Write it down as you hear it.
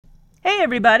Hey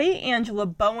everybody, Angela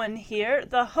Bowen here,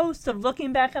 the host of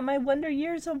Looking Back on My Wonder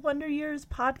Years of Wonder Years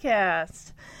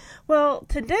podcast. Well,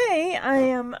 today I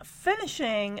am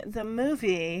finishing the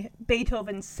movie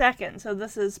Beethoven's Second, so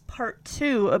this is part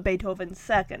 2 of Beethoven's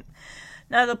Second.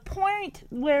 Now, the point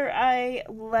where I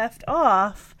left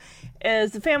off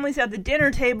is the family's at the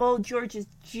dinner table. George has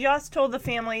just told the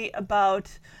family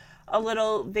about a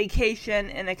little vacation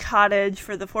in a cottage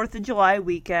for the 4th of July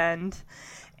weekend.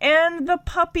 And the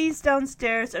puppies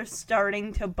downstairs are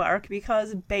starting to bark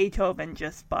because Beethoven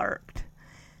just barked.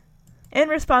 In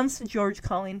response to George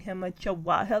calling him a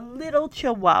little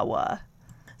chihuahua.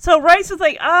 So Rice is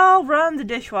like, I'll run the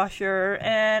dishwasher.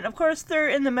 And of course they're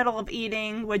in the middle of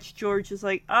eating, which George is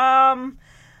like, we're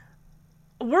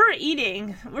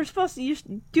eating. We're supposed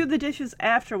to do the dishes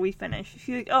after we finish.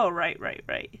 She's like, oh, right.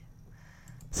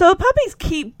 So the puppies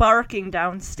keep barking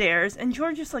downstairs. And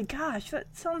George is like, gosh,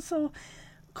 that sounds so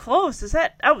close. Is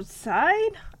that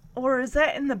outside or is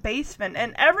that in the basement?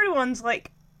 And everyone's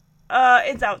like,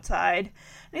 it's outside. And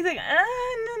he's like,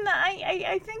 no,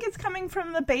 I think it's coming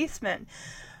from the basement.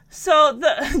 So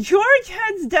George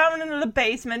heads down into the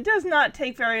basement. Does not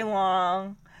take very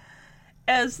long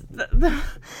as the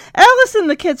Alice and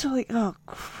the kids are like, oh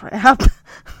crap,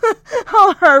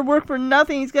 all hard work for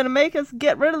nothing. He's gonna make us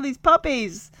get rid of these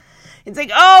puppies. It's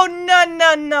like, oh,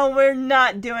 no, we're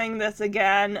not doing this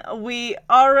again. We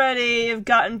already have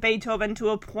gotten Beethoven to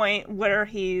a point where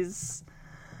he's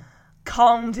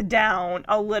calmed down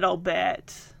a little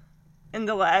bit in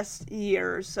the last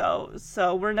year or so.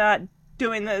 So we're not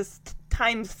doing this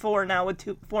times 4 now with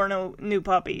 4 new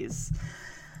puppies.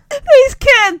 These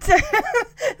kids, they're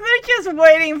just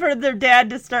waiting for their dad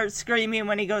to start screaming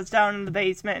when he goes down in the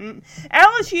basement. And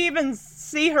Alice, you even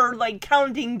see her, like,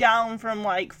 counting down from,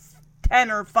 like, 10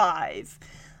 or 5.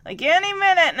 Like, any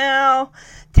minute now.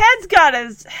 Ted's got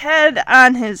his head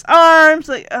on his arms.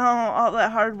 Like, oh, all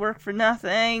that hard work for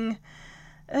nothing.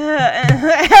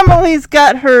 And Emily's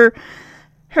got her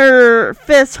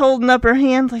fist holding up her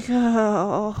hand. Like,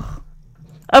 oh.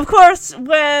 Of course,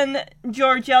 when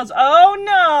George yells, oh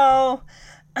no,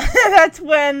 that's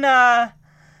when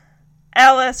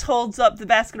Alice holds up the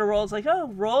basket of rolls like,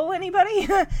 oh, roll anybody?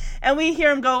 And we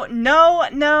hear him go, no.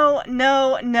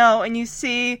 And you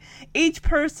see each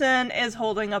person is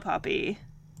holding a puppy.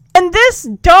 And this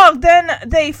dog, then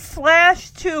they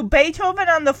flash to Beethoven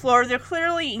on the floor. They're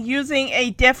clearly using a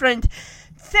different,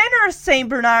 thinner St.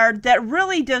 Bernard that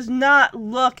really does not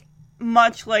look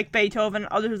much like Beethoven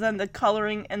other than the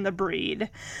coloring and the breed.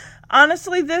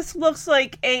 Honestly, this looks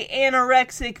like a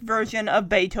anorexic version of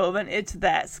Beethoven. It's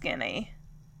that skinny.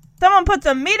 Someone put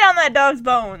some meat on that dog's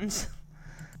bones.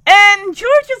 And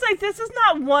George is like, this is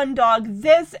not one dog.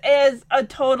 This is a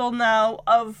total now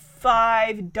of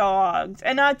 5 dogs.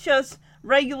 And not just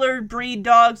regular breed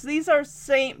dogs. These are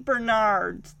St.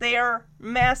 Bernards. They are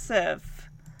massive.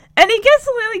 And he gets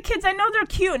the little kids. I know they're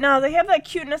cute now. They have that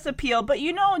cuteness appeal. But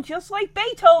you know, just like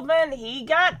Beethoven, he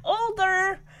got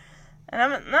older. And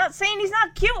I'm not saying he's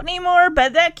not cute anymore,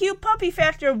 but that cute puppy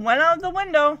factor went out the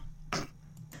window.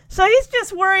 So he's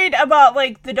just worried about,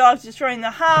 like, the dogs destroying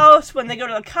the house. When they go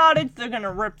to the cottage, they're going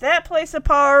to rip that place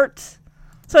apart.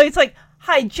 So he's like,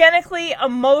 hygienically,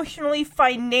 emotionally,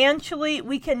 financially,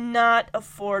 we cannot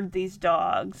afford these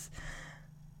dogs.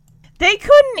 They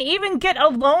couldn't even get a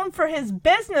loan for his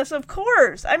business, of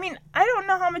course. I mean, I don't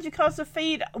know how much it costs to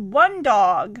feed one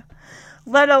dog,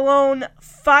 let alone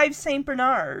 5 St.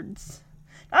 Bernards.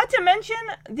 Not to mention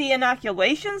the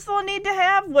inoculations they'll need to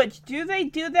have, which do they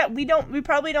do that? We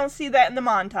probably don't see that in the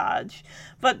montage.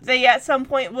 But they at some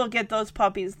point will get those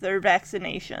puppies their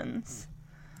vaccinations.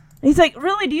 He's like,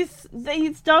 really,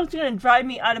 these dogs are going to drive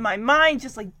me out of my mind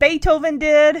just like Beethoven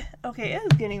did? Okay,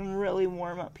 it's getting really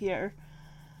warm up here.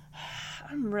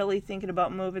 I'm really thinking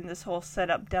about moving this whole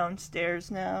setup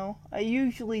downstairs now. I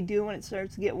usually do when it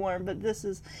starts to get warm, but this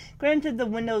is... Granted, the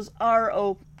windows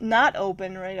are not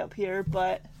open right up here,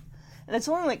 but... And it's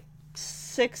only like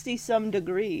 60-some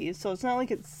degrees, so it's not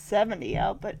like it's 70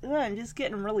 out, but I'm just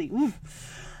getting really...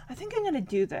 Oof. I think I'm going to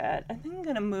do that. I think I'm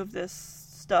going to move this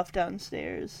stuff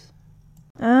downstairs.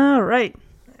 Alright.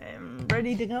 I'm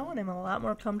ready to go, and I'm a lot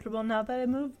more comfortable now that I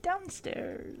moved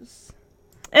downstairs.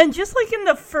 And just like in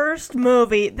the first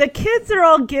movie, the kids are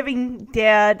all giving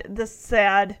Dad the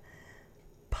sad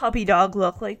puppy dog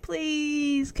look. Like,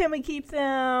 please, can we keep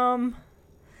them?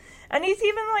 And he's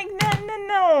even like,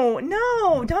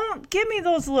 no, don't give me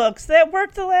those looks. That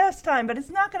worked the last time, but it's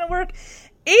not going to work.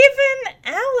 Even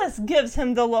Alice gives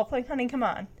him the look. Like, honey, come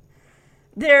on.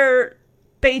 They're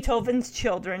Beethoven's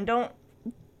children. Don't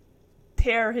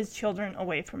tear his children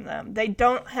away from them. They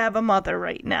don't have a mother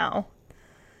right now.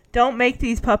 Don't make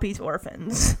these puppies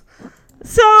orphans.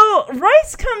 So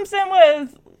Rice comes in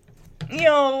with,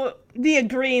 the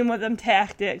agreeing with them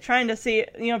tactic, trying to see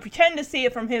it, pretend to see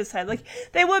it from his side. Like,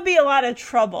 they would be a lot of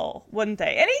trouble, wouldn't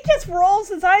they? And he just rolls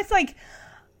his eyes like,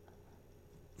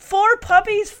 4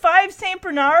 puppies, 5 St.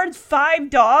 Bernards,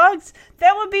 5 dogs?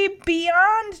 That would be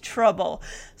beyond trouble.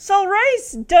 So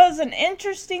Rice does an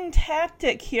interesting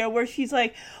tactic here where she's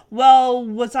like, well,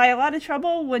 was I a lot of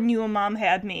trouble when you and Mom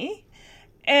had me?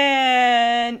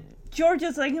 And George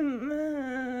is like,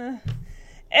 and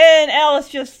Alice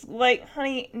just like,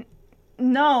 honey,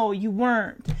 no, you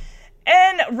weren't.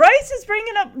 And Rice is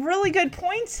bringing up really good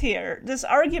points here, this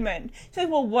argument. She's like,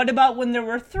 well, what about when there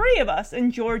were 3 of us?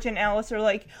 And George and Alice are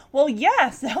like, well,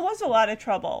 yes, that was a lot of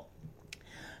trouble.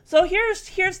 So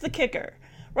here's the kicker.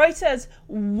 Rice says,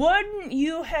 wouldn't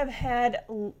you have had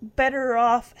better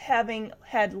off having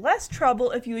had less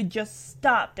trouble if you had just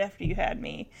stopped after you had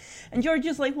me? And George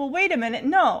is like, well, wait a minute.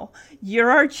 No,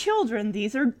 you're our children.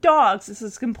 These are dogs. This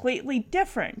is completely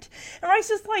different. And Rice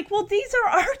is like, well, these are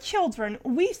our children.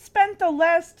 We spent the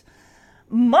last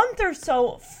month or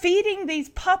so feeding these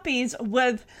puppies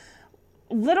with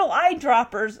little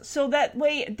eyedroppers so that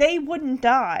way they wouldn't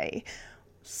die.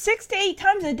 6 to 8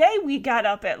 times a day we got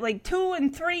up at like 2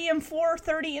 and 3 and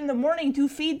 4:30 in the morning to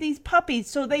feed these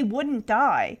puppies so they wouldn't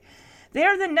die.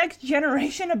 They're the next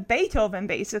generation of Beethoven,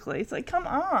 basically. It's like, come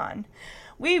on.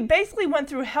 We basically went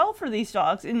through hell for these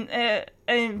dogs,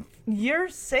 and you're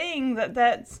saying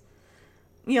that's,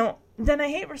 then I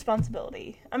hate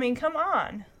responsibility. I mean, come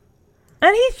on.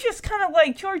 And he's just kind of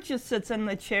like, George just sits in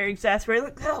the chair exasperated,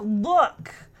 like, oh,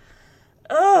 look.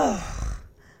 Ugh.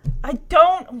 I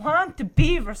don't want to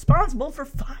be responsible for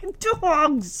 5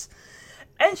 dogs.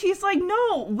 And she's like,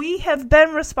 no, we have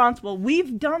been responsible.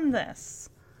 We've done this.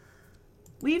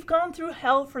 We've gone through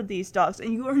hell for these dogs,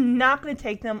 and you are not going to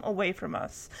take them away from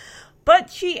us. But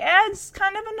she adds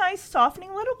kind of a nice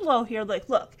softening little blow here. Like,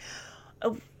 look,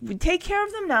 we take care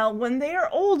of them now. When they are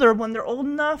older, when they're old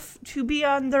enough to be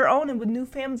on their own and with new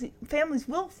families,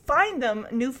 we'll find them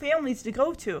new families to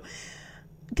go to.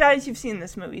 Guys, you've seen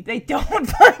this movie. They don't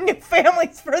find new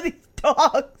families for these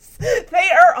dogs. They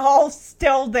are all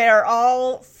still there,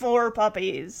 all 4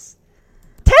 puppies.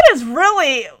 Ted is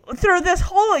really, through this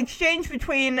whole exchange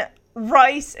between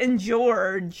Rice and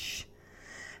George,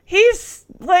 he's,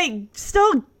 like,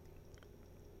 still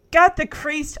got the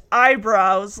creased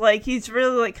eyebrows. Like, he's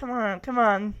really like, come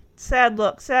on. Sad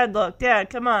look. Dad,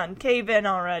 come on, cave in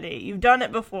already. You've done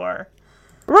it before.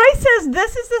 Rice says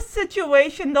this is a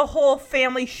situation the whole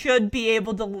family should be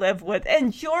able to live with.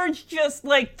 And George just,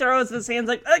 like, throws his hands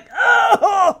like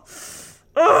oh!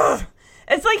 Ugh.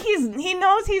 It's like he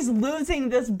knows he's losing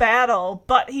this battle,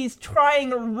 but he's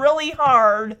trying really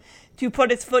hard to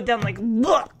put his foot down like,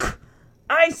 look,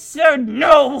 I said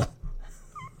no.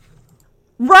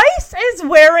 Rice is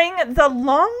wearing the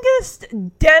longest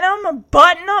denim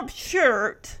button-up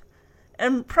shirt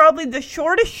and probably the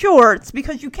shortest shorts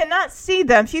because you cannot see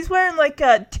them. She's wearing like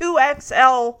a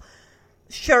 2XL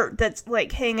shirt that's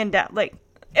like hanging down. Like,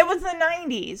 it was the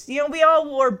 90s. We all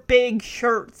wore big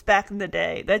shirts back in the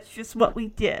day. That's just what we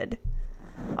did.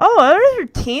 Oh, are there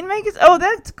teen magazines? Oh,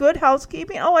 that's Good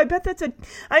Housekeeping. Oh, I bet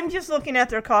I'm just looking at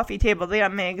their coffee table. They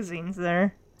got magazines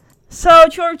there. So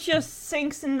George just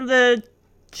sinks into the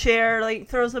chair, like,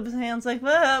 throws up his hands like,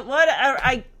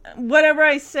 whatever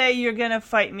I say, you're gonna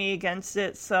fight me against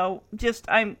it. So just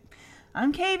I'm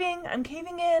caving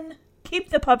in.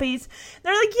 Keep the puppies.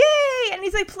 They're like, yay! And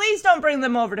he's like, please don't bring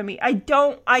them over to me.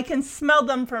 I can smell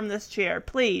them from this chair,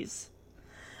 please.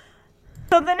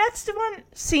 So the next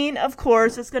scene, of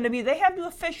course, is going to be they have to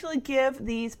officially give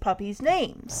these puppies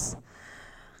names.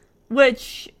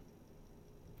 Which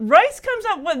Rice comes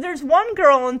up with, there's 1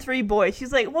 girl and 3 boys.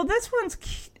 She's like, well, this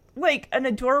one's like an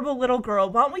adorable little girl.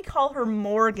 Why don't we call her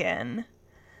Morgan?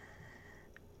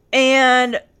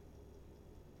 And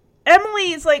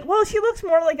Emily's like, well, she looks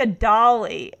more like a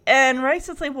dolly. And Rice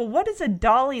is like, well, what does a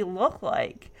dolly look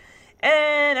like?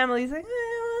 And Emily's like,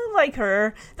 like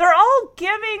her. They're all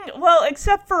giving, well,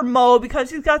 except for Mo, because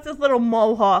she's got this little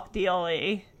mohawk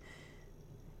dealie.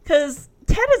 Because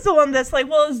Ted is the one that's like,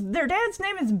 well, their dad's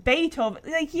name is Beethoven.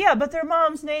 Like, yeah, but their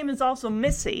mom's name is also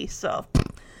Missy, so.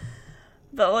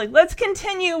 But, like, let's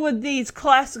continue with these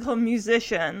classical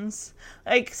musicians.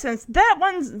 Like, since their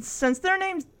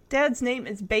dad's name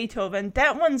is Beethoven,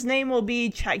 that one's name will be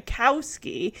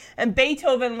Tchaikovsky. And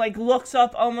Beethoven, like, looks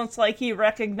up almost like he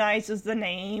recognizes the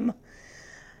name.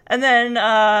 And then,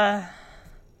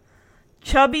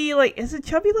 Chubby, like, is it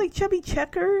Chubby like Chubby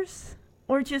Checkers?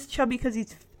 Or just Chubby because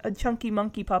he's a chunky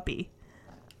monkey puppy?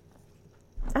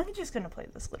 I'm just gonna play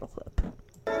this little clip.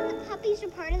 The puppies are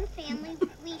part of the family.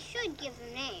 We should give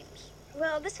them names.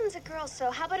 Well, this one's a girl,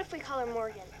 so how about if we call her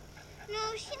Morgan?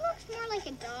 No, she looks more like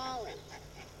a dolly.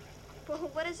 Well,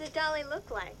 what does a dolly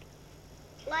look like?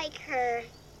 Like her.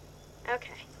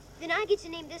 Okay. Then I get to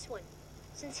name this one.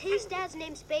 Since his dad's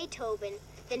name's Beethoven,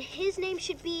 then his name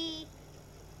should be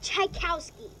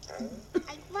Tchaikovsky.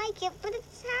 I like it, but it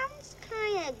sounds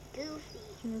kind of goofy.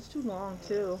 It's too long,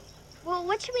 too. Well,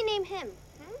 what should we name him?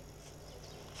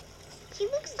 He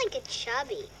looks like a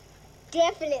chubby.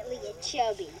 Definitely a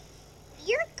chubby.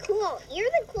 You're cool.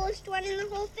 You're the coolest one in the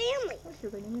whole family.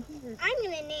 I'm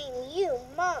going to name you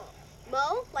Mo.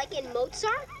 Mo? Like in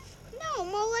Mozart? No,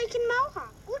 Mo like in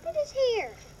Mohawk. Look at his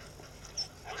hair.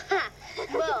 Ha!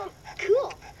 Mo.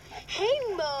 Cool. Hey,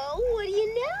 Mo, what do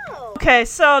you know? Okay,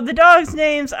 so the dogs'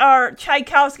 names are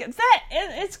Tchaikovsky.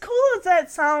 It's cool as that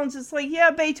sounds. It's like,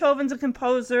 yeah, Beethoven's a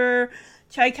composer.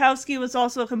 Tchaikovsky was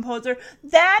also a composer.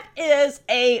 That is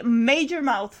a major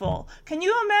mouthful. Can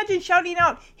you imagine shouting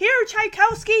out, "Here,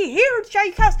 Tchaikovsky! Here,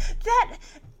 Tchaikovsky!"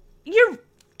 You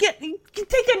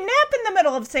take a nap in the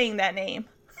middle of saying that name.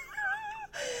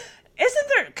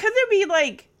 Could there be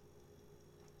like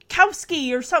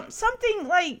Kowski or something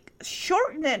like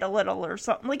shorten it a little or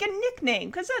something, like a nickname?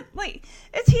 Because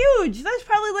it's huge. That's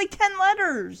probably like 10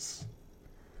 letters.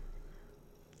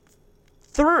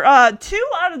 2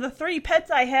 out of the 3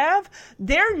 pets I have,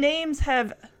 their names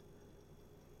have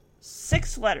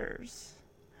 6 letters.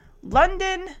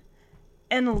 London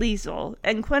and Liesel.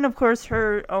 And Quinn, of course,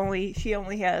 she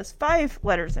only has 5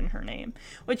 letters in her name,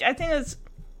 which I think is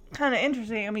kind of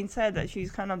interesting. I mean, said that she's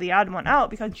kind of the odd one out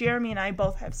because Jeremy and I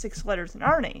both have 6 letters in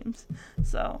our names.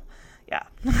 So, yeah.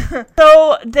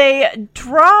 So they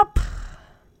drop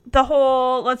the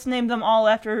whole, let's name them all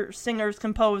after singers,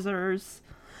 composers.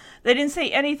 They didn't say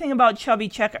anything about Chubby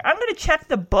Checker. I'm going to check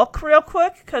the book real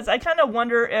quick, because I kind of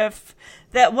wonder if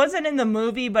that wasn't in the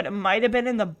movie, but it might have been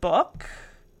in the book.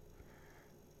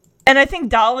 And I think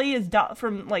Dolly is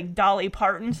from, like, Dolly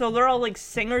Parton, so they're all, like,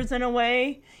 singers in a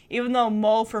way. Even though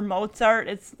Mo for Mozart,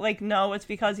 it's like, no, it's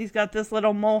because he's got this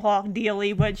little mohawk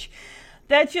dealie, which,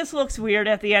 that just looks weird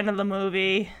at the end of the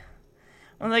movie.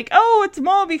 I'm like, oh, it's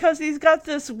Mo because he's got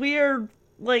this weird,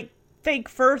 like, fake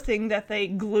fur thing that they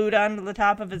glued onto the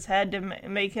top of his head to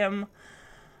make him,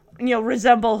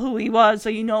 resemble who he was, so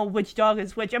you know which dog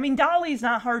is which. I mean, Dolly's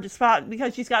not hard to spot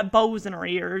because she's got bows in her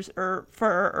ears or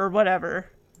fur or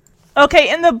whatever.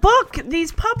 Okay, in the book,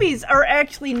 these puppies are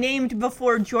actually named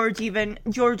before George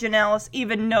and Alice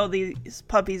even know these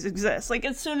puppies exist. Like,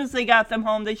 as soon as they got them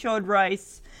home, they showed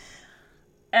Rice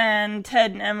and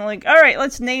Ted and Emily, like, all right,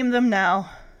 let's name them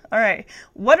now. All right,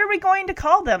 what are we going to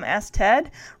call them? Asked Ted.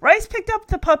 Rice picked up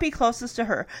the puppy closest to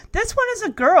her. This one is a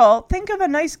girl. Think of a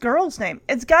nice girl's name.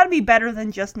 It's got to be better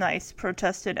than just nice,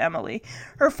 protested Emily.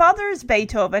 Her father is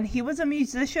Beethoven. He was a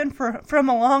musician from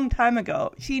a long time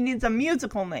ago. She needs a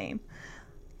musical name.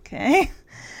 Okay.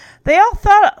 They all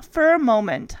thought for a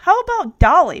moment. How about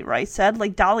Dolly? Rice said,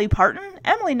 like Dolly Parton.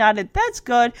 Emily nodded. That's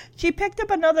good. She picked up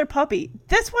another puppy.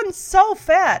 This one's so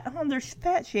fat. Oh, they're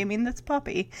fat shaming this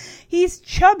puppy. He's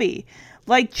chubby.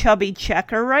 Like Chubby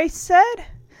Checker, Rice said.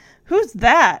 Who's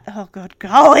that? Oh, good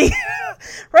golly.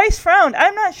 Rice frowned.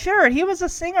 I'm not sure. He was a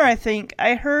singer, I think.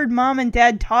 I heard Mom and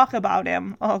Dad talk about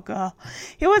him. Oh, God.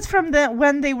 He was from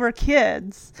when they were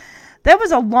kids. That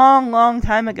was a long, long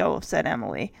time ago, said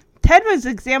Emily. Ted was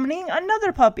examining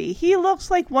another puppy. He looks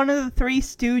like one of the 3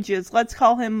 Stooges. Let's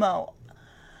call him Mo.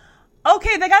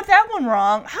 Okay, they got that one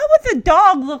wrong. How would the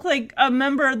dog look like a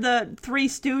member of the 3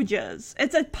 Stooges?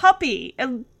 It's a puppy. I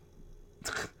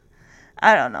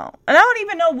don't know. And I don't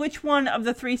even know which one of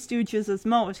the 3 Stooges is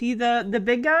Mo. Is he the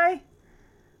big guy?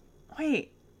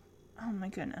 Wait. Oh, my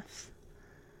goodness.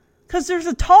 Because there's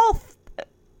a tall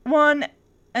one,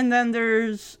 and then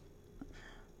there's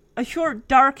a short,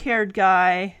 dark-haired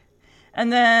guy,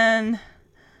 and then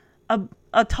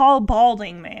a tall,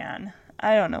 balding man.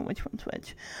 I don't know which one's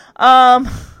which.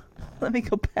 Let me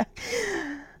go back.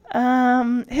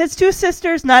 His 2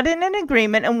 sisters nodded in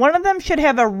agreement, and one of them should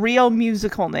have a real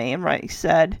musical name, Rice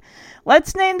said.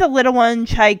 Let's name the little one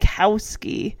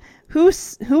Tchaikovsky. Who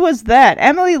was that?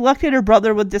 Emily looked at her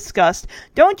brother with disgust.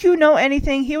 Don't you know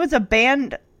anything? He was in a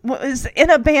band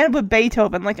with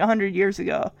Beethoven like 100 years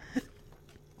ago.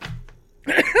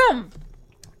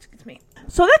 Excuse me.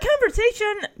 So that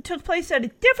conversation took place at a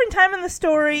different time in the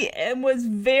story and was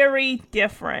very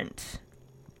different.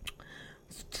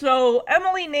 So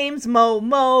Emily names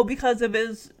Mo because of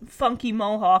his funky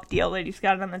mohawk deal that he's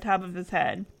got on the top of his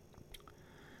head.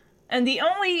 And the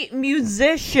only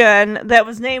musician that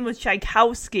was named was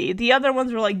Tchaikovsky. The other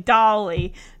ones were like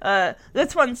Dolly.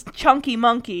 This one's Chunky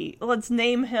Monkey. Let's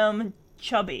name him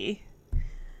Chubby.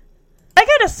 I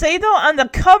gotta say though, on the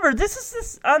cover, on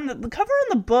the cover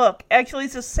in the book, actually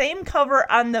it's the same cover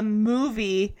on the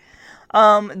movie,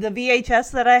 the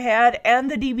VHS that I had, and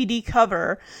the DVD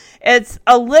cover. It's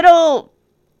a little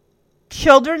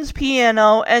children's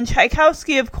piano, and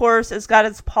Tchaikovsky, of course, has got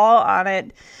his paw on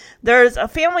it. There's a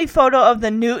family photo of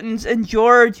the Newtons, and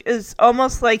George is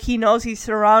almost like he knows he's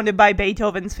surrounded by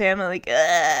Beethoven's family. Like,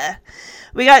 ugh.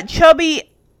 We got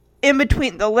Chubby in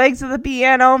between the legs of the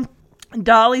piano.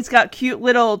 Dolly's got cute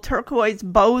little turquoise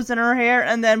bows in her hair,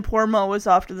 and then poor Mo is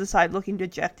off to the side looking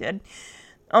dejected.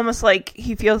 Almost like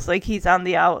he feels like he's on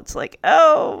the outs, like,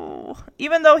 oh.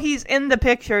 Even though he's in the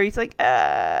picture, he's like,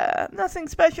 nothing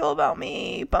special about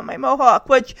me but my mohawk,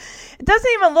 which it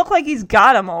doesn't even look like he's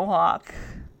got a mohawk.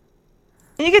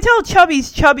 And you can tell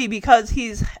Chubby's chubby because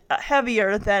he's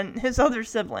heavier than his other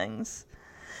siblings.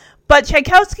 But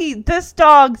Tchaikovsky, this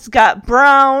dog's got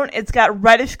brown, it's got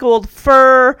reddish gold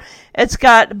fur, it's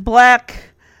got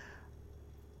black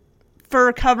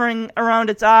fur covering around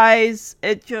its eyes.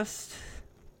 It just,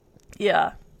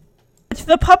 yeah.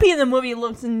 The puppy in the movie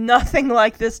looks nothing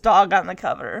like this dog on the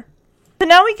cover. So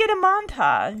now we get a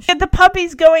montage. Get the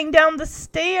puppies going down the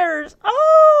stairs.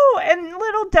 Oh, and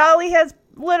little Dolly has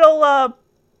little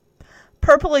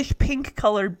purplish pink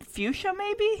colored fuchsia,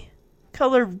 maybe?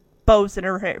 Colored bows in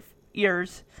her hair.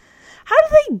 Ears. How do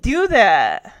they do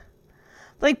that?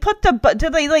 Like, do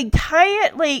they, like, tie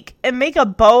it, like, and make a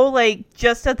bow, like,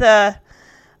 just at the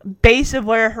base of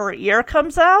where her ear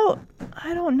comes out?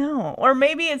 I don't know. Or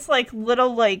maybe it's, like,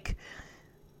 little, like,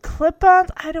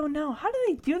 clip-ons? I don't know. How do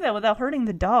they do that without hurting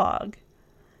the dog?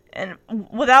 And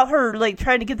without her, like,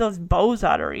 trying to get those bows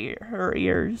out of her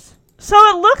ears? So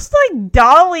it looks like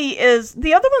Dolly is...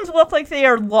 The other ones look like they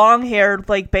are long-haired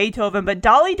like Beethoven, but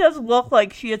Dolly does look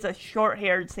like she is a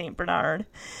short-haired St. Bernard.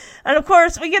 And of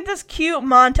course, we get this cute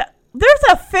montage. There's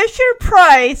a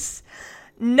Fisher-Price,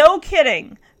 no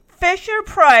kidding,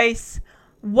 Fisher-Price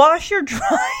washer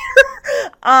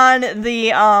dryer on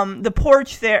the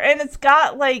porch there. And it's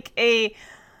got like a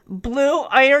blue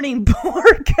ironing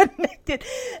board connected.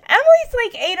 Emily's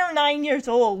like 8 or 9 years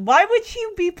old. Why would she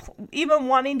be even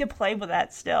wanting to play with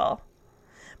that still?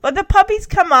 But the puppies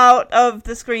come out of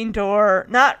the screen door,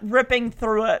 not ripping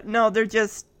through it. No, they're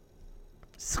just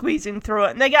squeezing through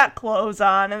it. And they got clothes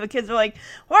on. And the kids are like,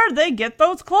 where'd they get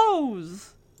those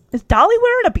clothes? Is Dolly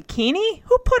wearing a bikini?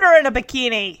 Who put her in a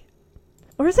bikini?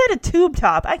 Or is that a tube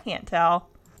top? I can't tell.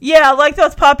 Yeah, like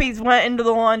those puppies went into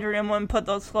the laundry room and put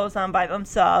those clothes on by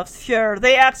themselves. Sure,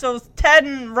 they asked those Ted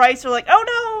and Rice are like, oh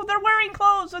no, they're wearing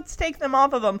clothes. Let's take them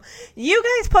off of them. You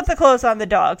guys put the clothes on the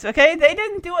dogs, okay? They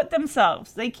didn't do it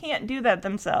themselves. They can't do that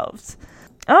themselves.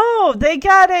 Oh, they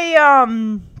got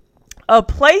a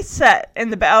play set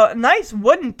in a nice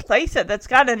wooden play set that's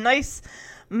got a nice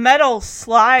metal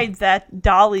slide that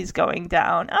Dolly's going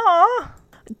down. Aw.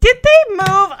 Did they move?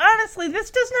 Honestly, this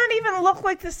does not even look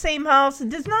like the same house. It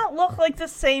does not look like the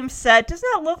same set. It does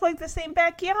not look like the same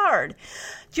backyard.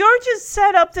 George has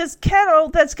set up this kennel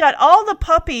that's got all the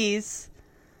puppies,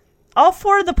 all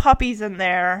 4 of the puppies in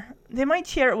there. They might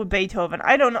share it with Beethoven.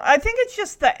 I don't know. I think it's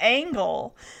just the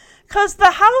angle. Because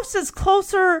the house is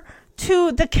closer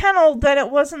to the kennel than it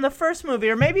was in the first movie.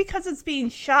 Or maybe because it's being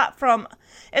shot from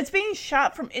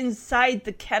inside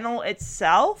the kennel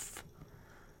itself.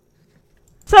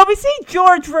 So we see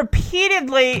George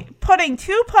repeatedly putting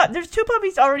there's 2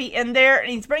 puppies already in there,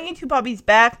 and he's bringing 2 puppies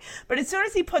back, but as soon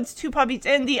as he puts 2 puppies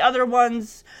in, the other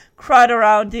ones crowd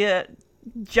around to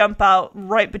jump out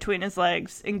right between his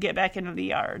legs and get back into the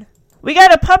yard. We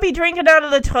got a puppy drinking out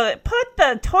of the toilet. Put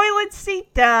the toilet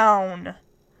seat down.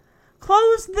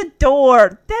 Close the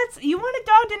door. You want a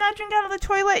dog to not drink out of the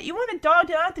toilet? You want a dog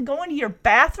to not have to go into your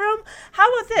bathroom? How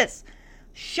about this?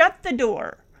 Shut the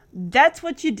door. That's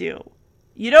what you do.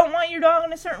 You don't want your dog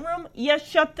in a certain room? Yes,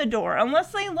 shut the door.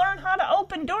 Unless they learn how to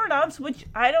open doorknobs, which,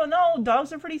 I don't know,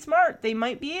 dogs are pretty smart. They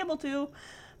might be able to,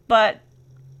 but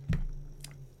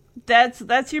that's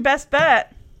your best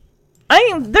bet.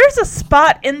 There's a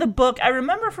spot in the book, I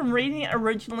remember from reading it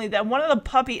originally, that one of the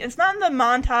puppies, it's not in the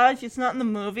montage, it's not in the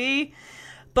movie,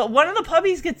 but one of the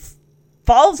puppies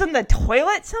falls in the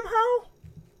toilet somehow.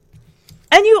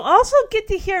 And you also get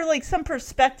to hear, like, some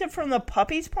perspective from the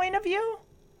puppy's point of view.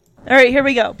 All right, here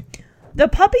we go. The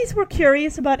puppies were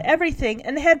curious about everything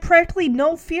and had practically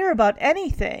no fear about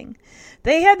anything.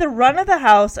 They had the run of the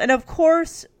house, and of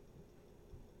course,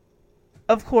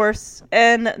 of course,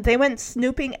 and they went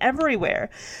snooping everywhere.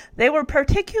 They were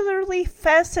particularly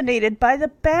fascinated by the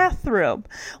bathroom.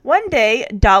 One day,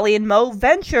 Dolly and Mo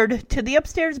ventured to the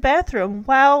upstairs bathroom.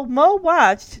 While Mo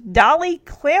watched, Dolly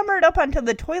clambered up onto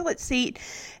the toilet seat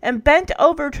and bent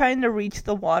over trying to reach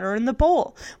the water in the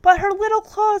bowl. But her little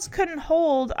claws couldn't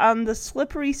hold on the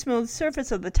slippery smooth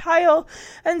surface of the tile,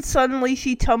 and suddenly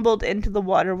she tumbled into the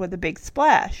water with a big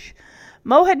splash.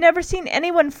 Mo had never seen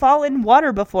anyone fall in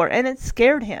water before, and it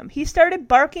scared him. He started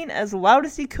barking as loud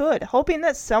as he could, hoping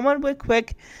that someone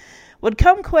would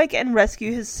come quick and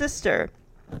rescue his sister.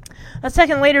 A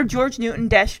second later, George Newton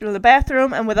dashed into the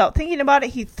bathroom, and without thinking about it,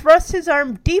 he thrust his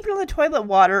arm deep into the toilet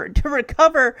water to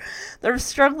recover the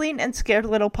struggling and scared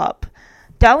little pup.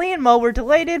 Dolly and Mo were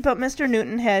delighted, but Mr.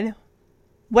 Newton had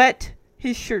wet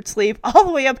his shirt sleeve all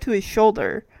the way up to his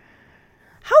shoulder.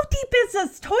 How deep is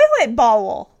this toilet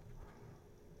bowl?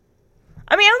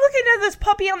 I mean, I'm looking at this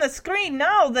puppy on the screen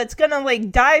now that's gonna,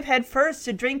 dive head first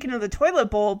to drink into the toilet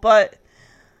bowl, but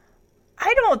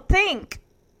I don't think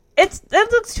it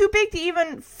looks too big to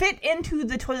even fit into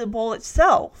the toilet bowl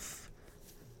itself.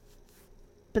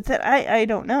 But then, I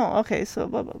don't know. Okay, so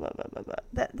blah, blah, blah, blah, blah,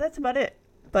 blah. That's about it.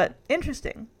 But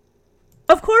interesting.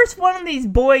 Of course, one of these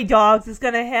boy dogs is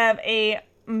gonna have a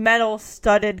metal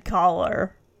studded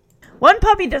collar. One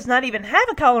puppy does not even have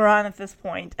a collar on at this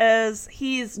point, as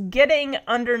he's getting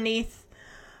underneath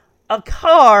a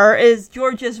car as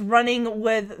George is running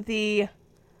with the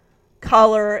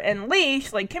collar and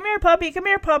leash, like, come here, puppy,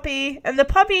 and the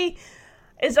puppy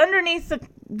is underneath the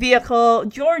vehicle.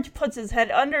 George puts his head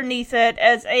underneath it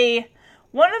as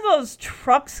one of those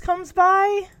trucks comes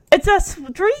by. It's a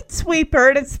street sweeper,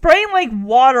 and it's spraying,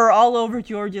 water all over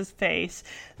George's face.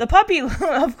 The puppy,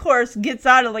 of course, gets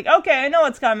out of, okay, I know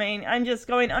it's coming. I'm just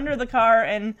going under the car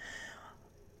and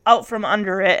out from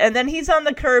under it. And then he's on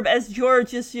the curb as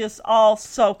George is just all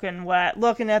soaking wet,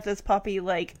 looking at this puppy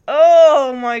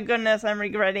oh, my goodness, I'm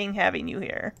regretting having you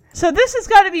here. So this has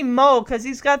got to be Mo, because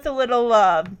he's got the little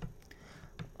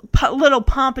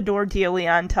pompadour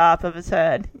dealie on top of his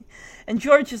head. And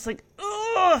George is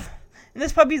ugh. And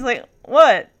this puppy's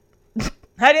what?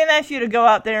 I didn't ask you to go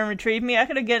out there and retrieve me. I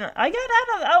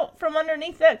got out from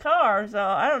underneath that car, so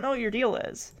I don't know what your deal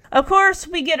is. Of course,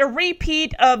 we get a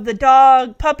repeat of the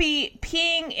puppy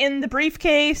peeing in the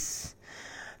briefcase.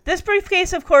 This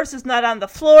briefcase, of course, is not on the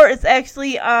floor. It's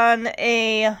actually on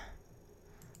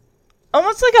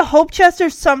almost like a hope chest or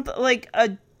something, like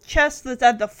a chest that's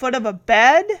at the foot of a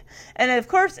bed. And, of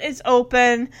course, it's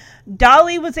open.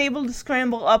 Dolly was able to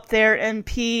scramble up there and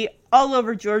pee all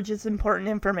over George's important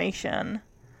information.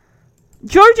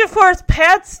 George, of course,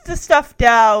 pats the stuff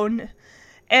down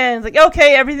and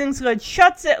okay, everything's good.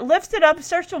 Shuts it, lifts it up,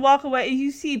 starts to walk away.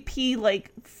 You see pee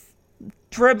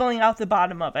dribbling out the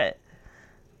bottom of it.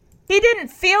 He didn't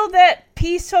feel that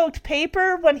pee-soaked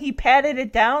paper when he patted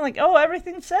it down. Oh,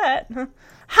 everything's set.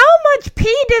 How much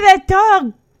pee did that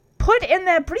dog put in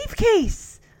that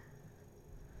briefcase?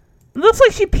 It looks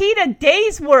like she peed a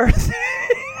day's worth.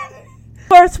 Of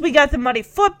course, we got the muddy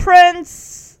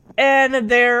footprints, and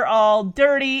they're all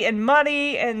dirty and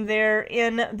muddy, and they're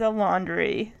in the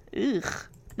laundry. Ugh.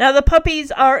 Now the puppies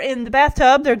are in the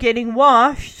bathtub. They're getting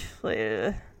washed. Are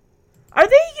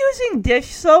they using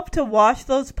dish soap to wash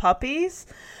those puppies?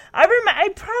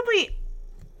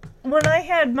 When I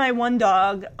had my one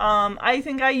dog, I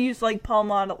think I used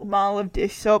Palmolive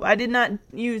dish soap. I did not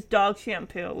use dog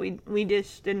shampoo. We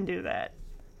just didn't do that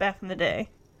back in the day.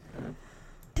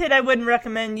 I wouldn't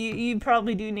recommend. You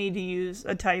probably do need to use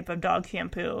a type of dog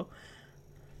shampoo.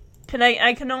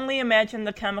 I can only imagine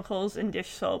the chemicals in dish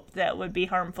soap that would be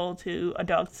harmful to a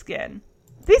dog's skin.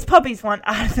 These puppies want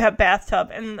out of that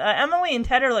bathtub, and Emily and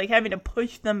Ted are having to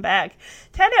push them back.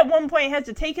 Ted at one point has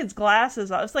to take his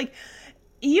glasses off. It's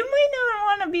you might not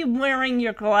want to be wearing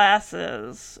your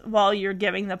glasses while you're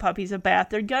giving the puppies a bath.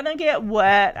 They're gonna get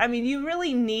wet. I mean, you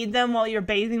really need them while you're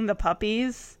bathing the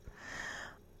puppies.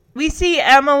 We see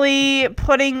Emily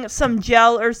putting some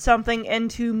gel or something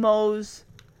into Mo's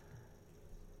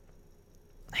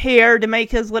hair to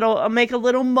make a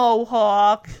little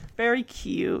mohawk. Very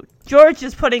cute. George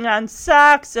is putting on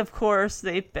socks. Of course,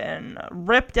 they've been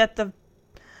ripped at the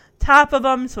top of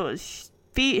them, so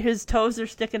his toes are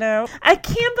sticking out. I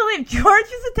can't believe George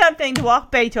is attempting to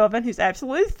walk Beethoven, who's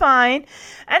absolutely fine,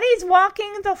 and he's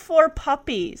walking the 4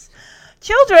 puppies.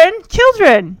 Children,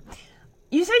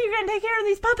 you said you're going to take care of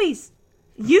these puppies.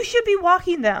 You should be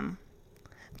walking them.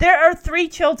 There are 3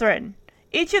 children.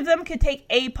 Each of them could take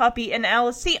a puppy, and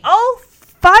Alice, see, all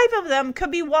 5 of them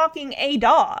could be walking a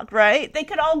dog, right? They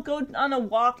could all go on a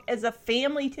walk as a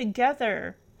family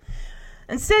together.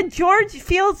 Instead, George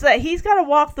feels that he's got to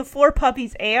walk the 4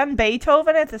 puppies and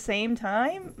Beethoven at the same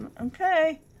time.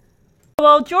 Okay.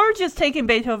 While George is taking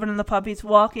Beethoven and the puppies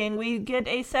walking, we get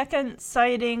a second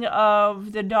sighting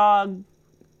of the dog.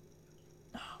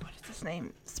 Oh, what is his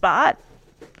name? Spot?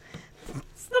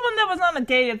 It's the one that was on a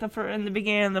date in the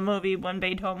beginning of the movie when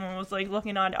Beethoven was like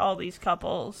looking at all these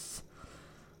couples.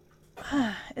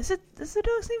 Is the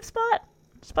dog's name Spot?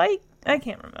 Spike? I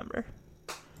can't remember.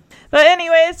 But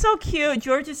anyway, it's so cute.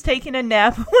 George is taking a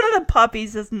nap. One of the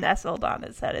puppies is nestled on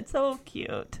his head. It's so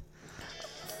cute.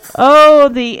 Oh,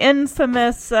 the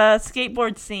infamous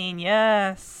skateboard scene.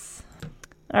 Yes.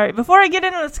 All right, before I get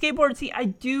into the skateboard scene, I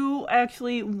do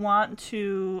actually want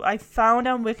to... I found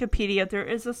on Wikipedia there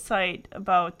is a site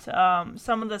about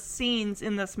some of the scenes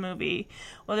in this movie.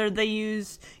 Whether they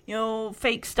use,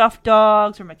 fake stuffed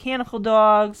dogs or mechanical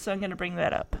dogs. So I'm going to bring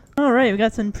that up. All right, we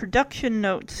got some production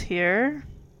notes here.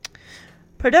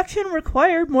 Production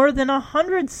required more than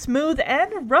 100 smooth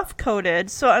and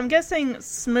rough-coated. So I'm guessing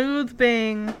smooth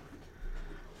being...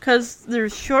 because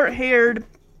there's short-haired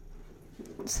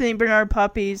St. Bernard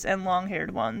puppies and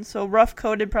long-haired ones. So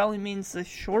rough-coated probably means the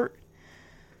short-haired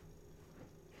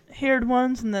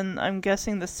ones. And then I'm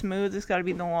guessing the smooth has got to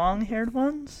be the long-haired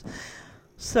ones.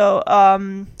 So,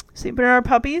 St. Bernard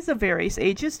puppies of various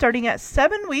ages, starting at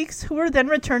 7 weeks, who were then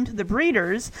returned to the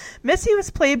breeders. Missy was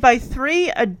played by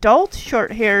 3 adult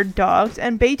short-haired dogs,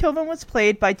 and Beethoven was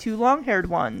played by 2 long-haired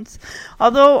ones.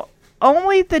 Although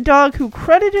only the dog who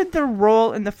credited the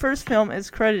role in the first film is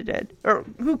credited, or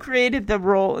who created the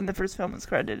role in the first film is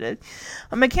credited.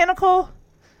 A mechanical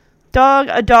dog,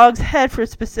 a dog's head for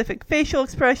specific facial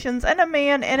expressions, and a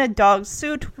man in a dog's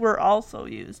suit were also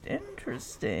used.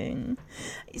 Interesting.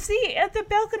 See, at the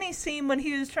balcony scene when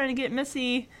he was trying to get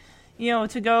Missy,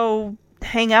 to go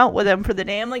hang out with him for the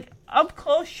day, I'm like, up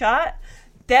close shot,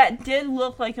 that did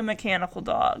look like a mechanical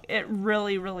dog. It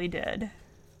really, really did.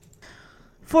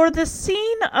 For the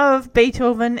scene of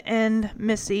Beethoven and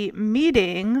Missy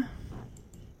meeting,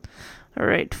 all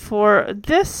right, for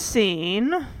this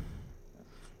scene...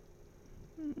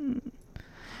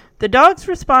 the dogs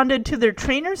responded to their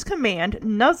trainer's command,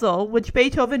 nuzzle, which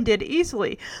Beethoven did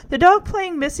easily. The dog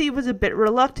playing Missy was a bit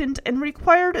reluctant and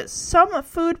required some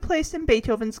food placed in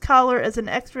Beethoven's collar as an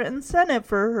extra incentive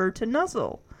for her to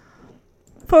nuzzle.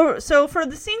 For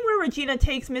the scene where Regina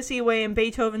takes Missy away and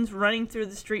Beethoven's running through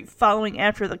the street following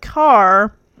after the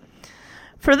car,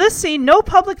 for this scene, no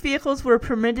public vehicles were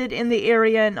permitted in the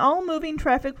area and all moving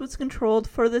traffic was controlled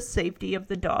for the safety of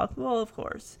the dog. Well, of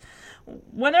course.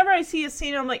 Whenever I see a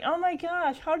scene, I'm like, oh my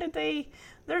gosh,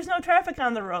 there's no traffic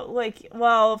on the road. Like,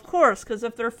 well, of course, because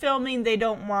if they're filming, they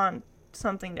don't want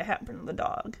something to happen to the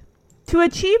dog. To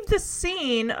achieve the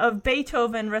scene of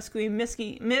Beethoven rescuing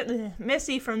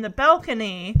Missy from the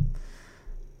balcony,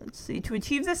 to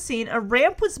achieve this scene, a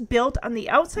ramp was built on the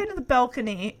outside of the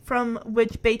balcony from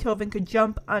which Beethoven could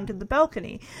jump onto the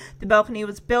balcony. The balcony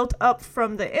was built up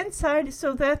from the inside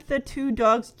so that the 2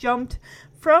 dogs jumped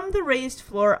from the raised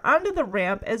floor onto the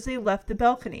ramp as they left the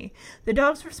balcony. The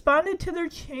dogs responded to their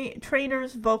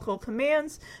trainer's vocal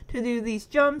commands to do these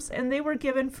jumps, and they were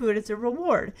given food as a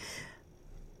reward.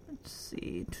 Let's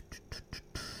see.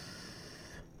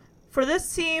 For this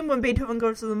scene, when Beethoven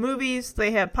goes to the movies, they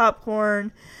have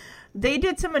popcorn. They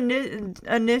did some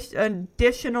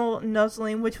additional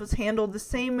nuzzling, which was handled the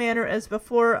same manner as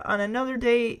before on another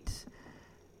date.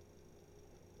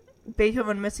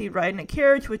 Beethoven and Missy ride in a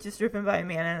carriage, which is driven by a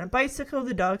man on a bicycle.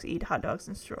 The dogs eat hot dogs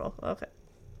and stroll. Okay.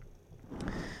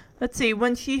 Let's see.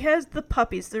 When she has the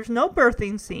puppies, there's no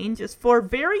birthing scene, just 4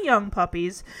 very young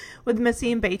puppies with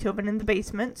Missy and Beethoven in the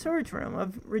basement storage room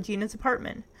of Regina's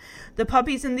apartment. The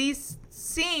puppies in these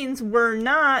scenes were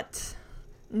not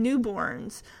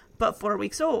newborns, but 4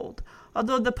 weeks old.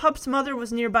 Although the pup's mother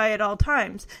was nearby at all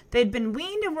times, they had been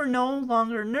weaned and were no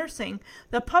longer nursing.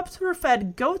 The pups were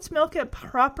fed goat's milk at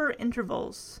proper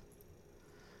intervals.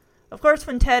 Of course,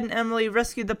 when Ted and Emily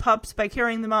rescued the pups by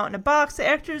carrying them out in a box, the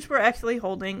actors were actually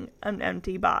holding an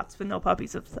empty box with no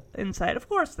puppies inside. Of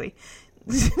course, they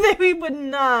would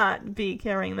not be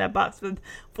carrying that box with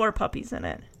 4 puppies in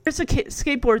it. Here's a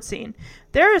skateboard scene.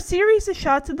 There are a series of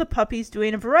shots of the puppies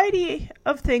doing a variety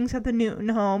of things at the Newton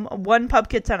home. One pup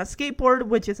gets on a skateboard,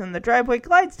 which is in the driveway,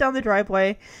 glides down the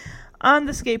driveway on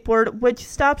the skateboard, which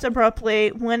stops abruptly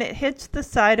when it hits the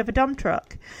side of a dump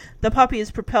truck. The puppy is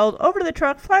propelled over the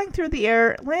truck, flying through the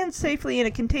air, lands safely in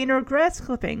a container of grass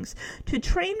clippings. To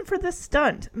train for this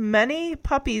stunt, many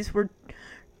puppies were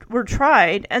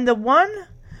tried, and the one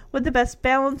with the best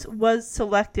balance was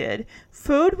selected.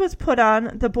 Food was put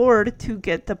on the board to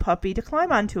get the puppy to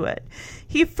climb onto it.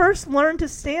 He first learned to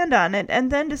stand on it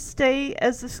and then to stay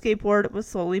as the skateboard was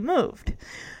slowly moved.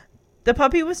 The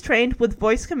puppy was trained with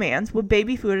voice commands with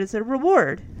baby food as a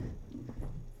reward.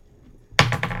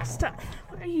 Stop.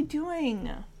 What are you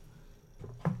doing?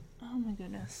 Oh my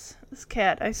goodness. This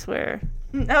cat, I swear.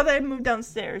 Now that I moved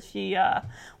downstairs, she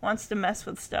wants to mess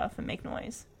with stuff and make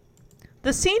noise.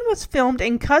 The scene was filmed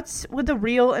in cuts with a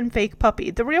real and fake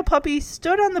puppy. The real puppy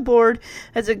stood on the board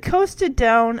as it coasted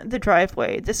down the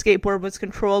driveway. The skateboard was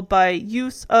controlled by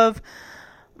use of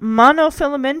a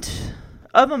monofilament,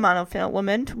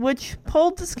 which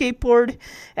pulled the skateboard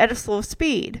at a slow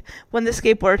speed. When the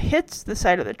skateboard hits the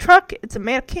side of the truck, it's a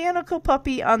mechanical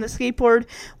puppy on the skateboard.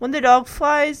 When the dog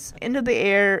flies into the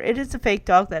air, it is a fake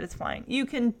dog that is flying. You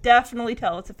can definitely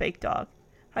tell it's a fake dog.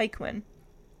 Hi, Quinn.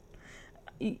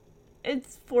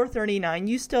 It's 4:39.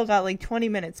 You still got like 20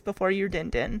 minutes before you're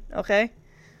din-din, okay?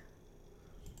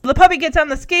 The puppy gets on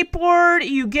the skateboard.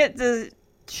 You get the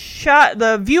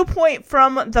viewpoint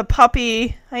from the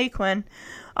puppy. Hey, Quinn.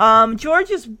 George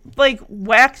is like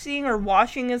waxing or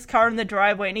washing his car in the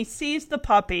driveway, and he sees the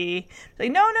puppy. He's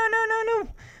like, no.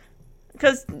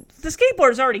 Because the skateboard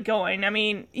is already going. I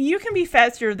mean, you can be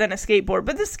faster than a skateboard,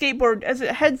 but the skateboard, as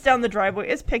it heads down the driveway,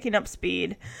 is picking up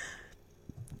speed.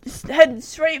 Just head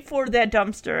straight for that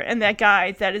dumpster and that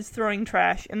guy that is throwing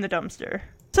trash in the dumpster.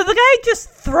 So the guy just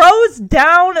throws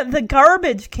down the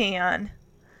garbage can.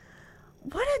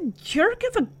 What a jerk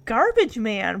of a garbage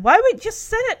man. Why would just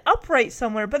set it upright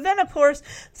somewhere? But then, of course,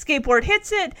 skateboard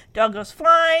hits it. Dog goes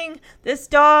flying. This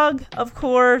dog, of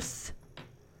course,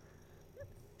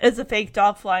 is a fake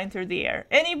dog flying through the air.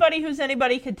 Anybody who's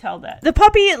anybody could tell that. The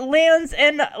puppy lands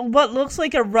in what looks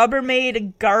like a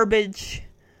Rubbermaid garbage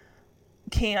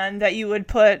can that you would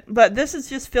put, but this is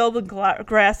just filled with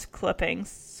grass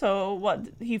clippings. So what,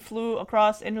 he flew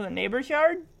across into the neighbor's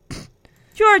yard?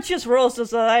 George just rolls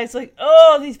his eyes like,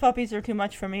 oh, these puppies are too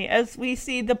much for me, as we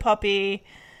see the puppy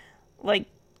like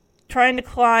trying to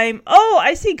climb. Oh,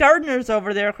 I see gardeners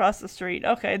over there across the street.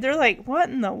 Okay, they're like, what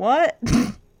in the what?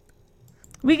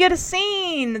 We get a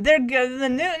scene. The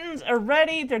Newtons are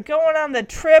ready. They're going on the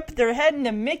trip. They're heading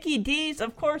to Mickey D's.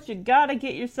 Of course, you gotta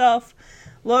get yourself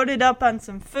loaded up on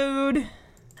some food.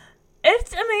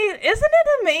 It's amazing. Isn't it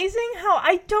amazing how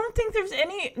I don't think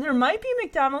there might be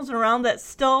McDonald's around that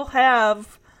still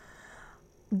have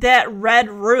that red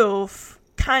roof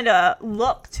kind of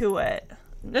look to it.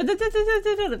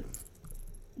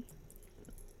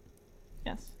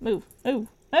 Yes, move. Oh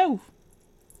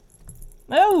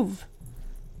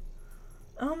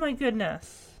my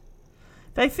goodness.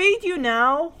 If I feed you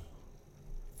now,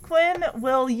 Quinn,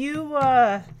 will you,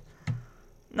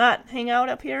 not hang out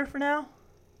up here for now?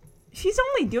 She's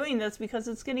only doing this because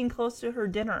it's getting close to her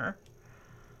dinner.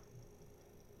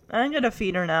 I'm gonna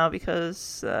feed her now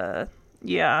because,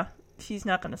 yeah, she's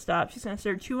not gonna stop. She's gonna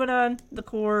start chewing on the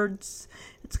cords.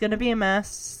 It's gonna be a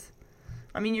mess.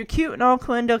 I mean, you're cute and all,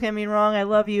 Quinn, don't get me wrong, I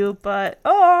love you, but,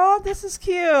 oh, this is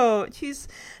cute. She's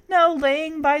now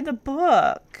laying by the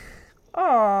book.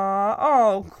 Aw,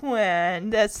 oh, Quinn,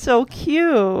 that's so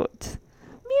cute.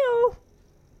 Meow.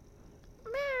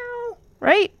 Meow.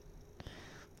 Right?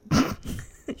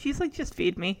 She's like, just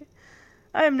feed me.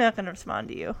 I'm not going to respond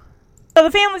to you. So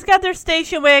the family's got their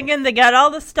station wagon. They got all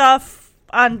the stuff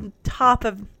on top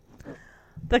of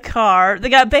the car. They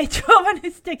got Beethoven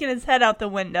who's sticking his head out the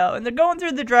window. And they're going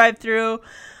through the drive-thru.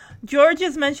 George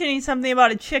is mentioning something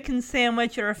about a chicken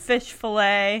sandwich or a fish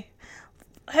fillet.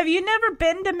 Have you never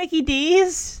been to Mickey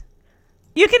D's?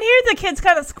 You can hear the kids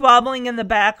kind of squabbling in the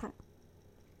back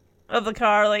of the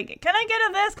car, like, can I get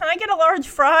a this? Can I get a large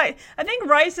fry? I think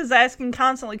Rice is asking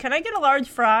constantly, can I get a large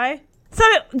fry? So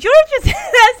George is,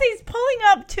 as he's pulling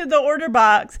up to the order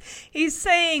box, he's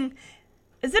saying,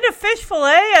 is it a fish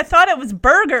fillet? I thought it was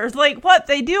burgers. Like, what,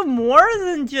 they do more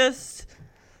than just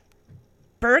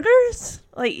burgers?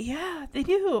 Like, yeah, they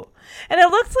do. And it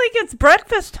looks like it's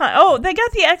breakfast time. Oh, they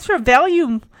got the extra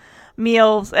value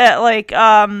meals at like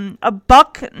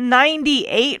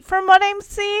 $1.98 from what I'm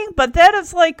seeing, but that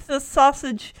is like the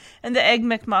sausage and the egg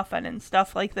McMuffin and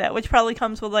stuff like that, which probably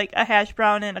comes with like a hash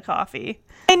brown and a coffee.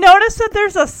 I noticed that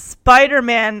there's a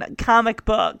Spider-Man comic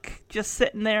book just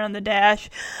sitting there on the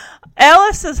dash.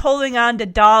 Alice is holding on to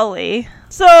Dolly.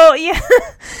 So yeah,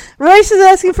 Royce is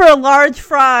asking for a large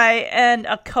fry and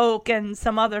a Coke and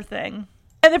some other thing.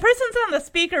 And the person's on the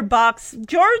speaker box.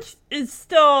 George is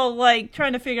still, like,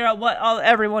 trying to figure out what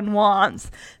everyone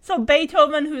wants. So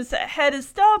Beethoven, whose head is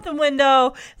still out the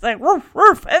window, is like, roof,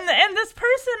 roof. And this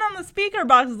person on the speaker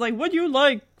box is like, would you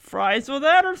like fries with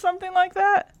that or something like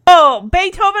that. Oh,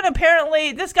 Beethoven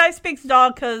apparently, this guy speaks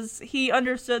dog because he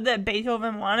understood that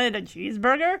Beethoven wanted a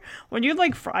cheeseburger. Would you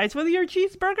like fries with your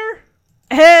cheeseburger?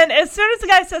 And as soon as the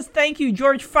guy says thank you,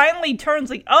 George finally turns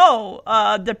like,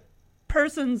 the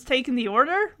person's taking the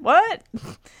order? What?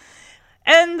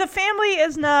 And the family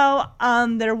is now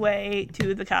on their way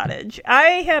to the cottage.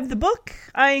 I have the book.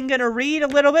 I'm going to read a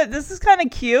little bit. This is kind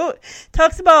of cute.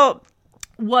 Talks about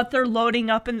what they're loading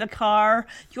up in the car.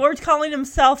 George calling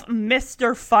himself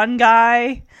Mr. Fun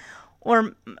Guy.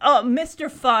 Or, Mr.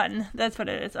 Fun. That's what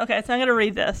it is. Okay, so I'm going to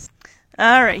read this.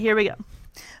 All right, here we go.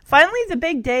 Finally, the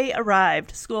big day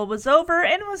arrived. School was over,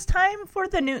 and it was time for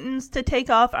the Newtons to take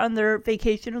off on their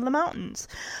vacation in the mountains.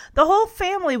 The whole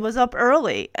family was up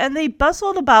early, and they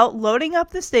bustled about loading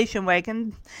up the station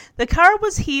wagon. The car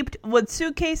was heaped with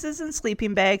suitcases and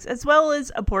sleeping bags, as well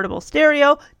as a portable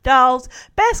stereo, dolls,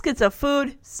 baskets of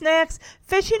food, snacks,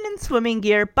 fishing and swimming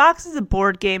gear, boxes of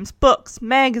board games, books,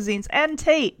 magazines, and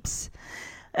tapes.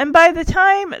 And by the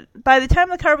time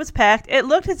the car was packed, it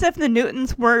looked as if the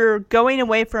Newtons were going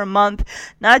away for a month,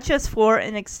 not just for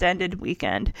an extended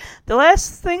weekend. The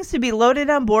last things to be loaded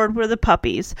on board were the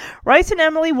puppies. Rice and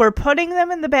Emily were putting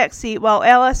them in the back seat while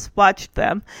Alice watched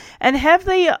them. And have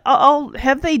they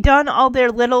done all their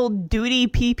little duty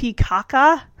pee-pee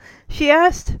caca? She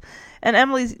asked. And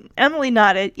Emily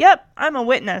nodded. Yep, I'm a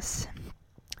witness.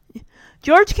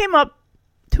 George came up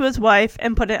to his wife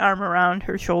and put an arm around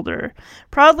her shoulder.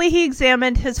 Proudly he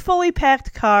examined his fully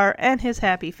packed car and his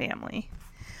happy family.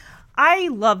 I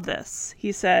love this,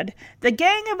 he said. The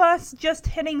gang of us just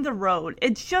hitting the road.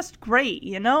 It's just great,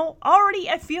 you know? Already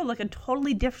I feel like a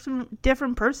totally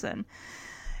different person.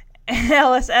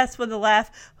 Alice asked with a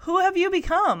laugh, Who have you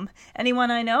become?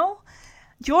 Anyone I know?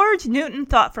 George Newton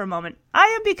thought for a moment. I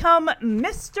have become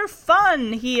Mr.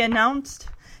 Fun, he announced.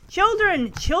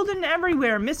 Children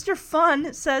everywhere. Mr.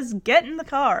 Fun says get in the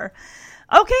car.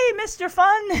 Okay, Mr.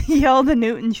 Fun, yelled the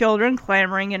Newton children,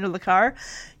 clambering into the car.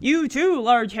 You too,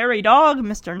 large hairy dog,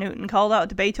 Mr. Newton called out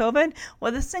to Beethoven.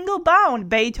 With a single bound,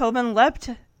 Beethoven leapt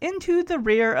into the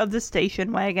rear of the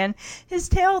station wagon, his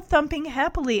tail thumping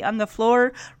happily on the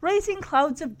floor, raising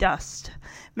clouds of dust.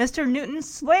 Mr. Newton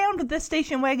slammed the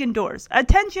station wagon doors.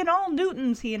 Attention all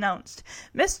Newtons, he announced.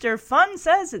 Mr. Fun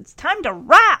says it's time to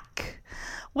rock.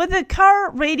 With the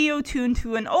car radio tuned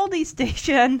to an oldie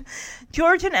station,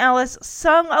 George and Alice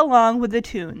sung along with the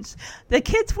tunes. The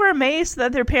kids were amazed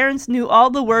that their parents knew all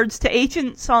the words to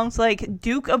ancient songs like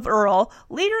Duke of Earl,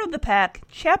 Leader of the Pack,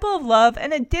 Chapel of Love,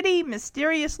 and a ditty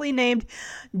mysteriously named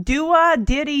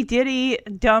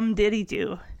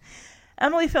Do-a-diddy-diddy-dum-diddy-do.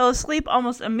 Emily fell asleep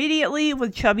almost immediately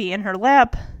with Chubby in her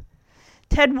lap.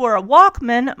 Ted wore a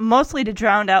Walkman, mostly to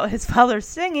drown out his father's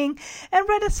singing, and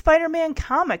read a Spider-Man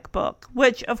comic book,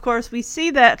 which, of course, we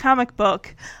see that comic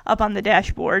book up on the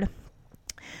dashboard.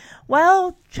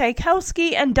 Well,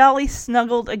 Tchaikovsky and Dolly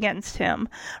snuggled against him.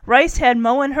 Rice had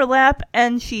Mo in her lap,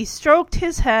 and she stroked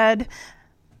his head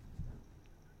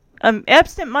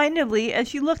absent-mindedly as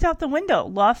she looked out the window,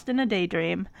 lost in a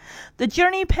daydream. The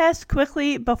journey passed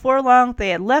quickly. Before long, they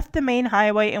had left the main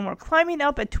highway and were climbing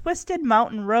up a twisting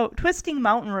mountain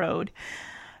road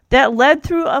that led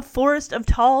through a forest of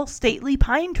tall, stately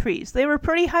pine trees. They were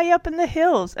pretty high up in the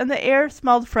hills, and the air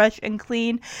smelled fresh and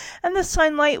clean, and the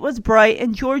sunlight was bright,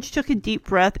 and George took a deep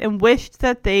breath and wished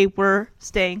that they were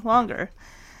staying longer.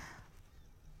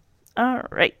 All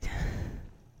right.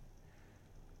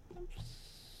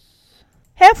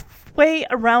 Halfway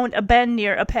around a bend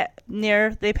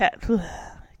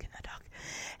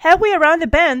Halfway around a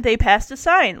bend, they passed a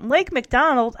sign. Lake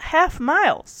McDonald, half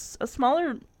miles. A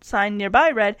smaller sign nearby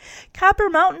read, Copper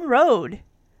Mountain Road.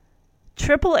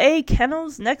 AAA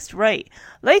Kennels next right.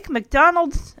 Lake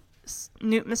McDonald,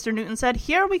 Mr. Newton said.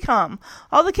 Here we come.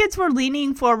 All the kids were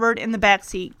leaning forward in the back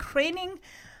seat, craning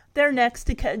their necks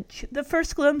to catch the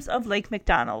first glimpse of Lake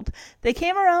McDonald. They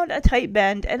came around a tight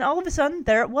bend, and all of a sudden,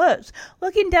 there it was.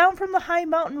 Looking down from the high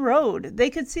mountain road, they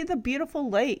could see the beautiful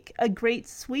lake, a great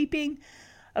sweep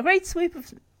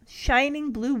of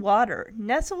shining blue water,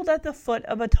 nestled at the foot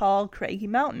of a tall, craggy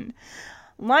mountain.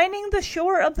 Lining the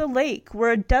shore of the lake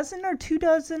were a dozen or two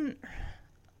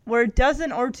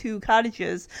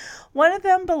cottages, one of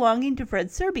them belonging to Fred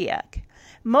Serbiak.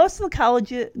 Most of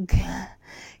the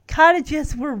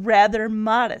cottages were rather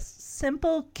modest,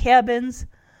 simple cabins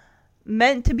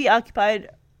meant to be occupied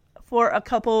for a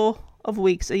couple of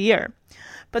weeks a year.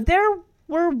 But there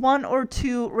were one or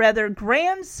two rather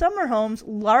grand summer homes,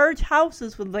 large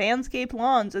houses with landscaped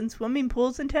lawns and swimming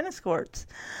pools and tennis courts.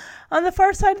 On the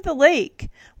far side of the lake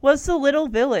was the little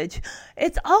village.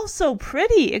 It's all so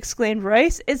pretty, exclaimed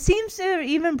Rice. It seems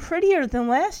even prettier than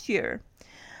last year.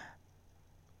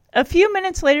 A few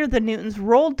minutes later, the Newtons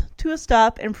rolled to a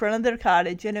stop in front of their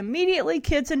cottage, and immediately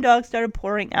kids and dogs started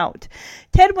pouring out.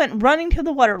 Ted went running to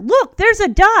the water. Look, there's a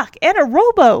dock and a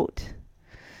rowboat.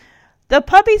 The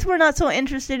puppies were not so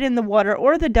interested in the water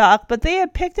or the dock, but they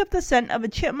had picked up the scent of a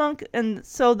chipmunk, and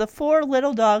so the 4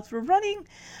 little dogs were running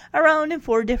around in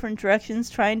 4 different directions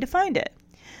trying to find it.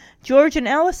 George and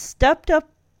Alice stepped up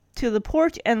to the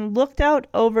porch and looked out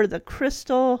over the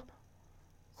crystal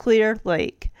clear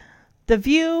lake. The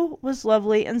view was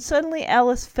lovely, and suddenly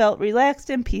Alice felt relaxed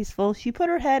and peaceful. She put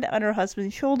her head on her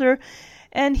husband's shoulder,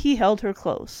 and he held her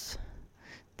close.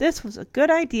 "This was a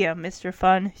good idea, Mr.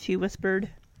 Fun," she whispered.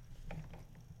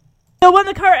 So when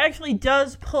the car actually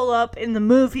does pull up in the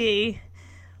movie,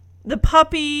 the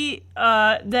puppy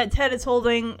that Ted is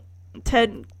holding,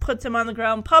 Ted puts him on the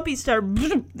ground. Puppies start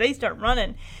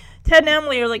running. Ted and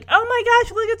Emily are like, "Oh my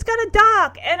gosh, look, it's got a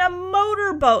dock and a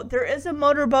motorboat." There is a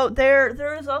motorboat there.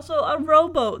 There is also a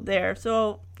rowboat there.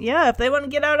 So, yeah, if they want to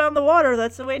get out on the water,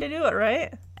 that's the way to do it,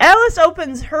 right? Alice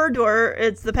opens her door.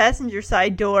 It's the passenger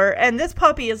side door. And this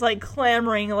puppy is, like,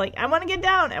 clamoring, like, "I want to get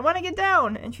down. I want to get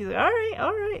down." And she's like, all right,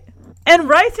 all right. And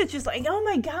Rice is just like, "Oh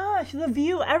my gosh, the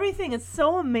view, everything is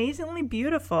so amazingly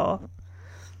beautiful."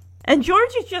 And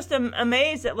George is just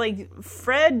amazed that, like,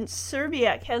 Fred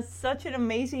Serbiak has such an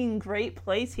amazing, great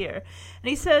place here. And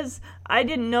he says, "I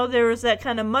didn't know there was that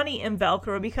kind of money in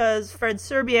Velcro," because Fred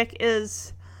Serbiak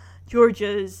is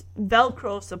George's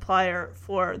Velcro supplier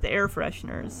for the air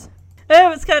fresheners. It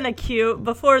was kind of cute.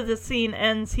 Before the scene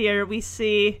ends here, we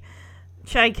see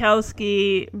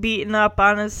Tchaikovsky beating up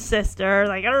on his sister,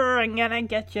 like, "I'm gonna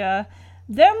get ya."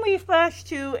 Then we flash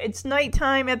to, it's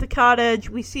nighttime at the cottage.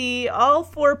 We see all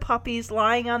 4 puppies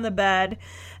lying on the bed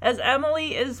as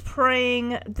Emily is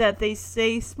praying that they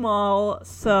stay small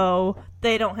so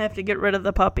they don't have to get rid of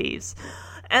the puppies.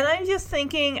 And I'm just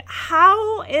thinking,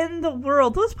 how in the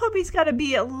world? Those puppies got to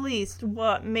be at least,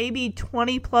 maybe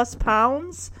 20 plus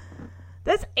pounds?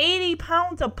 That's 80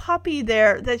 pounds of puppy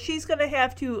there that she's going to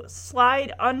have to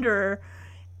slide under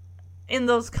in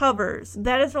those covers.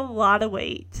 That is a lot of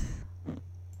weight.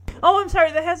 Oh, I'm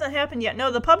sorry, that hasn't happened yet.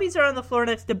 No, the puppies are on the floor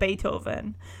next to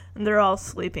Beethoven, and they're all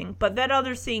sleeping. But that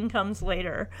other scene comes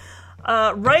later.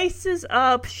 Rice is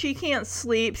up. She can't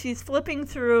sleep. She's flipping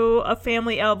through a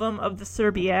family album of the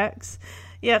Serbiaks.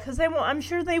 Yeah, because I'm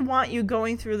sure they want you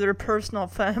going through their personal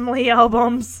family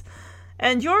albums.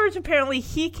 And George, apparently,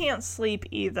 he can't sleep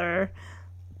either.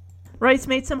 Rice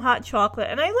made some hot chocolate.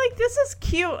 And this is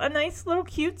cute. A nice little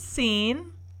cute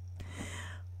scene.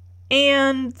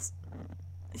 And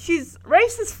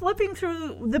Rice is flipping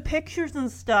through the pictures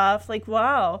and stuff. Like,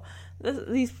 wow,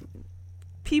 these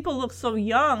people look so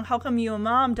young. How come you and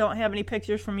Mom don't have any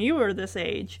pictures from you or this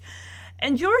age?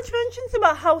 And George mentions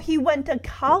about how he went to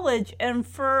college, and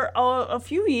for a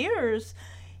few years,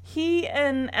 he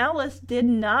and Alice did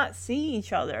not see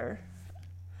each other.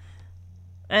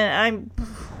 And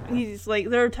he's like,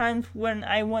 there are times when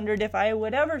I wondered if I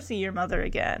would ever see your mother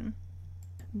again.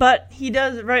 But he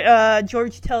does,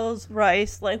 George tells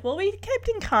Rice, like, well, we kept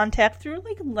in contact through,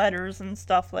 like, letters and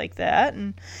stuff like that.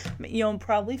 And,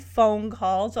 probably phone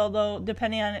calls. Although,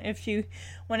 depending on if she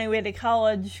went away to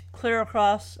college, clear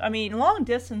across, long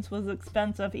distance was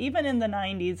expensive. Even in the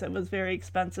 90s, it was very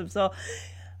expensive. So,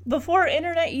 before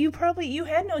internet, you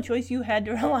had no choice. You had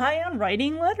to rely on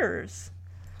writing letters.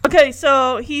 Okay,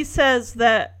 so he says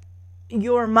that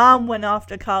your mom went off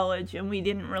to college and we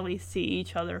didn't really see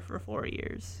each other for 4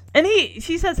 years. And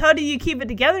she says, how do you keep it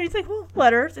together? He's like, well,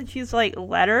 letters. And she's like,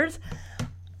 letters?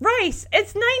 Rice,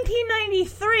 it's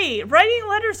 1993. Writing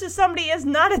letters to somebody is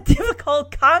not a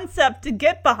difficult concept to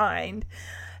get behind.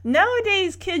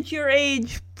 Nowadays, kids your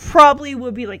age probably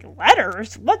would be like,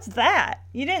 letters? What's that?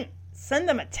 You didn't send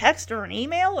them a text or an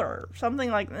email or something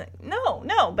like that?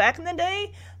 No. Back in the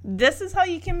day, this is how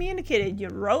you communicated. You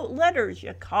wrote letters.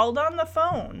 You called on the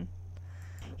phone.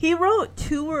 He wrote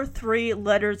 2 or 3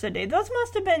 letters a day. Those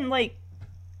must have been, like,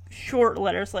 short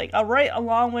letters. Like, I'll write a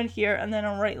long one here, and then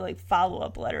I'll write, like,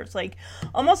 follow-up letters. Like,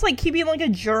 almost like keeping, like, a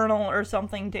journal or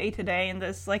something day to day. And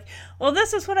this, like, well,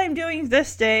 this is what I'm doing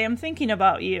this day. I'm thinking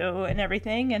about you and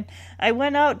everything. And I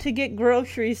went out to get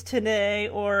groceries today,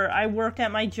 or I work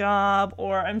at my job,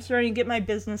 or I'm starting to get my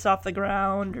business off the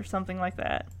ground, or something like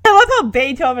that. I love how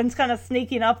Beethoven's kind of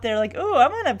sneaking up there, like, oh,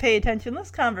 I'm going to pay attention to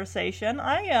this conversation.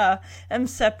 I am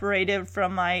separated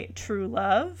from my true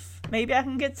love. Maybe I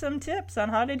can get some tips on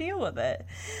how to deal with it.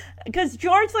 Because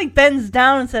George, like, bends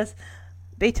down and says,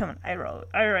 Beethoven, I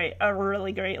write a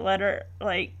really great letter.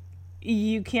 Like,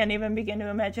 you can't even begin to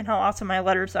imagine how awesome my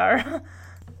letters are.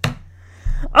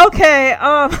 Okay,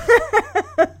 I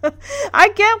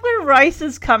get where Rice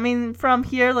is coming from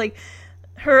here. Like,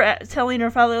 her telling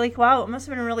her father, like, wow, it must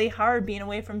have been really hard being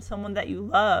away from someone that you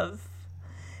love.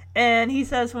 And he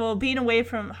says, well, being away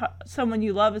from someone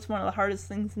you love is one of the hardest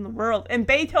things in the world. And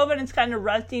Beethoven is kind of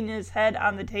resting his head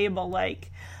on the table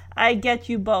like, I get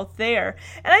you both there.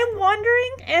 And I'm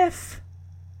wondering if...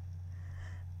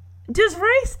 Does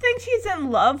Rice think she's in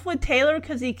love with Taylor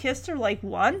because he kissed her, like,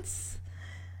 once?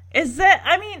 Is that...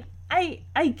 I mean,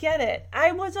 I get it.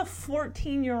 I was a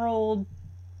 14-year-old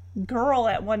girl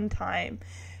at one time.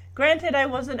 Granted, I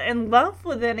wasn't in love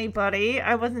with anybody.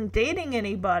 I wasn't dating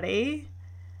anybody.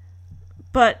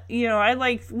 But, you know, I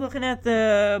like looking at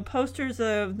the posters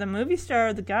of the movie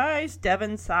star, the guys,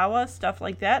 Devon Sawa, stuff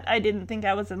like that. I didn't think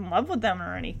I was in love with them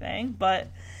or anything, but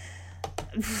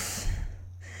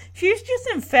she's just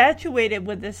infatuated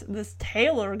with this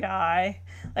Taylor guy.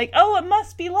 Like, oh, it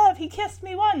must be love. He kissed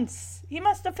me once. He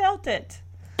must have felt it.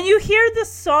 And you hear the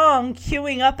song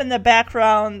queuing up in the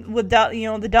background with,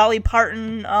 the Dolly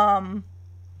Parton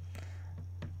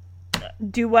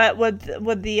duet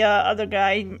with the other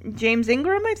guy, James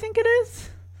Ingram, I think it is.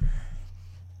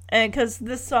 And because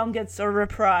this song gets a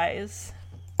reprise.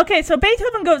 Okay, so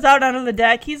Beethoven goes out onto the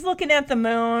deck. He's looking at the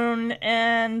moon,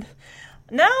 and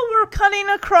now we're cutting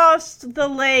across the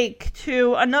lake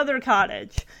to another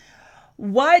cottage.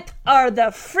 What are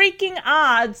the freaking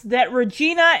odds that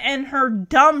Regina and her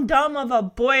dum-dum of a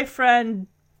boyfriend...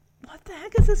 What the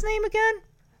heck is his name again?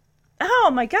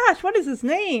 Oh my gosh, what is his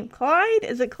name? Clyde?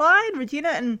 Is it Clyde? Regina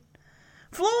and...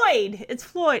 Floyd! It's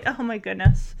Floyd. Oh my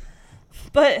goodness.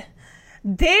 But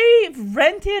they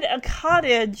rented a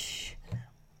cottage...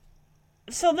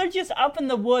 So they're just up in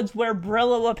the woods where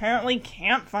Brillo apparently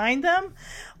can't find them?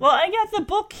 Well, I got the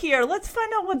book here. Let's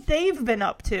find out what they've been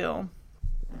up to.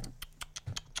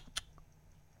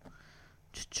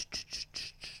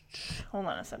 Hold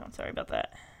on a second. Sorry about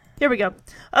that. Here we go.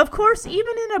 Of course,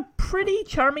 even in a pretty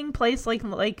charming place like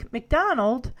Lake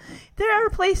McDonald, there are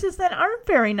places that aren't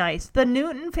very nice. The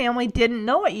Newton family didn't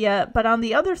know it yet, but on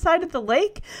the other side of the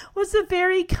lake was the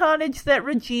very cottage that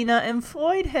Regina and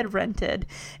Floyd had rented.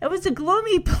 It was a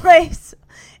gloomy place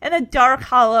in a dark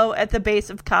hollow at the base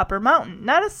of Copper Mountain,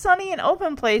 not a sunny and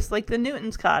open place like the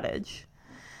Newtons' cottage.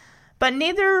 But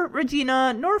neither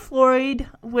Regina nor Floyd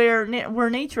were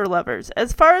nature lovers.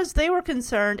 As far as they were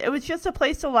concerned, it was just a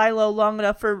place to lie low long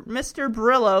enough for Mr.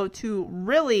 Brillo to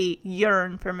really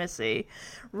yearn for Missy.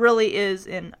 Really is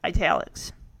in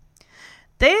italics.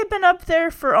 They had been up there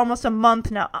for almost a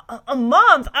month now. A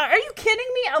month? Are you kidding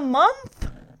me? A month?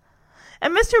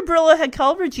 And Mr. Brillo had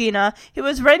called Regina. He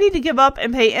was ready to give up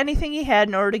and pay anything he had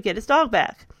in order to get his dog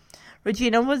back.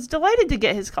 Regina was delighted to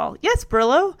get his call. Yes,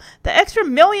 Brillo, the extra $1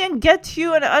 million gets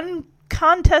you an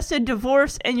uncontested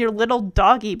divorce and your little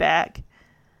doggy back.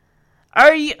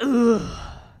 Are you... Ugh.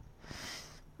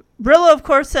 Brillo, of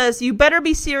course, says, you better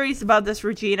be serious about this,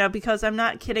 Regina, because I'm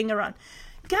not kidding around.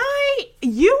 Guy,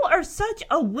 you are such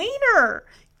a wiener.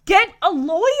 Get a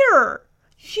lawyer.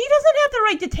 She doesn't have the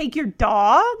right to take your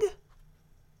dog.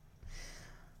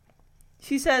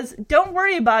 She says, don't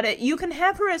worry about it. You can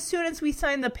have her as soon as we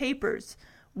sign the papers.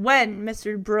 When?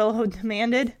 Mr. Brillo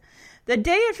demanded. The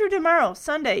day after tomorrow,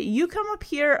 Sunday. You come up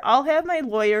here. I'll have my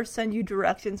lawyer send you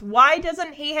directions. Why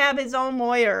doesn't he have his own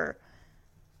lawyer?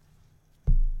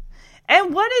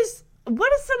 And what is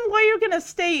some lawyer going to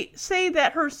say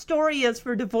that her story is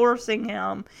for divorcing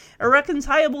him?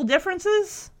 Irreconcilable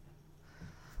differences?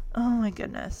 Oh my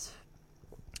goodness.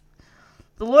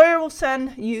 The lawyer will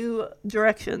send you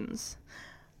directions.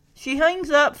 She hangs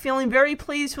up, feeling very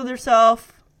pleased with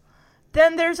herself.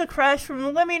 Then there's a crash from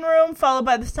the living room, followed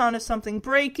by the sound of something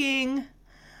breaking.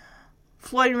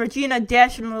 Floyd and Regina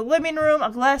dash into the living room. A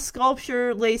glass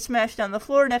sculpture lay smashed on the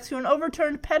floor next to an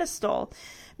overturned pedestal.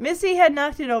 Missy had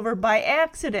knocked it over by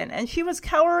accident, and she was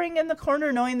cowering in the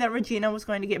corner knowing that Regina was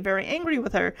going to get very angry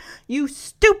with her. You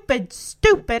stupid,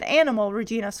 stupid animal,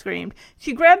 Regina screamed.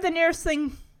 She grabbed the nearest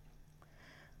thing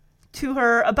to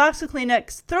her, a box of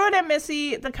Kleenex, threw it at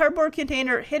Missy, the cardboard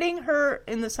container hitting her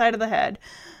in the side of the head.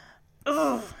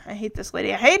 Ugh, I hate this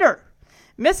lady. I hate her.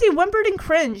 Missy whimpered and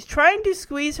cringed, trying to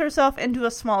squeeze herself into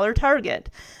a smaller target.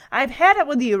 I've had it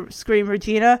with you, screamed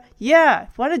Regina. Yeah,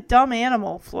 what a dumb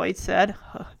animal, Floyd said.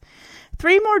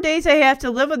 3 more days I have to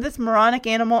live with this moronic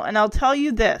animal, and I'll tell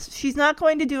you this, she's not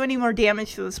going to do any more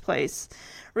damage to this place.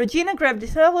 Regina grabbed a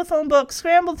telephone book,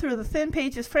 scrambled through the thin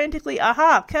pages frantically.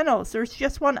 Aha, kennels, there's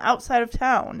just one outside of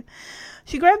town.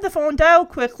 She grabbed the phone, dialed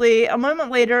quickly. A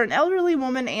moment later, an elderly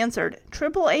woman answered.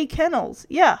 AAA Kennels.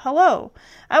 Yeah, hello.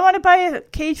 I want to buy a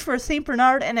cage for a St.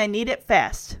 Bernard, and I need it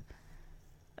fast.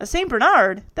 A St.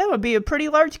 Bernard? That would be a pretty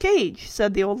large cage,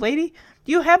 said the old lady.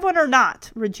 Do you have one or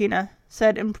not? Regina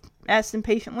said asked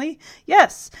impatiently.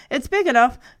 Yes, it's big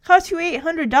enough. Cost you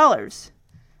 $800.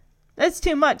 That's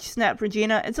too much, snapped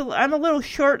Regina. I'm a little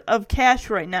short of cash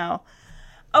right now.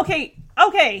 Okay,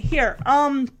 here.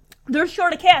 They're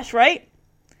short of cash, right?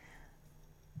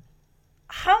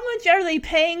 How much are they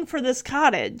paying for this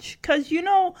cottage? Because,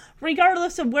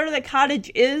 regardless of where the cottage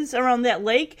is around that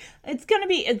lake, it's gonna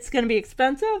be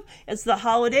expensive. It's the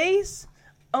holidays.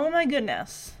 Oh my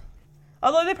goodness.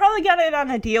 Although they probably got it on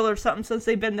a deal or something since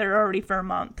they've been there already for a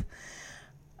month.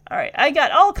 Alright, I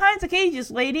got all kinds of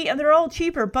cages, lady, and they're all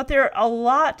cheaper, but they're all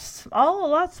a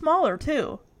lot smaller,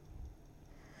 too.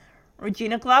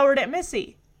 Regina glowered at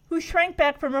Missy, who shrank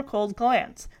back from her cold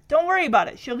glance. Don't worry about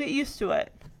it. She'll get used to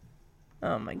it.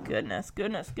 Oh my goodness.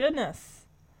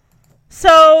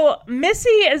 So, Missy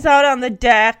is out on the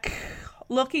deck,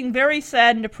 looking very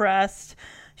sad and depressed.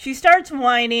 She starts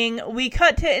whining. We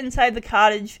cut to inside the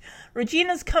cottage.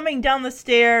 Regina's coming down the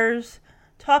stairs,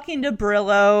 talking to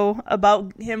Brillo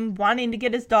about him wanting to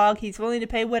get his dog. He's willing to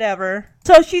pay whatever.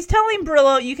 So she's telling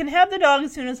Brillo, you can have the dog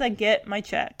as soon as I get my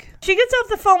check. She gets off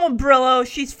the phone with Brillo.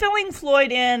 She's filling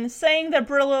Floyd in, saying that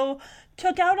Brillo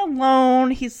took out a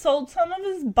loan. He sold some of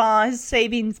his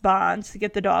savings bonds to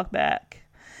get the dog back.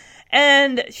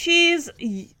 And she's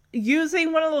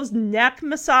using one of those neck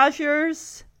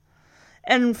massagers.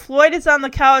 And Floyd is on the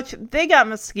couch. They got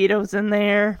mosquitoes in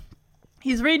there.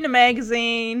 He's reading a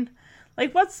magazine.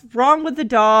 Like, what's wrong with the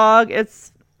dog?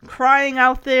 It's crying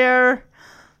out there.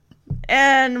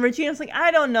 And Regina's like,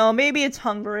 I don't know. Maybe it's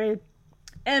hungry.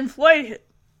 And Floyd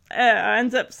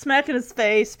ends up smacking his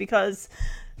face because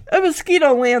a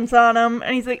mosquito lands on him,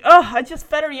 and he's like, I just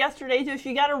fed her yesterday, so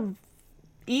she gotta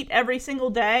eat every single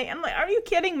day. I'm like, are you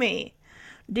kidding me?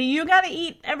 Do you gotta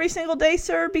eat every single day,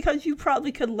 sir? Because you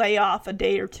probably could lay off a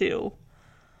day or two.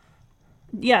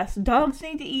 Yes, dogs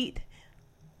need to eat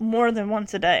more than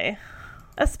once a day.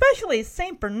 Especially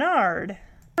St. Bernard.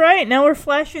 Right, now we're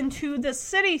flashing to the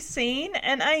city scene,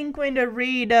 and I'm going to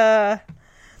read,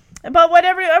 about what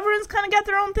everyone's kind of got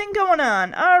their own thing going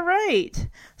on. All right.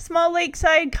 Small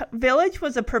lakeside village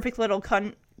was a perfect little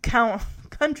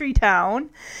country town.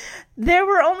 There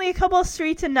were only a couple of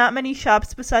streets and not many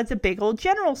shops besides a big old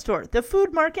general store, the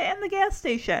food market, and the gas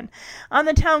station. On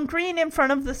the town green in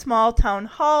front of the small town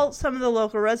hall, some of the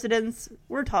local residents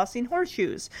were tossing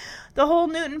horseshoes. The whole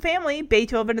Newton family,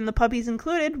 Beethoven and the puppies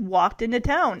included, walked into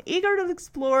town, eager to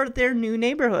explore their new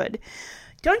neighborhood.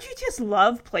 Don't you just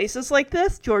love places like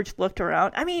this? George looked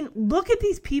around. I mean, look at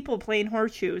these people playing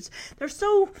horseshoes. They're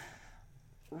so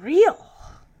real.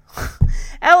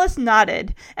 Alice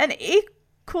nodded. And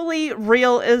equally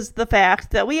real is the fact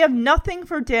that we have nothing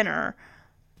for dinner.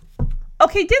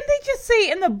 Okay, didn't they just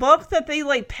say in the book that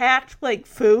they, packed,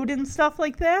 food and stuff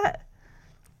like that?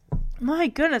 My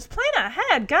goodness, plan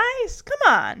ahead, guys.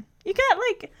 Come on. You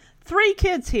got, 3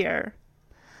 kids here.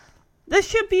 This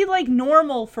should be,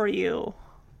 normal for you.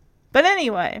 But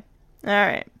anyway,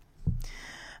 alright.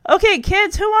 Okay,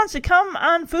 kids, who wants to come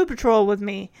on food patrol with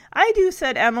me? I do,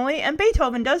 said Emily, and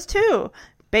Beethoven does too.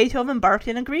 Beethoven barked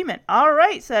in agreement. All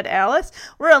right, said Alice.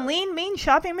 We're a lean, mean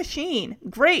shopping machine.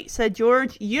 Great, said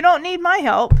George. You don't need my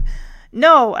help.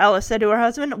 No, Alice said to her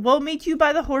husband. We'll meet you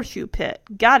by the horseshoe pit.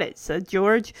 Got it, said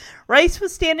George. Rice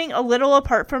was standing a little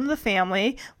apart from the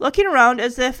family, looking around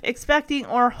as if expecting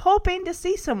or hoping to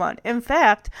see someone. In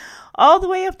fact, all the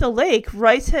way up the lake,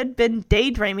 Rice had been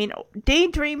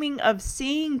daydreaming of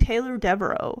seeing Taylor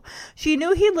Devereaux. She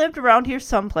knew he lived around here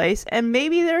someplace, and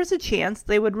maybe there was a chance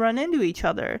they would run into each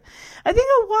other. I think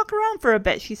I'll walk around for a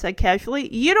bit, she said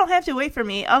casually. You don't have to wait for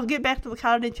me. I'll get back to the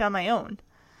cottage on my own.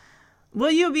 Will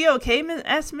you be okay?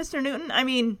 Asked Mr. Newton. I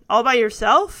mean, all by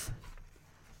yourself?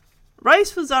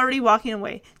 Rice was already walking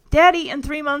away. Daddy, in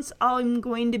 3 months, I'm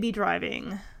going to be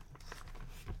driving.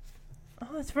 Oh,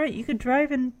 that's right. You could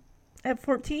drive at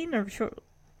 14 or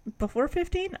before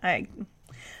 15? I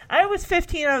was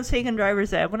 15. I was taking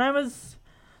driver's ed. When I was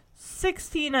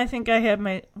 16, I think I had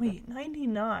my... Wait,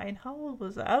 99? How old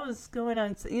was I? I was going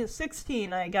on...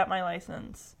 16, I got my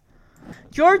license.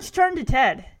 George turned to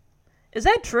Ted. Is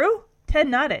that true? Ted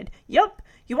nodded. Yup.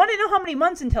 You want to know how many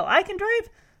months until I can drive?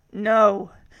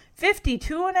 No.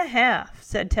 52.5,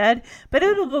 said Ted. But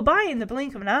it'll go by in the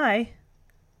blink of an eye.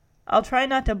 I'll try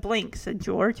not to blink, said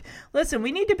George. Listen,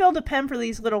 we need to build a pen for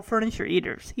these little furniture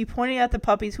eaters. He pointed at the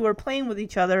puppies who were playing with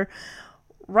each other,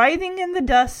 writhing in the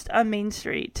dust on Main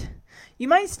Street. You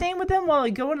mind staying with them while I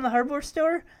go into the hardware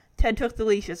store? Ted took the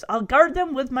leashes. I'll guard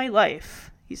them with my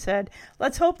life, he said.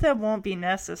 Let's hope that won't be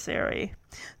necessary.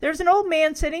 There's an old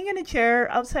man sitting in a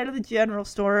chair outside of the general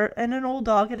store and an old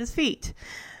dog at his feet.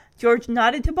 George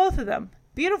nodded to both of them.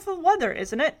 Beautiful weather,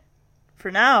 isn't it? For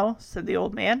now, said the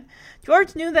old man.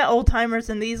 George knew that old-timers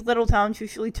in these little towns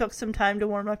usually took some time to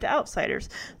warm up to outsiders,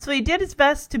 so he did his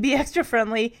best to be extra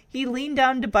friendly. He leaned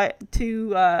down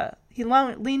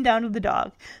leaned down to the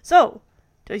dog. So,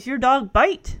 does your dog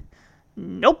bite?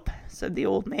 Nope, said the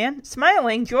old man.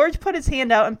 Smiling, George put his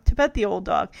hand out to pet the old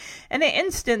dog. In an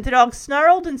instant, the dog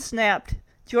snarled and snapped.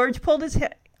 George pulled his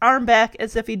arm back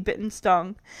as if he'd been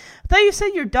stung. I thought you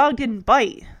said your dog didn't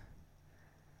bite.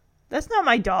 That's not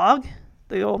my dog,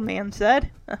 the old man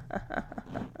said.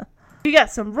 We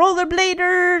got some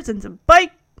rollerbladers and some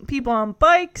people on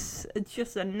bikes. It's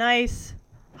just a nice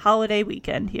holiday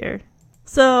weekend here.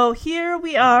 So here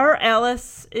we are.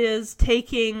 Alice is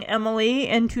taking Emily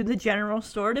into the general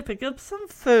store to pick up some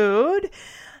food.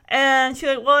 And she's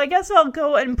like, well, I guess I'll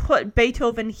go and put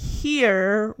Beethoven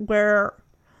here where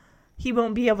he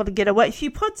won't be able to get away. She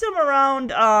puts him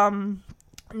around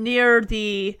near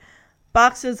the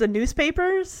boxes of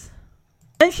newspapers.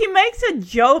 And she makes a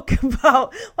joke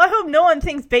about, well, I hope no one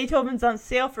thinks Beethoven's on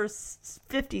sale for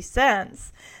 50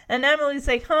 cents. And Emily's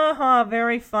like,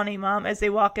 very funny, Mom, as they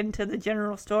walk into the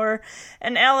general store.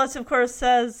 And Alice, of course,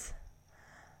 says,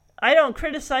 I don't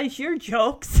criticize your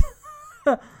jokes.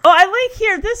 Oh, I like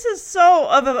here, this is so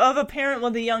of a parent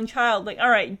with a young child. Like, all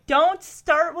right, don't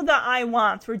start with the I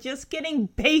wants. We're just getting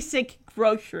basic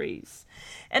groceries.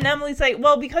 And Emily's like,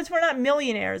 well, because we're not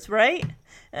millionaires, right?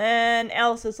 And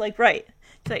Alice is like, right.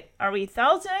 She's like, are we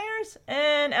thousandaires?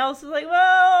 And Alice is like,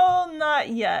 well, not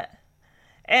yet.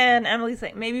 And Emily's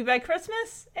like, maybe by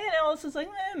Christmas? And Alice is like,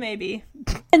 maybe.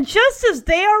 And just as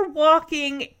they are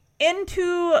walking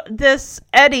into this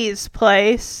Eddie's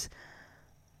place,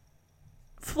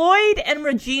 Floyd and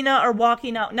Regina are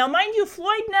walking out. Now, mind you,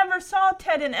 Floyd never saw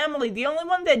Ted and Emily. The only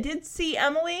one that did see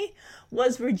Emily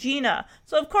was Regina.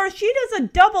 So, of course, she does a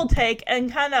double take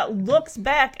and kind of looks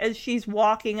back as she's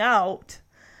walking out.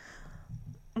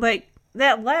 Like,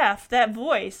 that laugh, that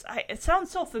voice, it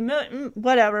sounds so familiar.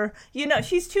 Whatever. You know,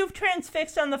 she's too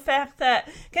transfixed on the fact that,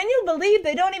 can you believe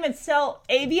they don't even sell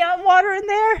Evian water in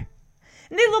there?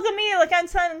 And they look at me like I'm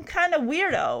some kind of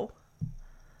weirdo.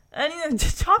 And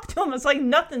to talk to them, it's like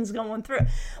nothing's going through.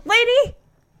 Lady,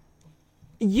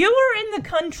 you are in the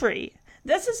country.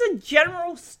 This is a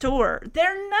general store.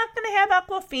 They're not going to have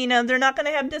Aquafina. They're not going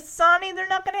to have Dasani. They're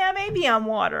not going to have Evian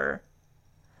water.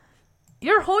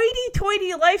 Your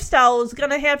hoity-toity lifestyle is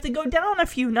going to have to go down a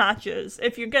few notches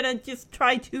if you're going to just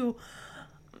try to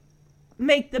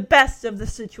make the best of the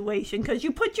situation. Because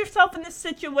you put yourself in this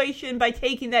situation by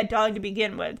taking that dog to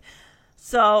begin with.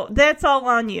 So that's all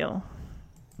on you.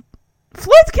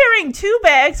 Floyd's carrying 2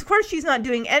 bags. Of course, she's not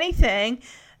doing anything.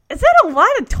 Is that a lot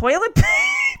of toilet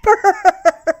paper?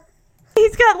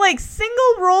 He's got, like,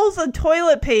 single rolls of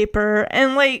toilet paper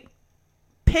and, like,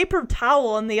 paper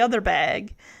towel in the other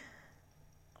bag.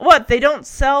 What, they don't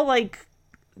sell, like,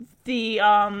 the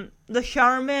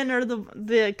Charmin or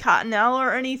the Cottonelle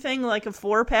or anything, like a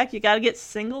 4-pack? You gotta get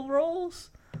single rolls?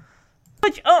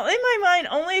 Which, in my mind,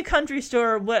 only a country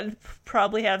store would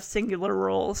probably have singular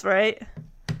rolls, right?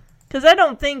 Because I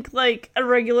don't think, like, a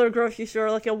regular grocery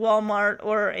store, like a Walmart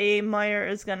or a Meijer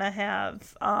is going to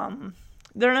have,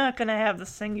 they're not going to have the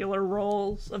singular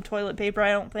rolls of toilet paper,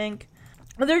 I don't think.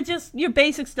 They're just your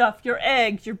basic stuff, your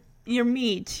eggs, your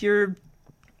meat, your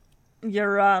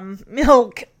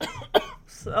milk.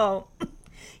 So,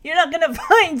 you're not going to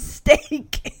find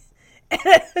steak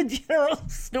at a general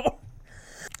store.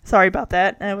 Sorry about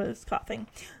that, I was coughing.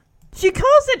 She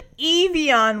calls it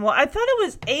Evian water. I thought it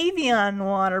was Avian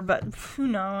water, but who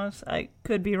knows? I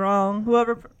could be wrong.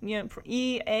 Whoever,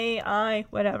 E-A-I,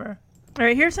 whatever. All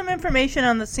right, here's some information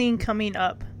on the scene coming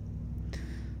up.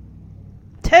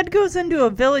 Ted goes into a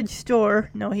village store,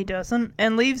 no he doesn't,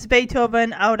 and leaves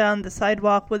Beethoven out on the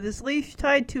sidewalk with his leash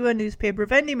tied to a newspaper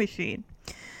vending machine.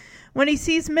 When he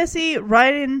sees Missy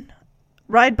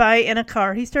ride by in a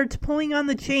car, he starts pulling on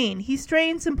the chain. He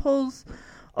strains and pulls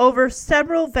over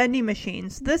several vending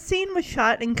machines. This scene was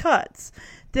shot in cuts.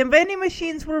 The vending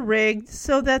machines were rigged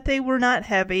so that they were not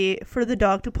heavy for the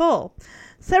dog to pull.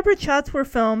 Separate shots were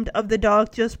filmed of the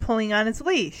dog just pulling on his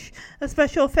leash. A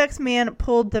special effects man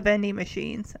pulled the vending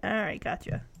machines. Alright,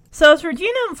 gotcha. So as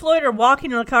Regina and Floyd are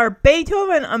walking in the car,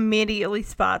 Beethoven immediately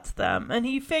spots them. And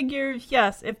he figures,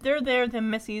 yes, if they're there, then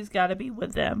Missy's gotta be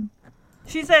with them.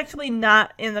 She's actually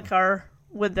not in the car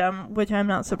with them, which I'm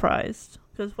not surprised.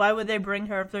 Because why would they bring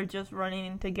her if they're just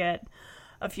running to get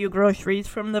a few groceries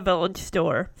from the village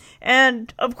store?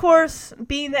 And, of course,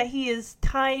 being that he is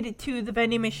tied to the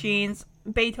vending machines,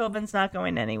 Beethoven's not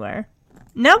going anywhere.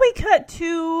 Now we cut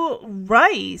to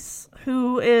Rice,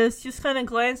 who is just kind of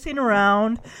glancing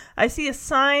around. I see a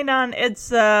sign on,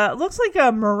 it's, looks like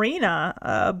a marina,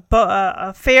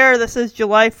 a fair that says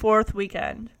July 4th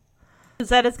weekend.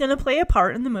 That is going to play a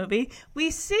part in the movie.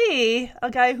 We see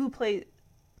a guy who played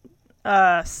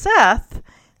Seth,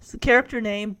 it's the character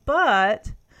name,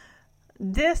 but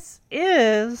this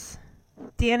is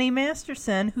Danny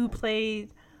Masterson, who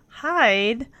played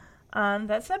Hyde on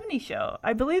That 70s Show.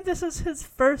 I believe this is his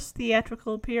first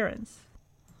theatrical appearance.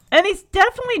 And he's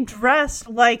definitely dressed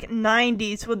like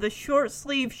 90s with the short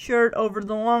sleeve shirt over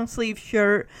the long sleeve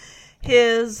shirt.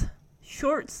 His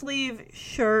short sleeve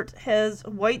shirt has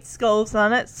white skulls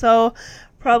on it, so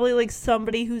probably like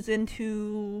somebody who's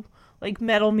into like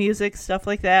metal music, stuff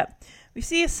like that. We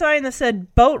see a sign that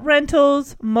said boat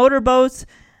rentals, motorboats,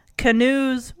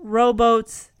 canoes,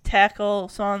 rowboats, tackle,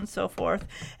 so on and so forth.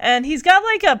 And he's got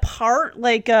like a part,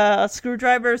 like a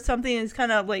screwdriver or something, and he's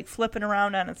kind of like flipping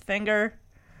around on his finger.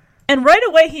 And right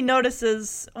away he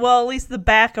notices, well, at least the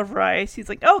back of Rice. He's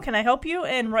like, oh, can I help you?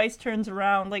 And Rice turns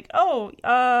around like, oh,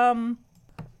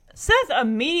 Seth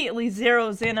immediately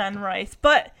zeroes in on Rice,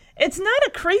 but it's not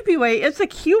a creepy way. It's a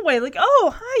cute way. Like,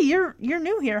 oh, hi, you're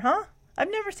new here, huh?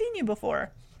 I've never seen you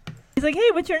before. He's like,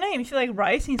 hey, what's your name? She's like,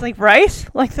 Rice. And he's like, Rice?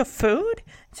 Like the food?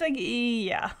 She's like,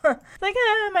 yeah. Like,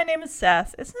 my name is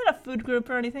Seth. It's not a food group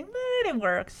or anything, but it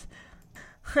works.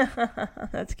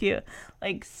 That's cute.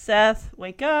 Like, Seth,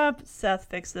 wake up. Seth,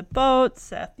 fix the boat.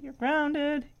 Seth, you're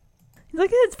grounded. He's like,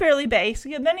 it's fairly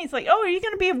basic. And then he's like, oh, are you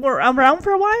going to be around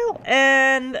for a while?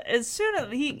 And as soon as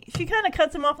she kind of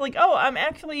cuts him off, like, oh, I'm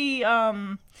actually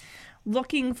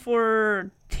looking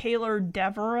for Taylor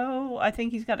Devereaux. I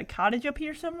think he's got a cottage up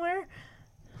here somewhere.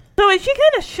 So is she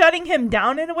kind of shutting him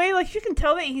down in a way? Like, you can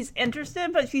tell that he's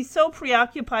interested, but she's so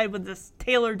preoccupied with this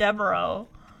Taylor Devereaux.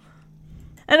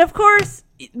 And of course,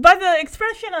 by the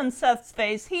expression on Seth's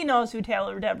face, he knows who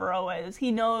Taylor Devereaux is.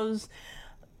 He knows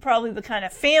probably the kind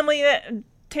of family that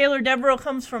Taylor Devereaux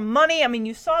comes from. Money. I mean,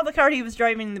 you saw the car he was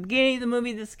driving in the beginning of the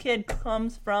movie. This kid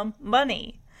comes from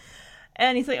money.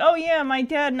 And he's like, oh yeah, my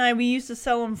dad and I, we used to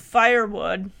sell him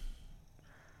firewood.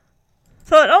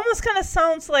 So it almost kind of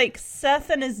sounds like Seth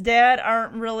and his dad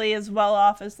aren't really as well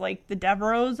off as like the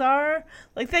Devereaux are.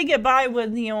 Like, they get by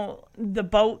with, you know, the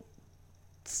boat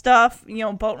stuff, you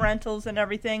know, boat rentals and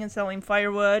everything, and selling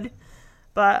firewood.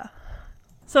 But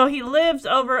so he lives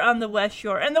over on the West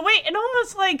Shore. And the way it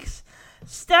almost like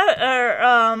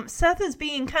Seth is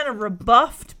being kind of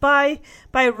rebuffed by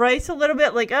Rice a little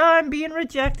bit, like, oh, I'm being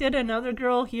rejected, another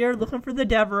girl here looking for the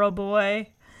Devereaux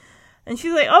boy. And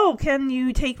she's like, oh, can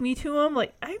you take me to him?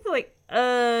 Like, I'd be like,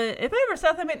 if I were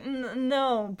Seth, I mean,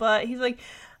 no. But he's like,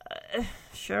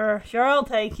 sure, I'll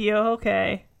take you,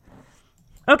 okay.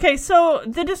 Okay, so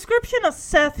the description of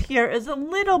Seth here is a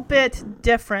little bit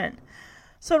different.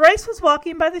 So Rice was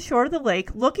walking by the shore of the lake,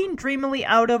 looking dreamily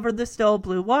out over the still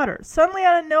blue water. Suddenly,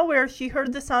 out of nowhere, she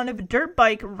heard the sound of a dirt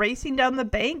bike racing down the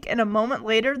bank, and a moment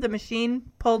later, the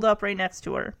machine pulled up right next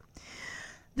to her.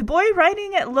 The boy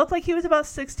riding it looked like he was about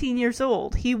 16 years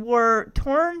old. He wore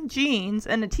torn jeans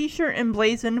and a t-shirt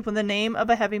emblazoned with the name of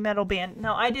a heavy metal band.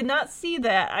 Now, I did not see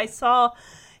that. I saw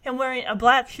him wearing a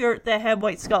black shirt that had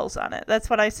white skulls on it. That's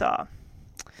what I saw.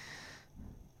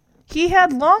 He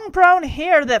had long brown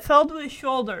hair that fell to his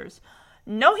shoulders.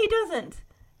 No, he doesn't.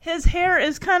 His hair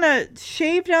is kind of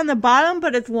shaved on the bottom,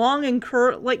 but it's long and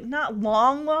like not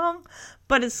long,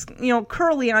 but it's, you know,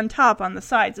 curly on top on the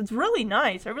sides. It's really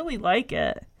nice. I really like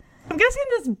it. I'm guessing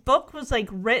this book was like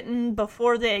written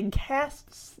before they had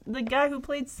cast the guy who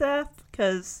played Seth,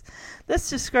 because this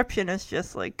description is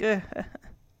just like,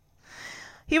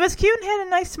 He was cute and had a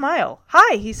nice smile.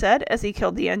 Hi, he said, as he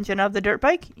killed the engine of the dirt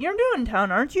bike. You're new in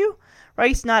town, aren't you?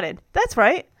 Rice nodded. That's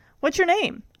right. What's your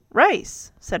name?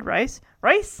 Rice, said Rice.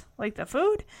 Rice? Like the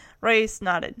food? Rice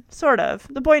nodded. Sort of.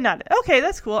 The boy nodded. Okay,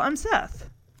 that's cool. I'm Seth.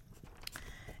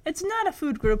 It's not a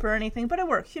food group or anything, but it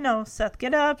works. You know, Seth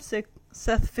get up,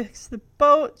 Seth fix the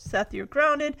boat, Seth you're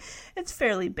grounded. It's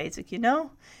fairly basic, you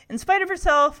know. In spite of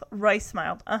herself, Rice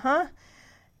smiled. Uh-huh.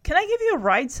 Can I give you a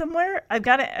ride somewhere? I've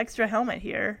got an extra helmet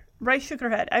here. Rice shook her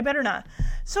head. I better not.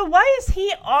 So why is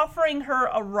he offering her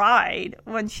a ride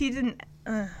when she didn't...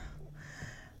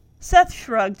 Seth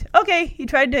shrugged. Okay, he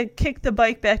tried to kick the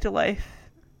bike back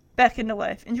into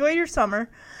life. Enjoy your summer.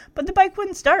 But the bike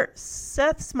wouldn't start.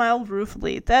 Seth smiled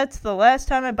ruefully. That's the last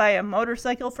time I buy a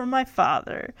motorcycle from my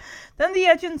father. Then the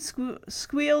engine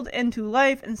squealed into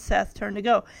life, and Seth turned to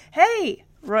go. Hey!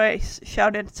 Rice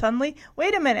shouted suddenly.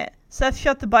 Wait a minute. Seth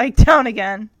shut the bike down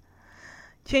again.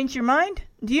 Changed your mind?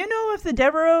 Do you know if the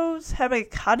Devereaux have a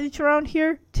cottage around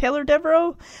here? Taylor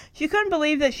Devereaux? She couldn't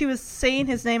believe that she was saying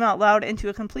his name out loud and to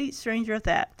a complete stranger at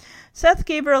that. Seth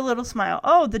gave her a little smile.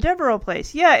 Oh, the Devereaux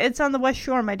place. Yeah, it's on the West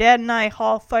Shore. My dad and I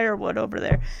haul firewood over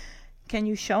there. Can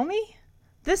you show me?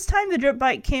 This time the dirt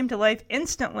bike came to life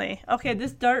instantly. Okay,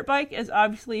 this dirt bike is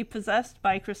obviously possessed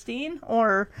by Christine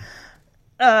or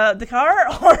the car,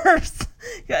 or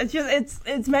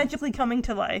it's magically coming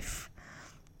to life.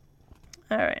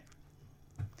 All right.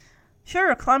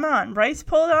 Sure, climb on. Rice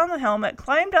pulled on the helmet,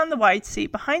 climbed on the wide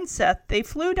seat behind Seth. They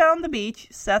flew down the beach,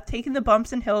 Seth taking the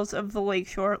bumps and hills of the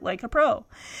lakeshore like a pro.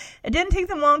 It didn't take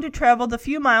them long to travel the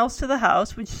few miles to the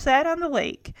house, which sat on the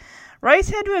lake. Rice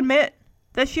had to admit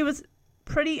that she was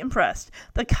pretty impressed.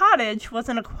 The cottage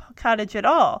wasn't a cottage at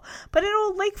all, but an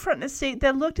old lakefront estate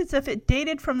that looked as if it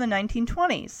dated from the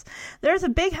 1920s. There's a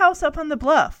big house up on the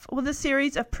bluff, with a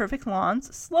series of perfect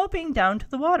lawns sloping down to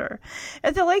the water.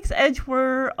 At the lake's edge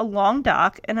were a long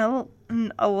dock and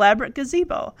an elaborate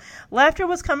gazebo. Laughter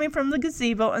was coming from the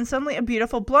gazebo, and suddenly a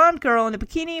beautiful blonde girl in a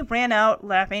bikini ran out,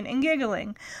 laughing and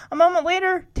giggling. A moment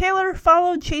later, Taylor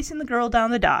followed, chasing the girl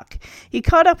down the dock. He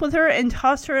caught up with her and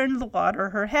tossed her into the water.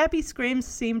 Her happy screams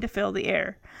seemed to fill the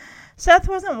air. Seth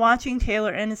wasn't watching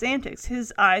Taylor and his antics.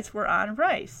 His eyes were on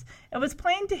Rice. It was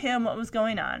plain to him what was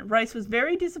going on. Rice was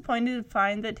very disappointed to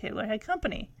find that Taylor had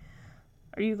company.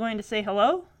 "Are you going to say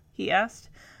hello?" he asked.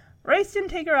 Rice didn't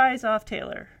take her eyes off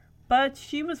Taylor, but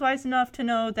she was wise enough to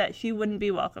know that she wouldn't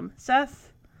be welcome.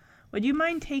 "Seth, would you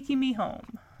mind taking me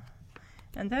home?"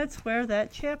 And that's where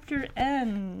that chapter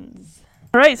ends.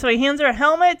 All right, so he hands her a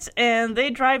helmet, and they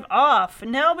drive off.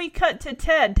 Now we cut to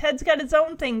Ted. Ted's got his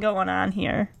own thing going on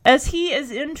here. As he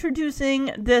is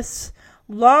introducing this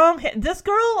girl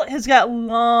has got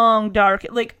long, dark,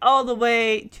 like all the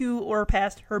way to or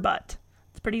past her butt.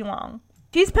 It's pretty long.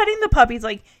 She's petting the puppies,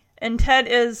 and Ted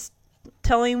is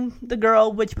telling the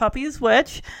girl which puppy is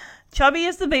which. Chubby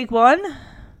is the big one.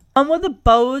 One with the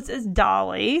bows is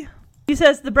Dolly. He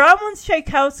says, the brown one's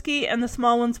Tchaikovsky and the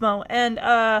small one's Mo. And,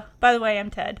 by the way, I'm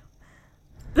Ted.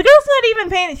 The girl's not even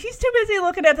paying. She's too busy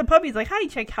looking at the puppies like, "Hi,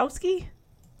 Tchaikovsky."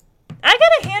 I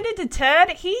gotta hand it to Ted.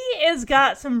 He has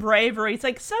got some bravery. It's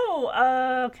like,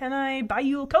 "So, can I buy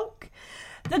you a Coke?"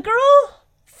 The girl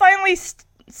finally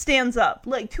stands up,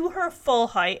 to her full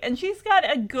height. And she's got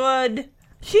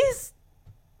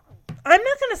I'm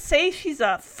not going to say she's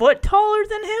a foot taller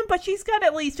than him, but she's got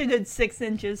at least a good 6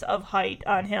 inches of height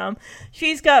on him.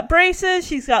 She's got braces.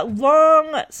 She's got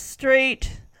long,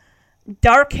 straight,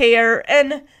 dark hair.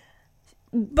 And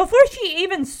before she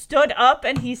even stood up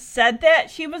and he said that,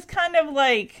 she was kind of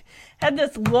had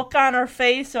this look on her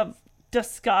face of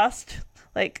disgust.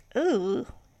 Ooh.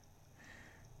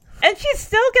 And she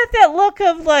still got that look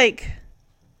of ugh.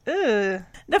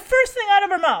 The first thing out of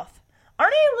her mouth,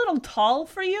 "Aren't I a little tall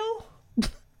for you?"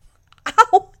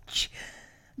 Ouch!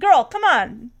 Girl, come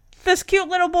on. This cute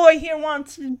little boy here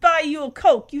wants to buy you a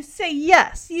Coke. You say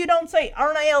yes. You don't say,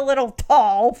 "Aren't I a little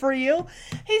tall for you?"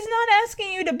 He's not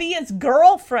asking you to be his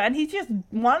girlfriend. He's just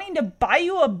wanting to buy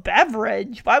you a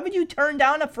beverage. Why would you turn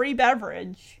down a free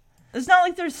beverage? It's not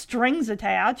like there's strings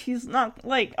attached. He's not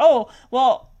 "Oh,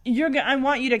 well, I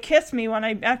want you to kiss me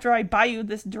after I buy you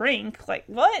this drink."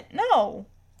 What? No.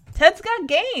 Ted's got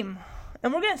game.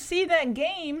 And we're going to see that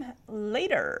game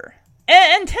later.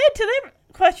 And Ted, to that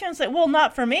question, is well,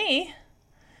 not for me.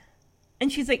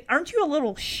 And she's like, "Aren't you a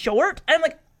little short?" I'm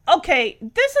like, okay,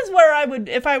 this is where I would,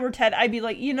 if I were Ted, I'd be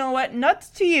like, "You know what? Nuts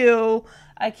to you.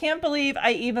 I can't believe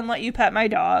I even let you pet my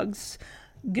dogs.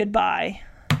 Goodbye."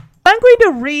 I'm going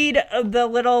to read the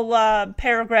little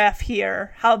paragraph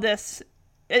here,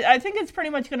 I think it's pretty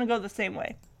much going to go the same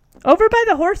way. Over by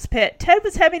the horse pit, Ted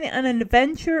was having an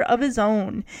adventure of his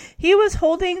own. He was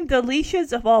holding the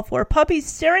leashes of all 4 puppies,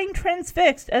 staring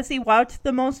transfixed as he watched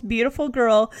the most beautiful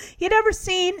girl he had ever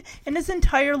seen in his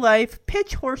entire life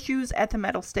pitch horseshoes at the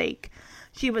metal stake.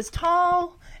 She was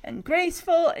tall and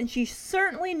graceful, and she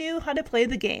certainly knew how to play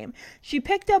the game. She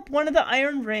picked up one of the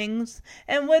iron rings,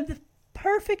 and with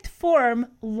perfect form,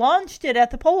 launched it at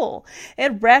the pole.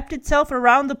 It wrapped itself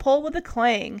around the pole with a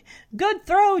clang. "Good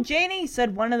throw, Janie,"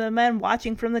 said one of the men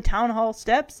watching from the town hall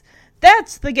steps.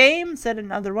 "That's the game," said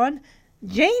another one.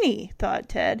 Janie, thought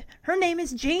Ted. Her name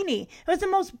is Janie. It was the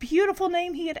most beautiful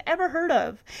name he had ever heard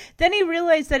of. Then he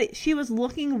realized that she was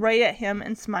looking right at him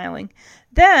and smiling.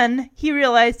 Then he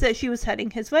realized that she was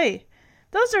heading his way.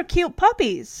 "Those are cute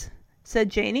puppies," said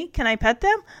Janie. "Can I pet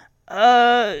them?"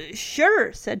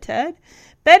 Sure, said Ted.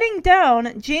 Bedding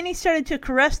down, Janie started to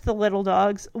caress the little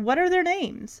dogs. "What are their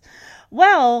names?"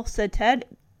 "Well," said Ted,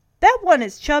 That one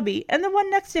is Chubby, and the one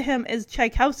next to him is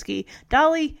Tchaikovsky,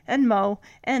 Dolly, and Mo,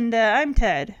 and I'm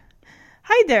Ted.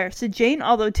 Hi there, said Jane,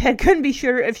 although Ted couldn't be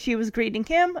sure if she was greeting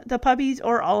him, the puppies,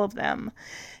 or all of them.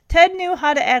 Ted knew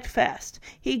how to act fast.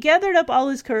 He gathered up all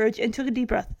his courage and took a deep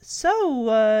breath.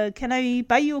 So, can I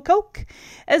buy you a Coke?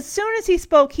 As soon as he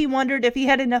spoke, he wondered if he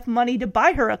had enough money to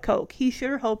buy her a Coke. He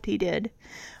sure hoped he did.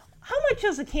 How much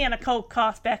does a can of Coke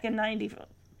cost back in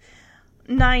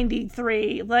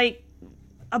 93? Like,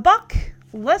 $1?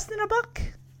 Less than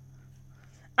 $1?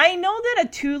 I know that a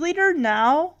 2-liter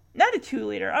now, not a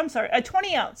 2-liter, I'm sorry, a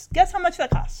 20 ounce. Guess how much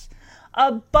that costs?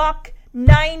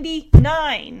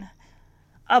 $1.99.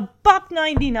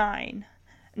 $1.99.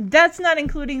 That's not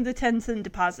including the 10-cent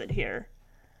deposit here.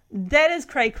 That is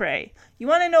cray-cray. You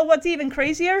want to know what's even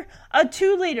crazier? A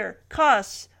 2-liter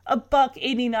costs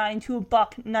 $1.89 to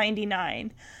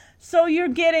 $1.99. So you're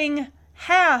getting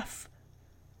half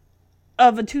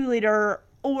of a 2-liter,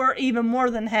 or even more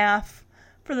than half,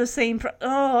 for the same price.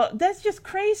 Oh, that's just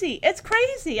crazy. It's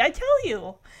crazy, I tell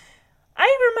you.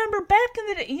 I remember back in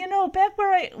the day, back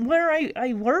where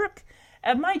I work.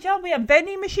 At my job, we have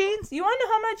vending machines. You want to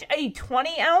know how much a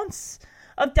 20 ounce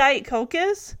of Diet Coke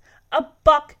is?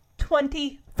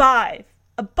 $1.25.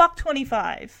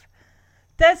 $1.25.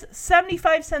 That's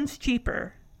 75 cents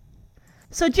cheaper.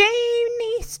 So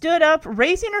Janie stood up,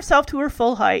 raising herself to her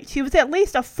full height. She was at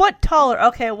least a foot taller.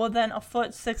 Okay, well then a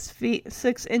foot, 6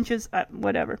 inches,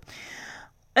 whatever.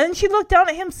 And she looked down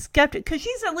at him skeptic, because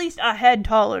she's at least a head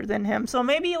taller than him. So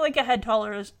maybe like a head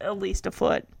taller is at least a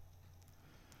foot.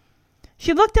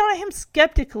 She looked down at him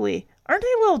skeptically. Aren't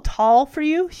I a little tall for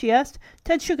you? She asked.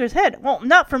 Ted shook his head. Well,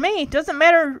 not for me. Doesn't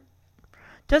bother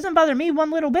me one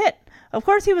little bit. Of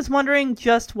course he was wondering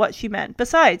just what she meant.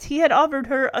 Besides, he had offered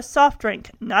her a soft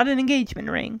drink, not an engagement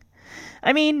ring.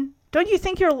 I mean, don't you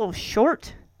think you're a little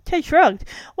short? Ted shrugged.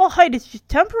 Well, height is just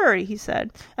temporary, he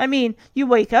said. I mean, you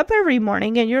wake up every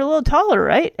morning and you're a little taller,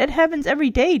 right? It happens every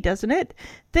day, doesn't it?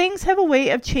 Things have a way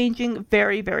of changing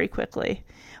very, very quickly.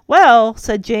 Well,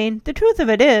 said Jane, the truth of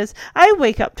it is, I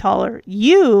wake up taller.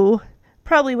 You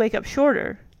probably wake up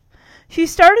shorter. She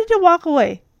started to walk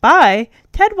away. Bye.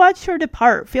 Ted watched her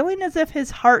depart, feeling as if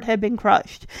his heart had been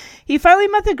crushed. He finally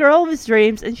met the girl of his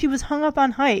dreams, and she was hung up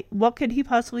on height. What could he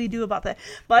possibly do about that?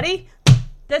 Buddy,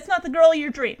 that's not the girl of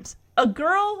your dreams. A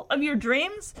girl of your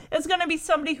dreams is going to be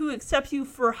somebody who accepts you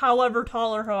for however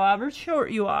tall or however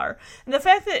short you are. And the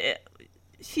fact that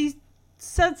she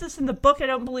says this in the book, I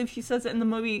don't believe she says it in the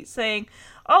movie, saying,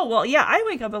 oh, well, yeah, I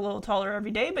wake up a little taller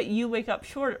every day, but you wake up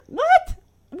shorter. What?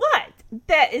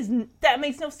 That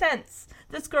makes no sense.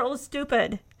 This girl is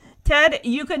stupid. Ted,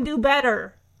 you can do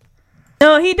better.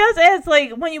 No, he does ask,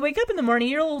 like, when you wake up in the morning,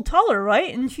 you're a little taller,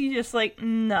 right? And she's just like,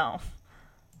 no.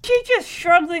 She just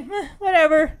shrugs, like,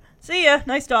 whatever. See ya.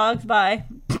 Nice dogs. Bye.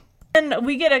 And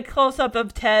we get a close-up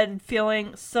of Ted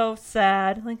feeling so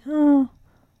sad. Like, oh,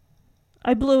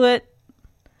 I blew it.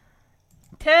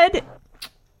 Ted,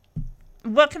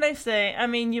 what can I say? I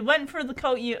mean, you went for the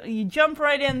coat. You jumped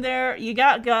right in there. You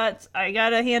got guts. I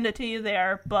gotta hand it to you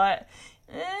there. But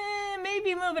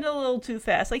maybe moving a little too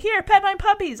fast. Like, here, pet my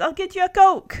puppies. I'll get you a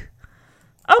Coke.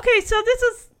 Okay, so this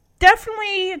is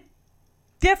definitely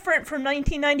different from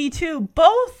 1992.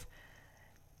 Both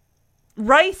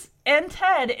Rice and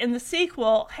Ted in the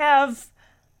sequel have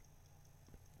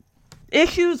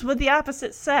issues with the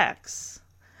opposite sex.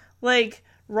 Like,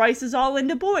 Rice is all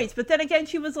into boys, but then again,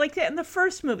 she was like that in the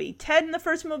first movie. Ted in the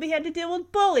first movie had to deal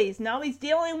with bullies. Now he's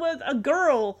dealing with a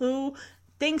girl who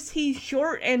thinks he's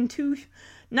short and too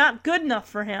not good enough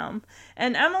for him.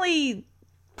 And Emily,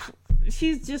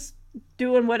 she's just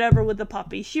doing whatever with the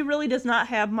puppy. She really does not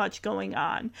have much going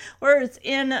on. Whereas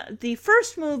in the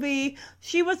first movie,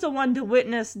 she was the one to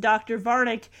witness Dr.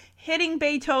 Varnick hitting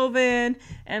Beethoven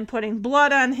and putting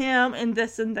blood on him and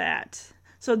this and that.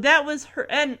 So that was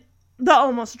her, and the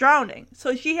almost drowning.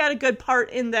 So she had a good part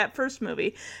in that first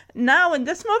movie. Now in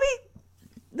this movie,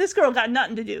 this girl got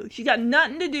nothing to do. She got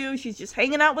nothing to do. She's just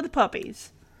hanging out with the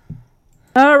puppies.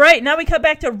 All right, now we cut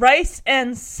back to Rice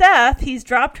and Seth. He's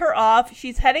dropped her off.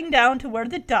 She's heading down to where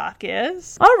the dock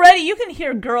is. Already, you can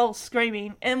hear girls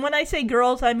screaming. And when I say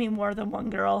girls, I mean more than one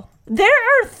girl.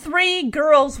 There are 3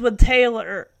 girls with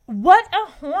Taylor. What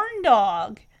a horn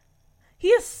dog. He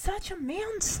is such a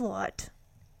man slut.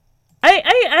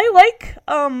 I like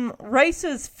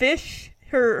Rice's fish,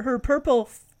 her purple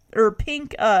or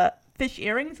pink fish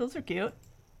earrings. Those are cute.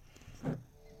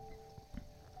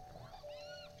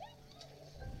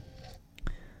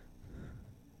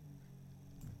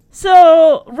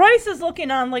 So Rice is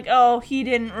looking on like, oh, he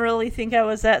didn't really think I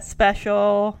was that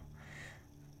special.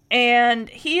 And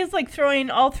he is, like,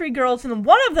 throwing all three girls, and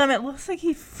one of them, it looks like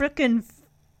he freaking,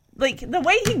 like, the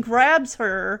way he grabs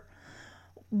her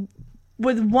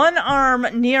with one arm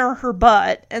near her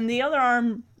butt, and the other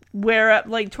arm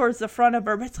like, towards the front of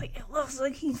her, but it's like, it looks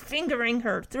like he's fingering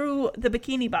her through the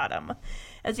bikini bottom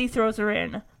as he throws her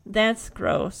in. That's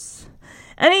gross.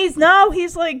 And he's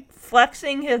like,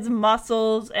 flexing his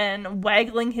muscles and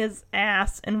waggling his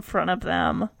ass in front of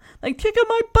them. Like, check out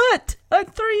my butt! I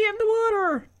threw you in the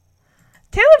water!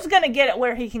 Taylor's gonna get it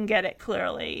where he can get it,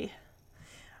 clearly.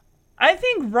 I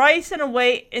think Rice, in a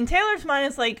way, in Taylor's mind,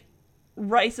 is like,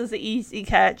 Rice is the easy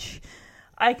catch.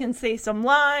 I can say some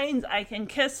lines, I can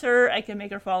kiss her, I can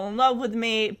make her fall in love with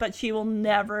me, but she will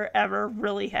never, ever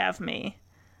really have me.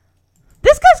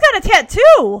 This guy's got a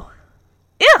tattoo!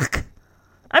 Yuck!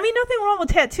 I mean, nothing wrong with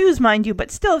tattoos, mind you, but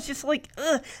still, it's just like,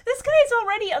 ugh. This guy's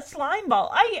already a slime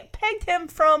ball. I pegged him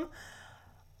from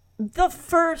the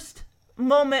first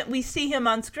moment we see him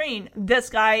on screen. This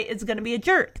guy is going to be a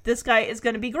jerk. This guy is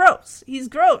going to be gross. He's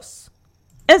gross.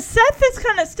 And Seth is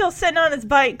kind of still sitting on his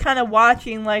bike, kind of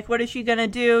watching, like, what is she going to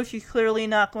do? She's clearly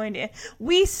not going to.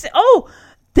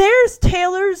 There's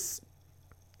Taylor's,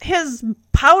 his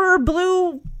powder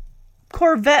blue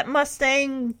Corvette,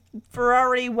 Mustang,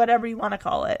 Ferrari, whatever you want to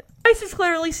call it. Rice has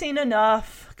clearly seen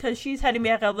enough, because she's heading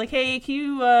back up, like, hey, can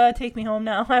you take me home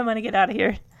now? I want to get out of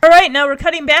here. All right, now we're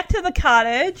cutting back to the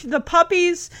cottage. The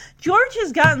puppies, George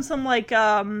has gotten some, like,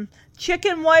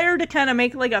 chicken wire to kind of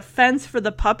make, like, a fence for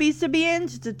the puppies to be in,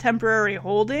 just a temporary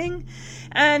holding.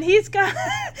 And he's going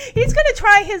to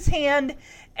try his hand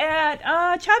at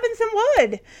chopping some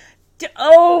wood.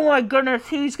 Oh, my goodness,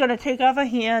 he's going to take off a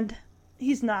hand.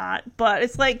 He's not, but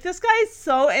it's like, this guy's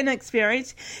so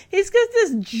inexperienced. He's got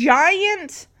this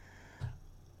giant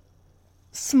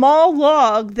small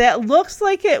log that looks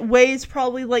like it weighs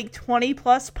probably like 20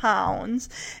 plus pounds,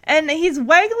 and he's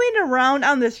waggling around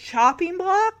on this chopping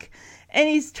block, and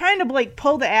he's trying to, like,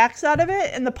 pull the axe out of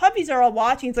it, and the puppies are all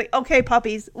watching. It's like, okay,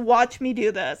 puppies, watch me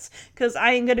do this, because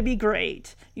I am going to be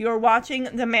great. You're watching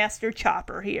the master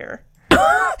chopper here.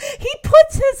 He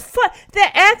puts his foot,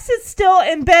 the axe is still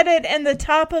embedded in the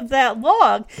top of that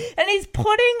log, and he's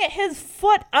putting his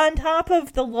foot on top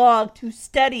of the log to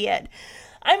steady it.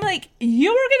 I'm like,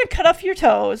 you are going to cut off your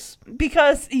toes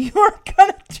because you're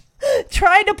going to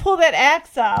try to pull that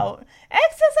axe out.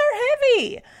 Axes are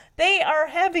heavy. They are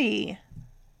heavy.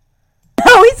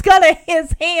 Oh, he's got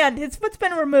his hand. His foot's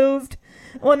been removed.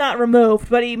 Well, not removed,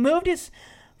 but he moved his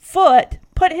foot,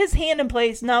 put his hand in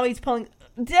place. Now he's pulling.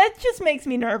 That just makes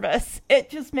me nervous. It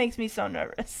just makes me so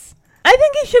nervous. I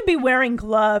think he should be wearing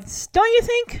gloves. Don't you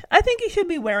think? I think he should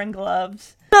be wearing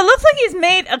gloves. So it looks like he's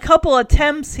made a couple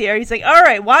attempts here. He's like, all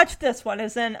right, watch this one.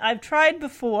 As in, I've tried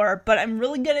before, but I'm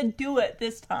really going to do it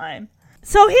this time.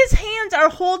 So his hands are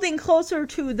holding closer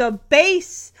to the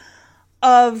base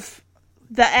of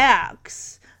the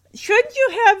axe. Shouldn't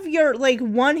you have your, like,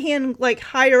 one hand, like,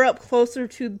 higher up closer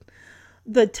to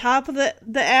the top of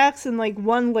the axe and, like,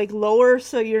 one, like, lower,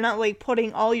 so you're not, like,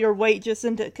 putting all your weight just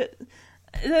into,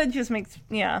 that just makes,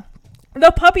 yeah.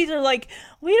 The puppies are like,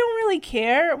 we don't really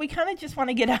care, we kind of just want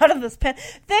to get out of this pen.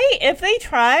 If they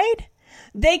tried,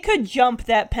 they could jump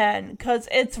that pen, because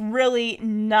it's really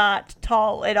not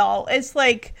tall at all. It's,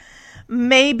 like,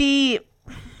 maybe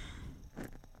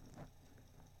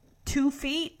 2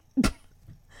 feet.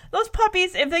 Those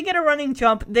puppies, if they get a running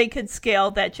jump, they could scale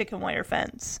that chicken wire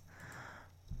fence.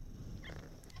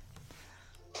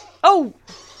 Oh!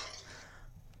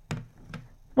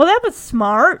 Well, that was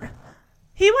smart.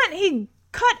 He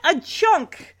cut a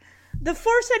chunk. The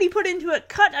force that he put into it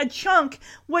cut a chunk,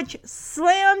 which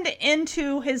slammed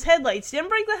into his headlights. Didn't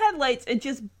break the headlights, it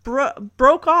just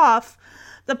broke off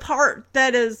the part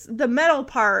that is the metal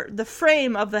part, the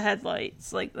frame of the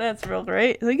headlights. Like, that's real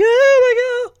great. Like,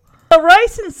 oh my god. So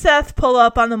Rice and Seth pull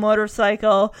up on the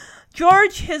motorcycle.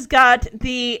 George has got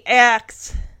the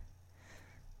axe,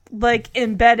 like,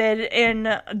 embedded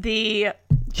in the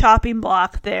chopping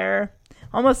block there.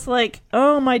 Almost like,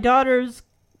 oh, my daughter's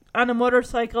on a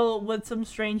motorcycle with some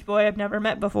strange boy I've never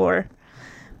met before.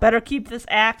 Better keep this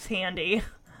axe handy.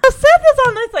 So Seth is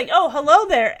on this, like, oh, hello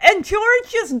there. And George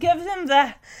just gives him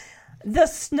the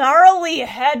snarly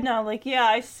head nod, like, yeah,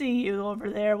 I see you over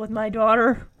there with my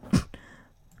daughter.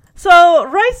 So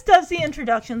Rice does the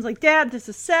introductions, like, Dad, this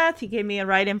is Seth. He gave me a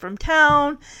ride in from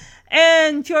town.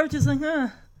 And George is like, huh.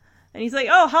 And he's like,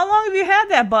 oh, how long have you had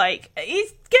that bike?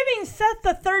 He's giving Seth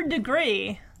the third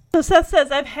degree. So Seth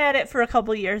says, I've had it for a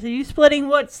couple years. Are you splitting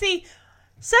wood? See,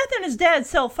 Seth and his dad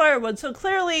sell firewood, so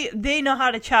clearly they know how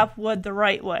to chop wood the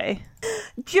right way.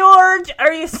 George,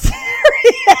 are you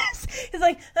serious? He's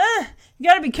like, you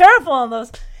gotta be careful on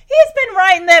those.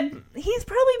 He's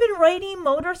probably been riding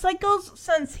motorcycles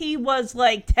since he was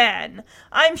like 10.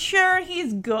 I'm sure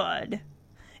he's good.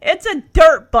 It's a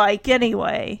dirt bike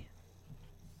anyway.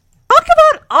 Talk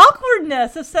about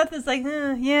awkwardness if Seth is like,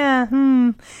 yeah.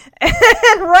 And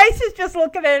Rice is just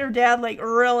looking at her dad like,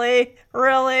 really?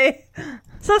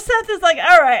 So Seth is like,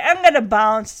 all right, I'm going to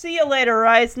bounce. See you later,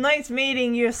 Rice. Nice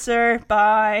meeting you, sir.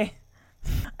 Bye.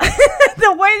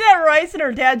 The way that Rice and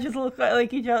her dad just look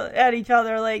like at each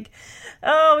other like,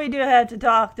 oh, we do have to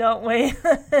talk, don't we?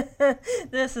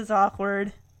 This is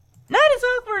awkward. Not as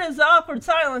awkward as the awkward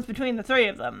silence between the three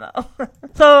of them, though.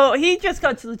 So he just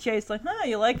cuts to the chase, like, oh,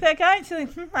 you like that guy? She's like,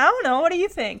 I don't know, what do you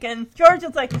think? And George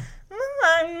is like, he's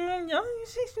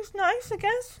nice, I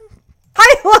guess.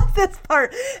 I love this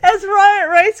part. As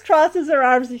Rice crosses her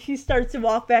arms and she starts to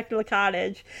walk back to the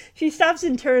cottage, she stops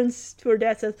and turns to her dad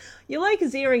and says, you like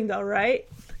his earring, though, right?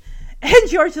 And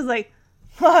George is like,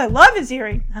 well, I love his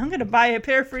earring. I'm going to buy a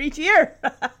pair for each ear.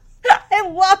 I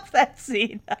love that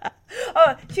scene.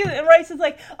 Rice is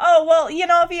like, oh, well,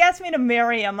 if he asks me to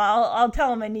marry him, I'll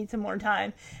tell him I need some more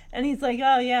time. And he's like,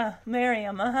 oh, yeah, marry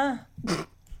him,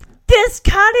 This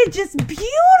cottage is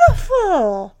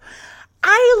beautiful.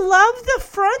 I love the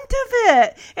front of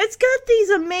it. It's got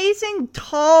these amazing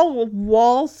tall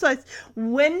wall-sized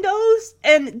windows,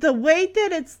 and the way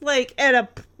that it's like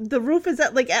the roof is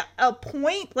at like a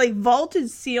point, like vaulted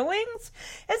ceilings.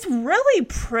 It's really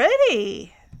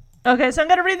pretty. Okay, so I'm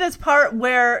gonna read this part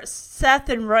where Seth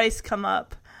and Rice come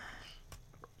up.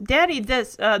 Daddy, Daddy,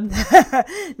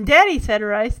 said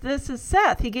Rice, this is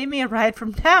Seth. He gave me a ride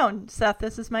from town. Seth,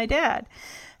 this is my dad.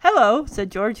 Hello,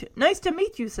 said George. Nice to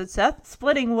meet you, said Seth.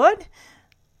 Splitting wood?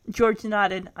 George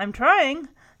nodded. I'm trying.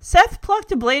 Seth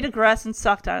plucked a blade of grass and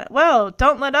sucked on it. Well,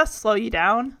 don't let us slow you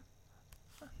down.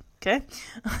 Okay.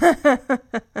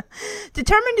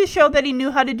 Determined to show that he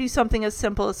knew how to do something as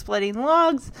simple as splitting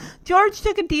logs, George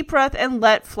took a deep breath and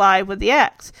let fly with the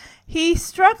axe. He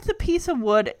struck the piece of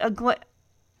wood a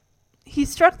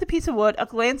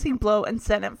glancing blow and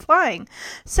sent it flying.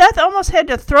 Seth almost had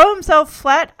to throw himself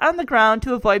flat on the ground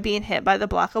to avoid being hit by the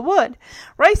block of wood.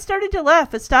 Rice started to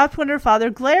laugh, but stopped when her father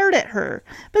glared at her.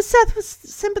 But Seth was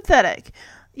sympathetic.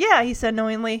 Yeah, he said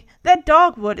knowingly, that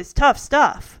dogwood is tough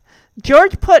stuff.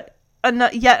 George put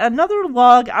yet another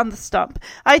log on the stump.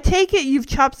 I take it you've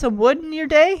chopped some wood in your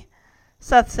day?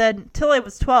 Seth said, till I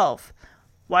was 12.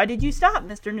 Why did you stop?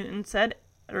 Mr. Newton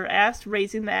asked,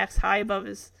 raising the axe high above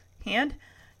his hand.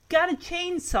 Got a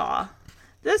chainsaw.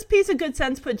 This piece of good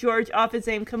sense put George off his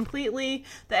aim completely.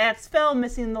 The axe fell,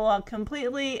 missing the log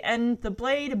completely, and the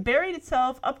blade buried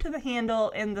itself up to the handle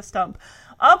in the stump.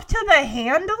 Up to the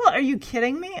handle? Are you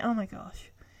kidding me? Oh my gosh.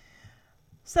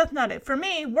 Seth nodded. For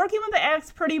me, working with the axe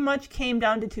pretty much came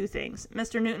down to two things.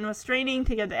 Mr. Newton was straining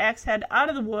to get the axe head out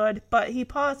of the wood, but he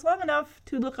paused long enough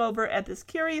to look over at this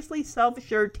curiously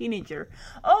self-assured teenager.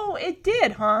 Oh, it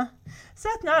did, huh?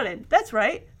 Seth nodded. That's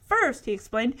right. First, he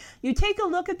explained, you take a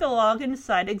look at the log and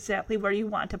decide exactly where you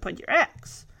want to put your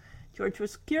axe. George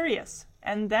was curious.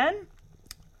 And then?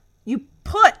 You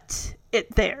put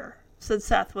it there, said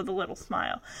Seth with a little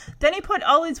smile. Then he put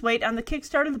all his weight on the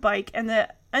kickstart of the bike, and the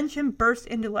engine burst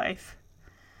into life.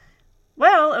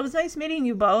 Well, it was nice meeting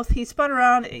you both. He spun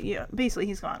around. Basically,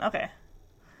 he's gone. Okay.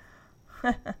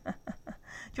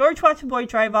 George watched the boy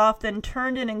drive off, then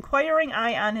turned an inquiring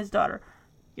eye on his daughter.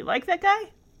 You like that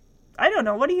guy? I don't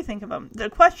know. What do you think of him? The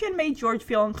question made George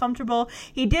feel uncomfortable.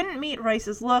 He didn't meet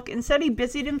Rice's look. Instead, he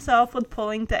busied himself with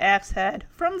pulling the axe head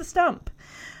from the stump.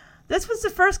 This was the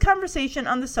first conversation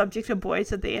on the subject of boys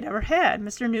that they had ever had.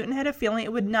 Mr. Newton had a feeling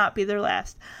it would not be their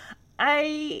last.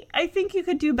 I think you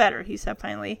could do better, he said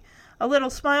finally. A little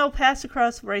smile passed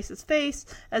across Rice's face,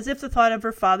 as if the thought of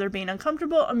her father being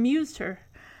uncomfortable amused her.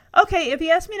 Okay, if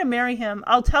he asks me to marry him,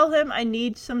 I'll tell him I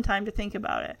need some time to think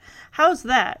about it. How's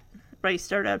that? Rice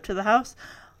started up to the house.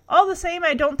 All the same,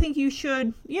 I don't think you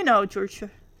should, George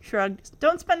shrugged.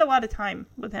 Don't spend a lot of time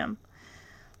with him.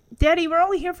 Daddy, we're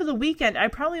only here for the weekend. I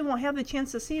probably won't have the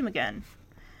chance to see him again.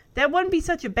 That wouldn't be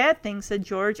such a bad thing, said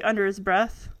George under his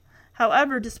breath.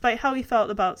 However, despite how he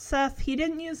felt about Seth, he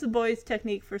did use the boy's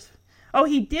technique for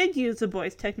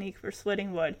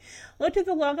splitting wood. Looked at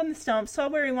the log on the stump, saw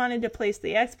where he wanted to place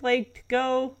the axe blade to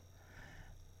go,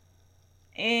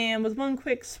 and with one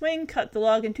quick swing, cut the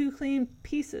log in two clean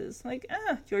pieces.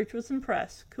 George was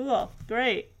impressed. Cool.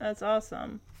 Great. That's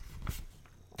awesome.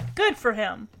 Good for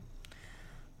him.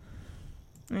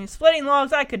 Splitting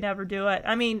logs, I could never do it.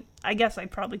 I guess I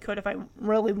probably could if I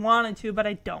really wanted to, but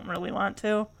I don't really want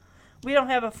to. We don't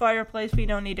have a fireplace. We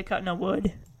don't need to cut no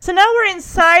wood. So now we're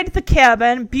inside the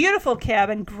cabin, beautiful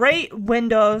cabin, great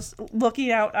windows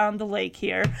looking out on the lake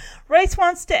here. Rice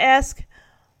wants to ask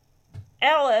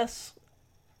Alice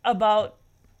about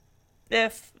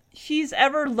if she's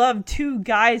ever loved two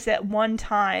guys at one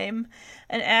time,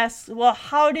 and asks, well,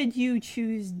 how did you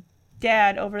choose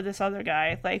Dad over this other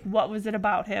guy? Like, what was it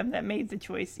about him that made the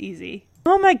choice easy?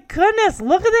 Oh my goodness,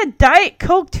 look at that Diet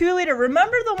Coke 2-liter.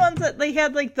 Remember the ones that they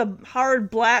had like the hard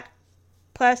black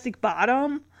plastic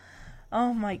bottom?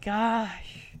 Oh my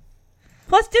gosh.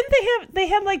 Plus, didn't they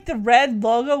had like the red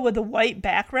logo with a white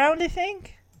background, I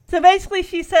think? So basically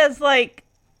she says like,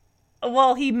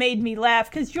 well, he made me laugh,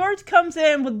 because George comes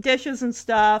in with dishes and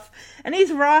stuff, and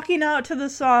he's rocking out to the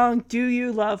song, Do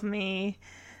You Love Me?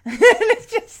 And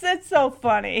it's so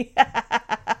funny.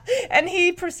 And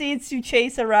he proceeds to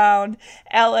chase around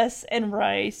Alice and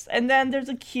Rice, and then there's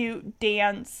a cute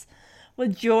dance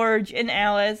with George and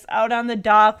Alice out on the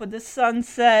dock with the sun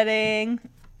setting,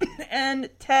 and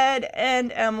Ted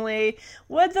and Emily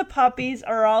with the puppies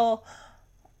are all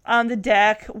on the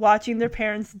deck watching their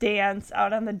parents dance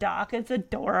out on the dock. It's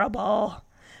adorable.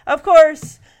 Of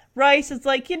course, Rice is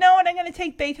like, you know what, I'm going to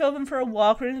take Beethoven for a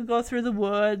walk. We're going to go through the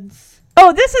woods.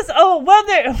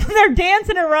 They're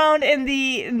dancing around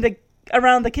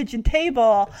around the kitchen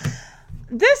table.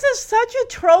 This is such a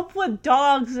trope with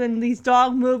dogs in these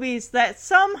dog movies that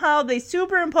somehow they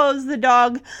superimpose the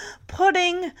dog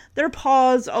putting their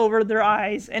paws over their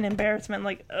eyes in embarrassment,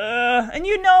 like, ugh. And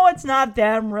you know it's not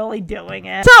them really doing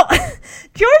it. So,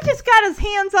 George has got his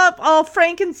hands up all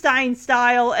Frankenstein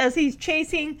style as he's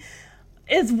chasing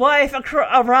his wife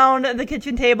around the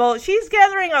kitchen table. She's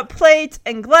gathering up plates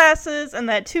and glasses and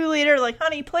that 2-liter, like,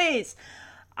 honey, please.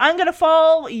 I'm gonna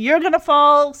fall, you're gonna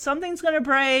fall, something's gonna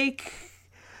break.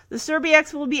 The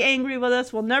Serbiaks will be angry with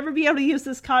us. We'll never be able to use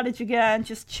this cottage again.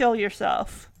 Just chill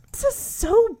yourself. This is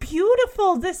so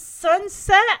beautiful. This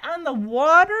sunset on the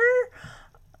water.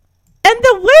 And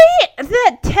the way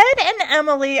that Ted and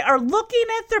Emily are looking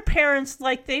at their parents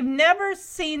like they've never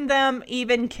seen them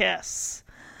even kiss.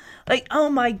 Like, oh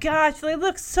my gosh, they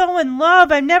look so in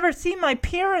love. I've never seen my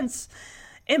parents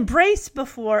embrace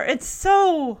before. It's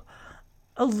so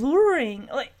alluring.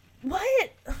 Like, what?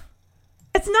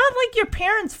 It's not like your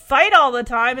parents fight all the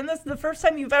time, and this is the first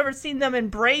time you've ever seen them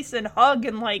embrace and hug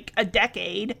in like a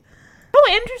decade.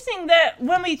 So interesting that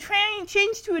when we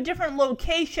change to a different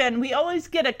location, we always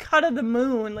get a cut of the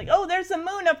moon. Like, oh, there's the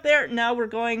moon up there. Now we're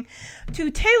going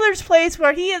to Taylor's place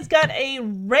where he has got a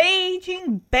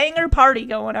raging banger party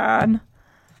going on.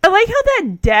 I like how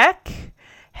that deck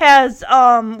has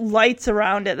lights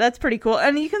around it. That's pretty cool.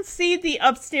 And you can see the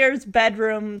upstairs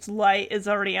bedroom's light is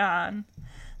already on.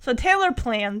 So Taylor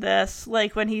planned this,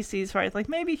 like, when he sees Rice, like,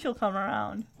 maybe she'll come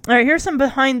around. Alright, here's some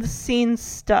behind-the-scenes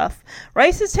stuff.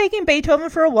 Rice is taking Beethoven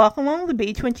for a walk along the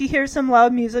beach when she hears some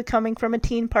loud music coming from a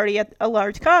teen party at a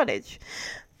large cottage.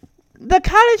 The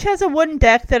cottage has a wooden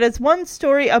deck that is 1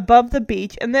 story above the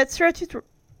beach, and that stretches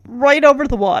right over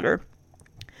the water.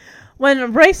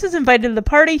 When Rice is invited to the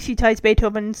party, she ties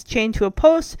Beethoven's chain to a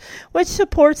post, which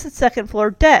supports the second-floor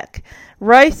deck.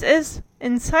 Rice is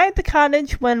inside the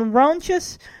cottage when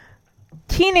raucous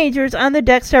teenagers on the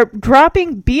deck start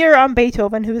dropping beer on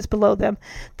Beethoven, who is below them.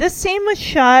 This scene was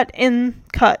shot in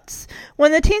cuts.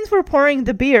 When the teens were pouring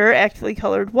the beer, actually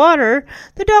colored water,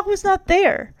 the dog was not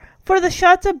there. For the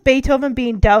shots of Beethoven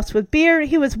being doused with beer,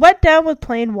 he was wet down with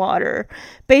plain water.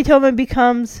 Beethoven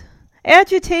becomes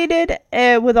agitated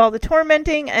with all the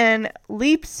tormenting and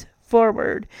leaps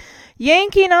forward,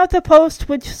 yanking out the post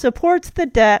which supports the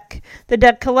deck. The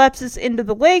deck collapses into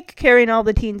the lake, carrying all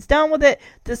the teens down with it.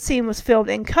 The scene was filmed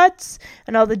in cuts,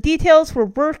 and all the details were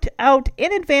worked out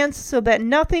in advance so that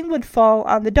nothing would fall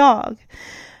on the dog.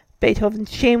 Beethoven's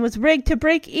chain was rigged to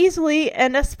break easily,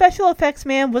 and a special effects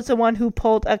man was the one who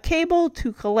pulled a cable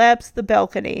to collapse the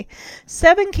balcony.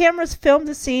 7 cameras filmed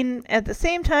the scene at the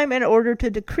same time in order to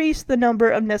decrease the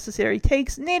number of necessary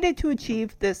takes needed to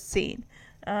achieve this scene.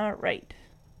 Right.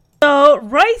 So,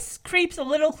 Rice creeps a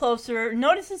little closer,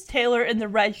 notices Taylor in the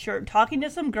red shirt talking to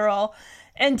some girl,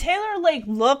 and Taylor, like,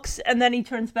 looks, and then he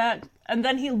turns back, and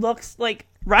then he looks like,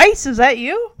 Rice, is that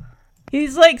you?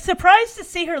 He's, like, surprised to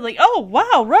see her, like, oh,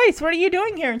 wow, Rice, what are you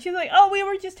doing here? And she's like, oh, we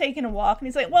were just taking a walk. And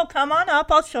he's like, well, come on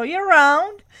up, I'll show you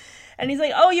around. And he's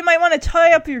like, oh, you might want to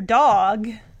tie up your dog.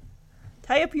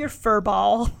 Tie up your fur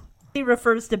ball. He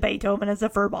refers to Beethoven as a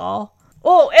fur ball.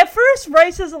 Oh, at first,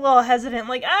 Rice is a little hesitant,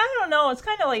 like, I don't know, it's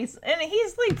kind of like, and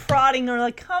he's, like, prodding her,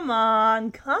 like, come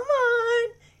on,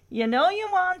 you know you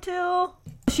want to.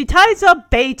 She ties up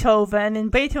Beethoven,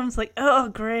 and Beethoven's like, oh,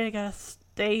 great, I gotta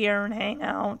stay here and hang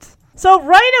out. So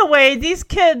right away, these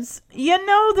kids, you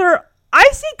know they're I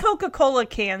see Coca-Cola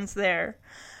cans there.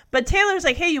 But Taylor's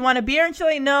like, hey, you want a beer? And she's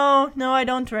like, no, I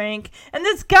don't drink. And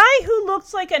this guy who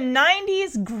looks like a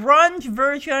 90s grunge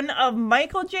version of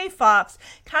Michael J. Fox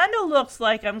kind of looks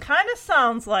like him, kind of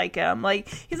sounds like him. Like,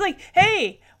 he's like,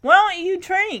 hey, why don't you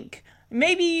drink?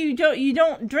 Maybe you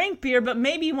don't drink beer, but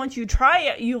maybe once you try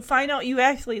it, you'll find out you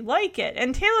actually like it.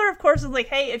 And Taylor, of course, is like,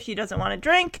 hey, if she doesn't want to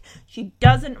drink, she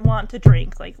doesn't want to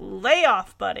drink. Like, lay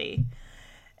off, buddy.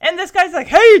 And this guy's like,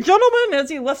 hey, gentlemen, as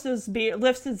he lifts his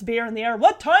beer in the air.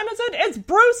 What time is it? It's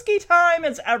brewski time,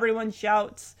 as everyone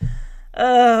shouts.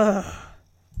 So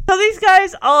these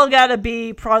guys all gotta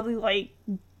be probably, like,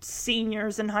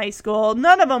 seniors in high school.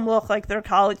 None of them look like they're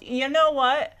college. You know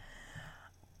what?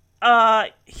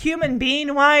 Human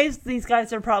being-wise, these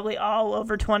guys are probably all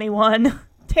over 21.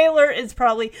 Taylor is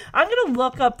probably... I'm gonna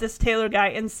look up this Taylor guy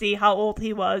and see how old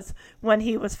he was when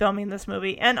he was filming this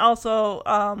movie. And also,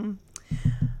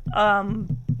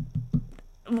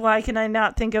 why can I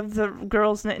not think of the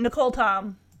girl's name? Nicole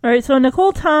Tom. Alright, so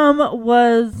Nicole Tom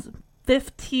was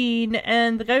 15,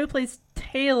 and the guy who plays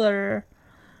Taylor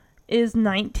is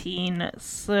 19.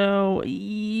 So,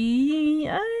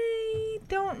 I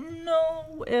don't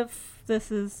know if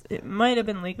this is... It might have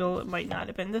been legal, it might not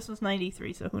have been. This was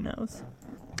 93, so who knows.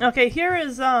 Okay, here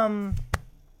is,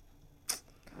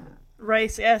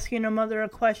 Rice asking her mother a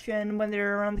question when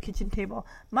they're around the kitchen table.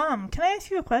 Mom, can I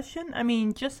ask you a question? I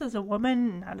mean, just as a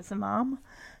woman, not as a mom.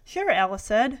 Sure, Alice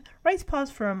said. Rice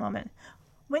paused for a moment.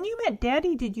 When you met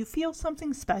Daddy, did you feel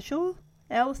something special?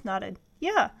 Alice nodded.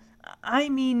 Yeah, I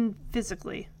mean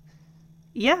physically.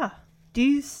 Yeah, do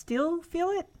you still feel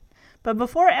it? But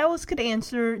before Alice could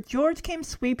answer, George came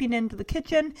sweeping into the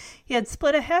kitchen. He had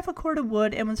split half a cord of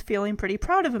wood and was feeling pretty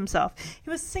proud of himself. He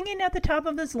was singing at the top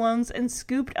of his lungs and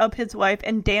scooped up his wife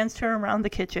and danced her around the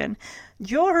kitchen.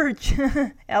 George!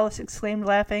 Alice exclaimed,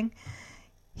 laughing.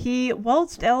 He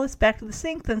waltzed Alice back to the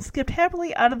sink, then skipped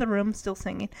happily out of the room, still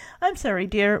singing. I'm sorry,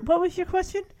 dear. What was your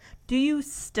question? Do you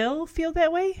still feel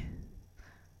that way?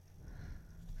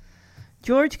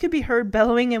 George could be heard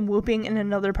bellowing and whooping in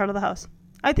another part of the house.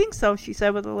 I think so, she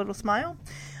said with a little smile.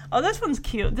 Oh, this one's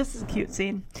cute. This is a cute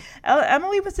scene.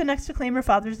 Emily was the next to claim her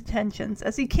father's attentions.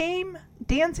 As he came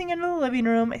dancing into the living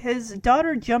room, his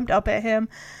daughter jumped up at him.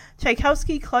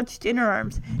 Tchaikovsky clutched in her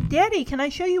arms. Daddy, can I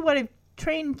show you what I've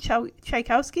trained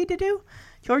Tchaikovsky to do?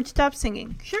 George stopped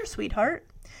singing. Sure, sweetheart.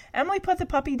 Emily put the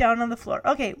puppy down on the floor.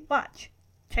 Okay, watch.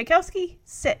 Tchaikovsky,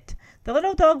 sit. The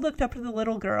little dog looked up at the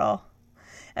little girl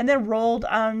and then rolled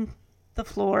on the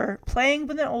floor, playing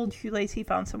with an old shoelace he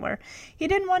found somewhere. He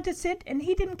didn't want to sit, and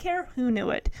he didn't care who knew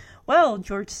it. Well,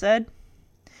 George said.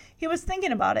 He was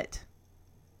thinking about it.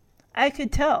 I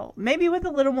could tell. Maybe with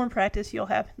a little more practice you'll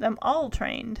have them all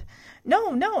trained.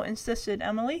 No, insisted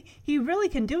Emily. He really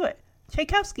can do it.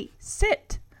 Tchaikovsky,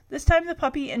 sit. This time the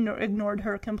puppy ignored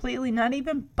her completely, not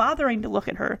even bothering to look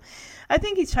at her. I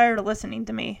think he's tired of listening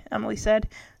to me, Emily said.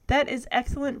 That is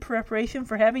excellent preparation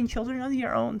for having children of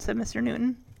your own, said Mr.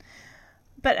 Newton.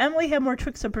 But Emily had more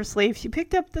tricks up her sleeve. She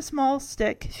picked up the small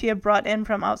stick she had brought in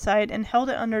from outside and held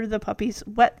it under the puppy's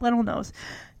wet little nose.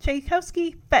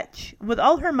 Tchaikovsky, fetch! With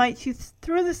all her might, she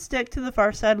threw the stick to the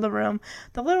far side of the room.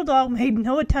 The little dog made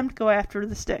no attempt to go after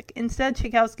the stick. Instead,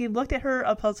 Tchaikovsky looked at her,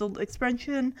 a puzzled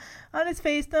expression on his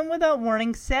face, then without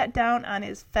warning, sat down on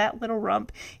his fat little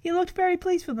rump. He looked very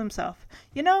pleased with himself.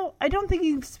 You know, I don't think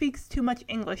he speaks too much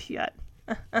English yet.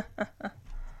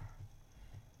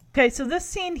 Okay, so this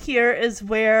scene here is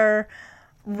where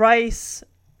Rice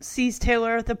sees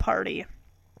Taylor at the party,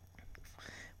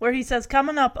 where he says, "Come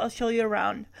on up, I'll show you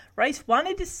around." Rice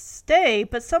wanted to stay,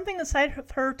 but something inside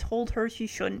of her told her she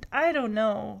shouldn't. I don't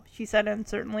know, she said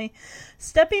uncertainly.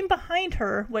 Stepping behind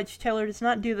her, which Taylor does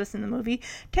not do this in the movie,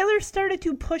 Taylor started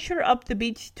to push her up the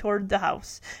beach toward the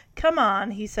house. "Come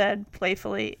on," he said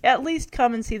playfully. "At least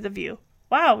come and see the view."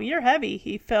 "Wow, you're heavy,"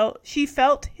 She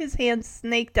felt his hand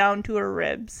snake down to her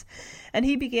ribs, and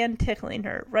he began tickling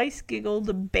her. Rice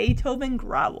giggled. Beethoven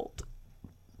growled.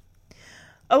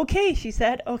 "Okay," she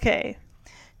said, "okay."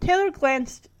 Taylor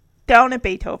glanced down at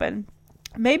Beethoven.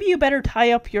 "Maybe you better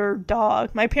tie up your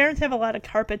dog. My parents have a lot of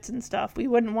carpets and stuff. We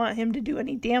wouldn't want him to do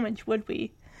any damage, would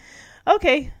we?"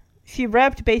 "Okay." She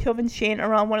wrapped Beethoven's chain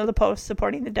around one of the posts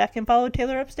supporting the deck and followed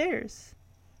Taylor upstairs.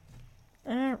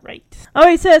 Alright. Oh,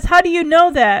 he says, "How do you know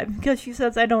that?" Because she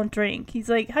says, "I don't drink." He's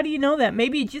like, "How do you know that?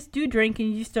 Maybe you just do drink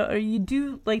and you just don't, or you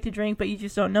do like to drink, but you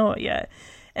just don't know it yet."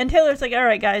 And Taylor's like,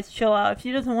 "Alright, guys, chill out. If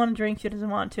she doesn't want to drink, she doesn't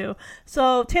want to."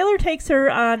 So Taylor takes her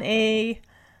on a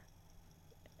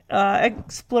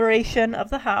exploration of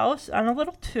the house on a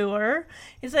little tour.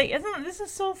 He's like, this is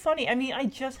so funny. I mean, I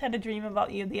just had a dream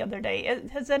about you the other day.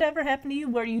 Has that ever happened to you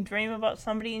where you dream about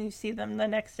somebody and you see them the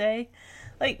next day?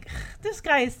 Like, this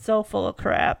guy is so full of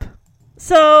crap.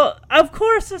 So, of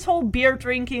course, this whole beer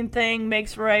drinking thing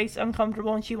makes Rice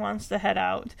uncomfortable and she wants to head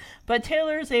out. But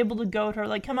Taylor is able to goad her,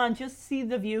 like, come on, just see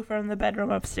the view from the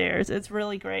bedroom upstairs. It's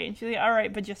really great. And she's like, all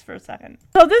right, but just for a second.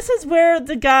 So this is where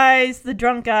the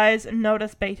drunk guys,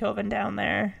 notice Beethoven down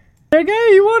there. They're like,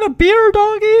 hey, you want a beer,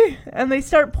 doggy? And they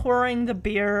start pouring the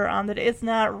beer on it's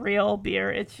not real beer,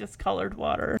 it's just colored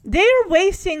water. They are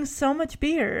wasting so much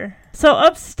beer. So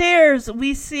upstairs,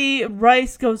 we see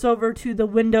Rice goes over to the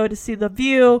window to see the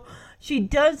view. She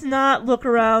does not look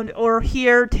around or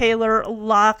hear Taylor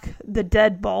lock the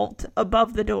deadbolt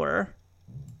above the door.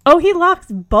 Oh, he locks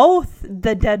both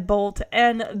the deadbolt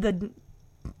and the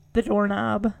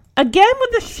doorknob. Again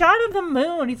with the shot of the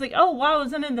moon. He's like, oh, wow,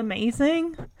 isn't it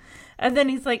amazing? And then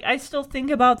he's like, I still think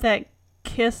about that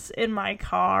kiss in my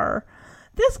car.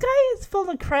 This guy is full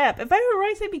of crap. If I were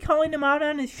Rice, I'd be calling him out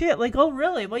on his shit. Like, oh,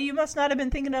 really? Well, you must not have been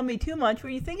thinking of me too much. Were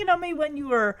you thinking of me when you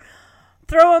were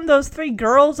throwing those 3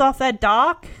 girls off that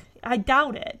dock? I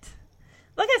doubt it.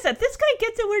 Like I said, this guy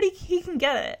gets it where he can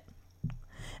get it.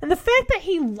 And the fact that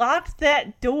he locked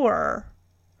that door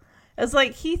is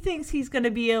like he thinks he's going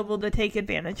to be able to take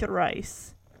advantage of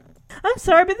Rice. I'm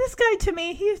sorry, but this guy, to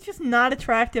me, he's just not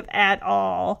attractive at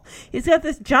all. He's got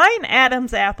this giant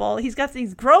Adam's apple. He's got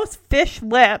these gross fish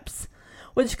lips,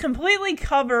 which completely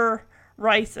cover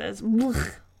Rice's. And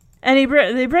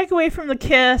they break away from the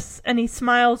kiss, and he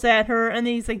smiles at her, and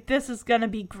he's like, this is going to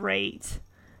be great.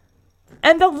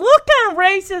 And the look on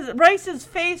Rice's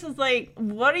face is like,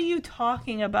 what are you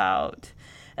talking about?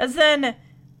 As then,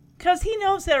 because he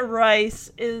knows that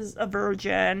Rice is a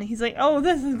virgin, he's like, oh,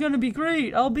 this is going to be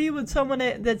great. I'll be with someone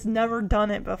that's never done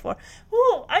it before.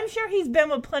 Well, I'm sure he's been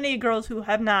with plenty of girls who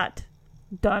have not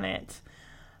done it.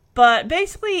 But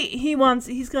basically,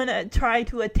 he's going to try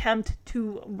to attempt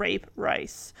to rape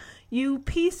Rice. You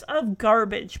piece of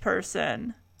garbage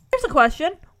person. Here's a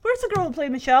question. Where's the girl who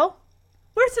played Michelle?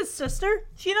 Where's his sister?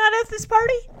 She not at this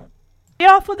party? Be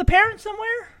off with a parent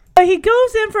somewhere? He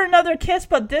goes in for another kiss,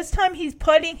 but this time he's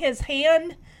putting his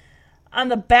hand on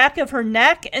the back of her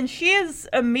neck, and she is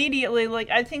immediately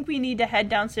like, I think we need to head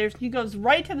downstairs. He goes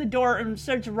right to the door and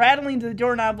starts rattling the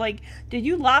doorknob like, did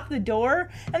you lock the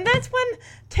door? And that's when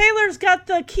Taylor's got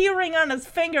the key ring on his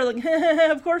finger, like,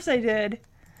 of course I did.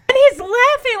 And he's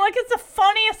laughing like it's the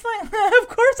funniest thing. Of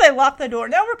course I locked the door.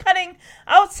 Now we're cutting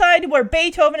outside where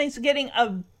Beethoven is getting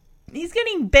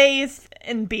bathed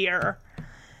in beer.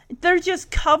 They're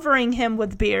just covering him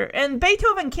with beer. And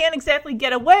Beethoven can't exactly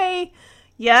get away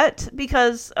yet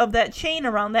because of that chain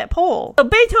around that pole. So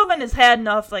Beethoven has had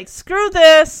enough, like, screw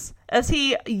this, as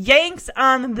he yanks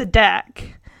on the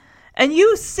deck. And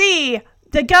you see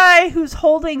the guy who's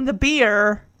holding the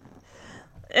beer,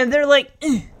 and they're like,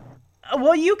 ugh.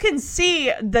 Well, you can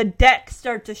see the deck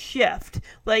start to shift.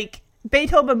 Like,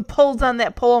 Beethoven pulls on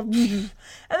that pole, and the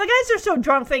guys are so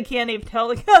drunk they can't even tell.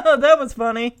 Like, oh, that was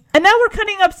funny. And now we're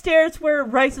cutting upstairs where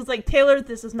Rice is like, Taylor,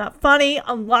 this is not funny.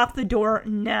 Unlock the door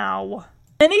now.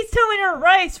 And he's telling her,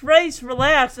 Rice,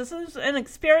 relax. This is an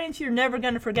experience you're never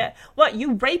going to forget. What,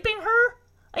 you raping her?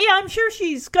 Yeah, I'm sure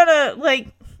she's going to, like,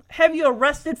 have you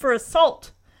arrested for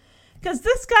assault. Because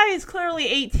this guy is clearly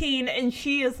 18 and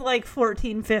she is like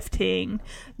 14, 15.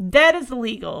 That is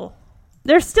illegal.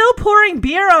 They're still pouring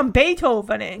beer on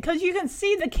Beethoven because you can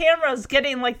see the camera's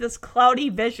getting like this cloudy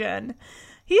vision.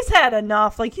 He's had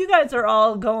enough. Like, you guys are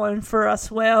all going for a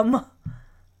swim.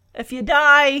 If you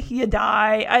die, you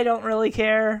die. I don't really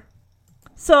care.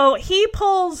 So he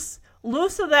pulls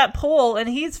loose of that pole and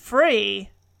he's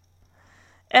free.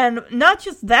 And not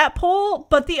just that pole,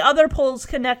 but the other poles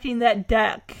connecting that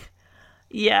deck.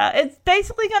 Yeah, it's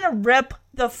basically going to rip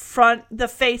the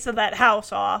face of that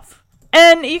house off.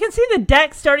 And you can see the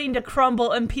deck starting to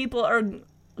crumble and people are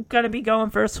going to be going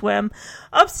for a swim.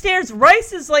 Upstairs,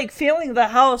 Rice is like feeling the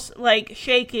house like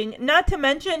shaking. Not to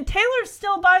mention, Taylor's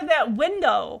still by that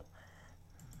window.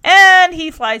 And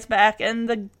he flies back and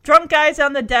the drunk guys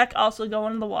on the deck also go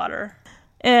into the water.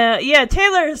 Yeah,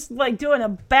 Taylor's like doing a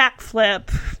backflip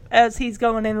as he's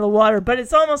going into the water, but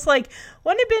it's almost like,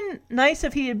 wouldn't it have been nice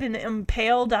if he had been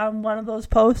impaled on one of those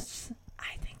posts?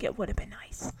 I think it would have been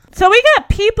nice. So we got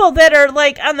people that are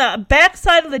like on the back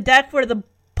side of the deck where the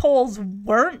poles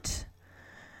weren't,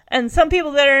 and some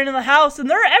people that are in the house,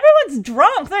 and everyone's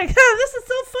drunk. They're like, oh, this is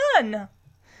so fun.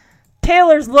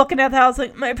 Taylor's looking at the house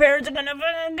like, my parents are gonna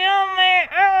fucking kill me.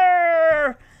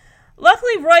 Arr!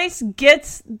 Luckily, Rice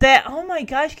gets that. Oh my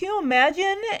gosh, can you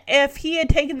imagine if he had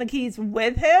taken the keys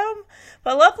with him?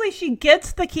 But luckily, she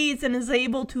gets the keys and is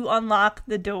able to unlock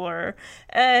the door.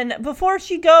 And before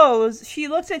she goes, she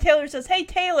looks at Taylor and says, "Hey,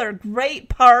 Taylor, great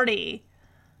party."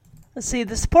 Let's see,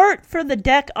 the support for the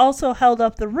deck also held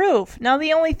up the roof. Now,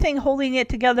 the only thing holding it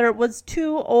together was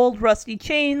 2 old rusty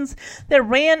chains that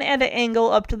ran at an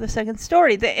angle up to the second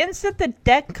story. The instant the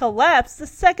deck collapsed, the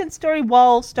second story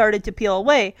wall started to peel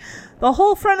away. The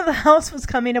whole front of the house was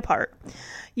coming apart.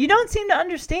 "You don't seem to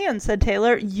understand," said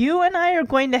Taylor. "You and I are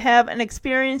going to have an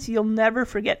experience you'll never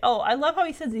forget." Oh, I love how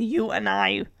he says "you and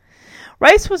I."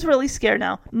 Rice was really scared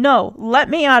now. "No, let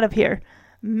me out of here."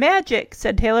 "Magic,"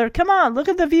 said Taylor. "Come on, look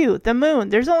at the view. The moon.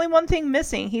 There's only one thing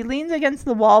missing." He leans against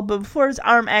the wall, but before his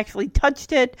arm actually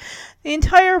touched it, the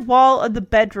entire wall of the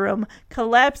bedroom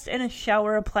collapsed in a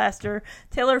shower of plaster.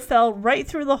 Taylor fell right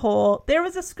through the hole. There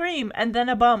was a scream, and then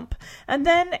a bump, and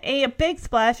then a big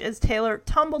splash as Taylor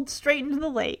tumbled straight into the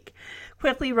lake.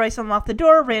 Quickly, Rice unlocked the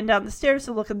door, ran down the stairs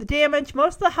to look at the damage.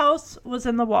 Most of the house was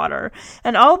in the water,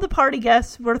 and all the party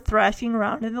guests were thrashing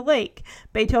around in the lake.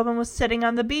 Beethoven was sitting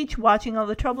on the beach, watching all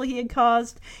the trouble he had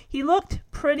caused. He looked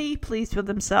pretty pleased with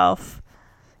himself.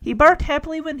 He barked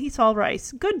happily when he saw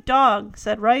Rice. "Good dog,"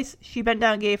 said Rice. She bent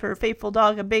down and gave her faithful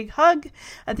dog a big hug.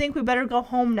 "I think we better go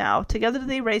home now." Together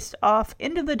they raced off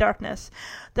into the darkness.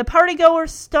 The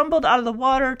partygoers stumbled out of the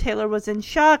water. Taylor was in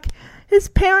shock. His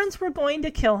parents were going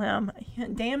to kill him.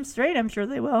 Damn straight, I'm sure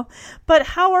they will. But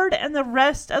Howard and the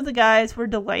rest of the guys were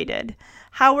delighted.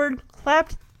 Howard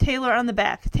clapped Taylor on the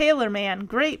back. "Taylor, man,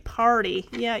 great party."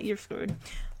 "Yeah, you're screwed.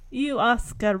 You are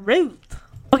screwed."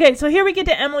 Okay, so here we get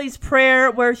to Emily's prayer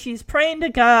where she's praying to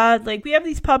God. Like, we have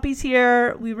these puppies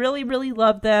here. We really, really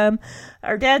love them.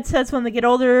 Our dad says when they get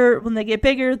older, when they get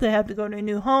bigger, they have to go to a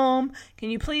new home. Can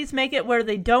you please make it where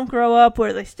they don't grow up,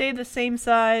 where they stay the same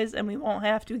size, and we won't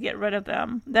have to get rid of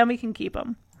them? Then we can keep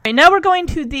them. All right, now we're going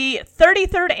to the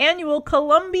 33rd Annual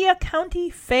Columbia County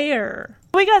Fair.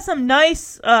 We got some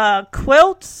nice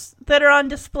quilts that are on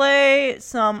display,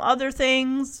 some other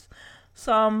things.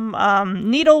 Some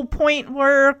needlepoint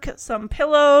work, some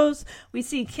pillows. We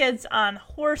see kids on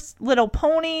little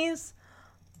ponies.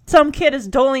 Some kid is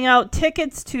doling out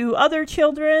tickets to other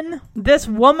children. This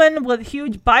woman with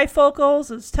huge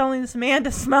bifocals is telling this man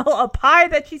to smell a pie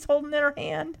that she's holding in her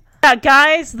hand. Got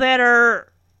guys that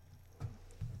are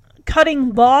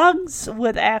cutting logs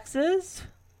with axes.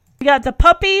 We got the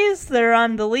puppies. They're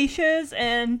on the leashes.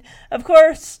 And, of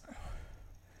course,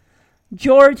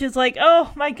 George is like,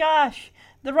 "Oh my gosh,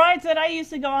 the rides that I used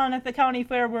to go on at the county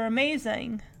fair were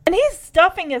amazing." And he's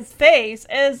stuffing his face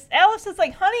as Alice is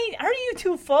like, "Honey, are you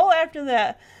too full after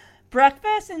the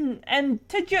breakfast?" And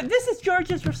this is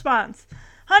George's response.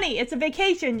 "Honey, it's a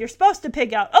vacation. You're supposed to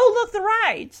pig out. Oh, look, the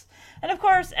rides." And of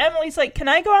course, Emily's like, "Can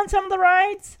I go on some of the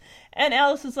rides?" And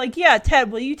Alice is like, "Yeah,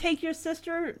 Ted, will you take your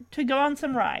sister to go on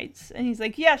some rides?" And he's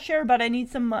like, "Yeah, sure, but I need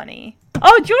some money."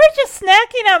 Oh, George is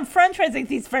snacking on french fries. Like,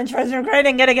 "These french fries are great.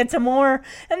 I'm going to get some more."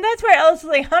 And that's where Alice is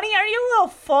like, "Honey, are you a little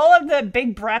full of the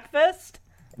big breakfast?"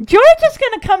 George is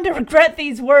going to come to regret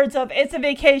these words of, "It's a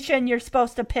vacation. You're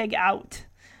supposed to pig out."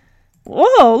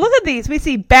 Whoa, look at these. We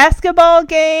see basketball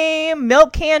game,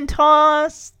 milk can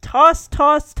toss, toss,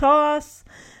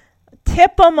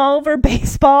 tip 'em over,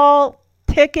 baseball,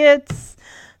 tickets,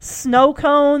 snow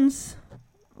cones.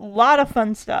 A lot of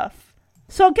fun stuff.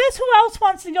 So guess who else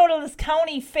wants to go to this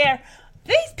county fair?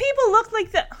 These people look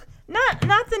like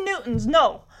not the Newtons,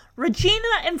 no. Regina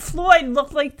and Floyd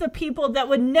look like the people that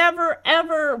would never,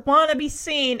 ever want to be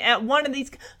seen at one of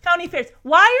these county fairs.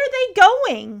 Why are they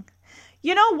going?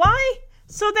 You know why?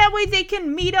 So that way they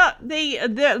can meet up.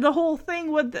 The whole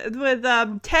thing with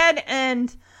Ted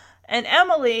and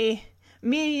Emily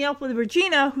meeting up with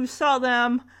Regina, who saw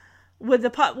them with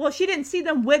the well, she didn't see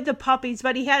them with the puppies,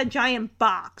 but he had a giant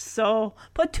box. So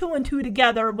put 2 and 2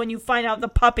 together when you find out the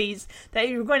puppies that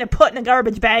you're going to put in a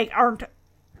garbage bag aren't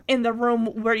in the room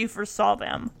where you first saw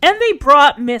them. And they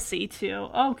brought Missy too.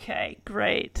 Okay,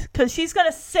 great. Because she's going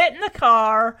to sit in the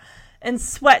car and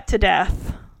sweat to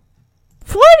death.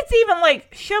 Floyd's even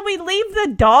like, "Should we leave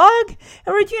the dog?"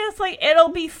 And Regina's like, "It'll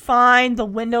be fine. The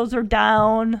windows are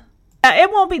down.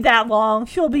 It won't be that long.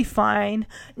 She'll be fine."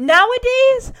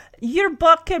 Nowadays, your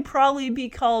butt could probably be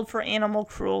called for animal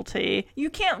cruelty. You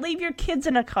can't leave your kids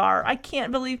in a car. I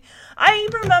can't believe. I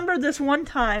remember this one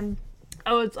time.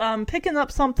 I was picking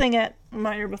up something at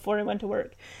Meijer before I went to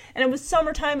work. And it was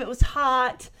summertime. It was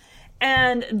hot.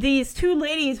 And these 2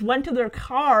 ladies went to their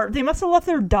car. They must have left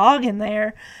their dog in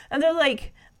there. And they're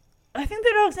like, I think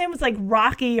their dog's name was like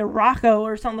Rocky or Rocco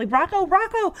or something, like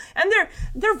Rocco. And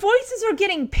their voices are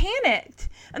getting panicked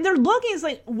And they're looking, it's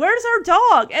like, where's our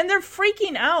dog? And they're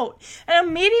freaking out. And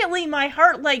immediately my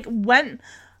heart, like, went,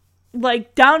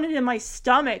 like, down into my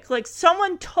stomach. Like,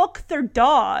 someone took their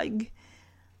dog,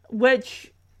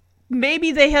 which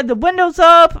maybe they had the windows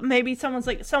up. Maybe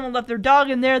someone left their dog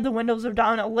in there. The windows are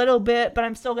down a little bit, but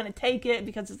I'm still going to take it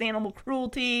because it's animal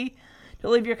cruelty to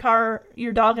leave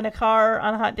your dog in a car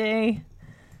on a hot day.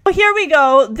 Well, here we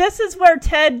go. This is where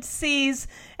Ted sees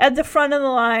at the front of the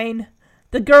line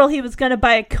the girl he was going to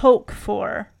buy a Coke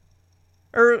for.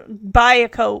 Or buy a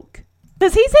Coke.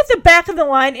 Because he's at the back of the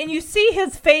line and you see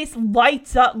his face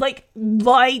lights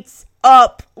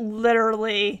up,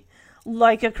 literally,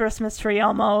 like a Christmas tree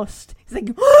almost. He's like,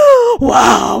 oh,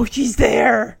 wow, she's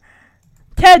there.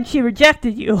 Ted, she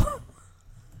rejected you.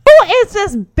 Who is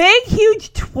this big,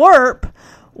 huge twerp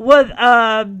with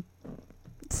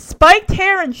spiked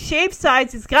hair and shaved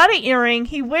sides? He's got an earring.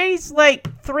 He weighs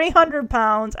like 300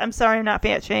 pounds. I'm sorry, I'm not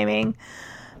fat shaming.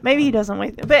 Maybe he doesn't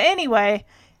weigh. But anyway,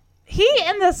 he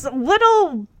and this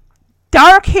little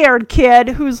dark-haired kid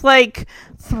who's like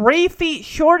 3 feet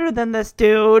shorter than this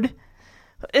dude.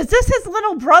 Is this his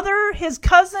little brother? His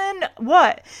cousin?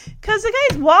 What? Because the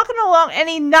guy's walking along and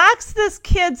he knocks this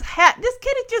kid's hat. This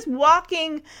kid is just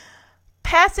walking,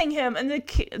 passing him, and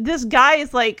this guy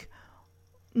is like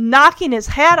knocking his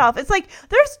hat off. It's like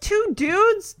there's 2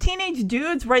 dudes, teenage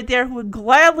dudes right there who would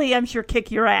gladly, I'm sure,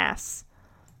 kick your ass.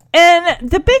 And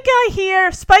the big guy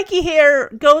here, spiky hair,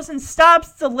 goes and stops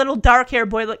the little dark hair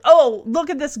boy. Like, oh, look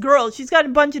at this girl. She's got a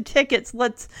bunch of tickets.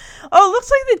 Looks like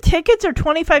the tickets are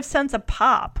 25 cents a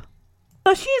pop.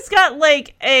 So she's got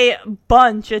like a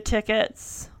bunch of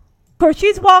tickets. Of course,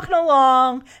 she's walking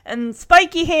along, and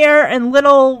spiky hair and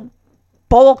little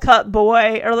bowl cut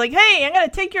boy are like, hey, I'm going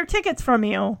to take your tickets from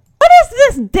you. What is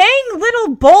this dang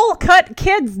little bowl cut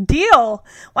kid's deal?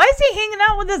 Why is he hanging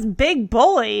out with this big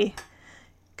bully?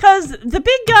 Because the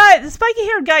big guy, the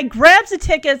spiky-haired guy, grabs the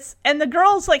tickets, and the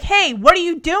girl's like, hey, what are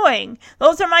you doing?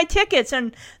 Those are my tickets.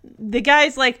 And the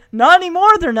guy's like, not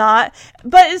anymore, they're not.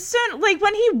 But as soon, like,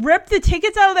 when he ripped the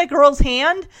tickets out of that girl's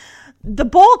hand, the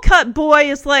bowl cut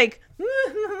boy is like,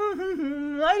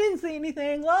 I didn't see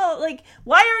anything. Well, like,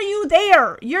 why are you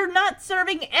there? You're not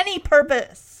serving any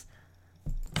purpose.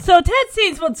 So Ted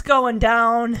sees what's going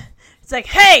down. It's like,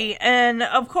 hey, and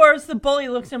of course the bully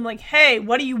looks at him like, hey,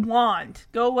 what do you want?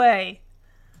 Go away.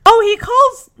 Oh, he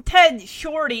calls Ted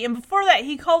Shorty, and before that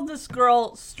he called this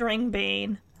girl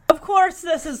Stringbane. Of course,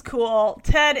 this is cool.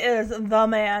 Ted is the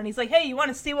man. He's like, hey, you want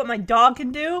to see what my dog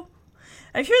can do?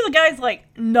 I'm sure the guy's like,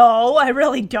 no, I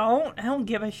really don't. I don't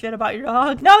give a shit about your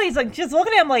dog. No, he's like, just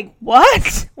looking at him like,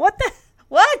 what? What?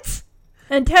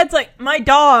 And Ted's like, my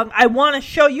dog, I want to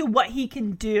show you what he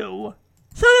can do.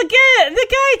 So the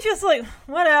guy just like,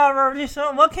 whatever, just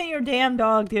what can your damn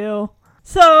dog do?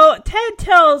 So Ted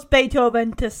tells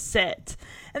Beethoven to sit.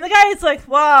 And the guy is like,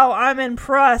 wow, I'm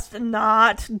impressed.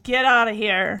 Not. Get out of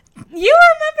here. You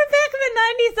remember back in the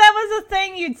 90s, that was a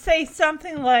thing. You'd say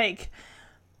something like,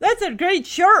 that's a great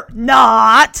shirt.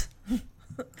 Not.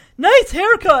 Nice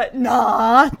haircut.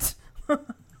 Not.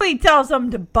 He tells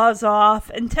him to buzz off.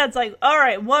 And Ted's like, all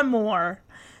right, one more.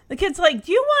 The kid's like,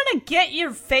 do you want to get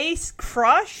your face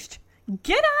crushed?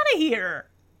 Get out of here.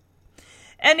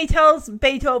 And he tells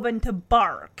Beethoven to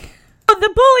bark. So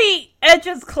the bully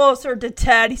edges closer to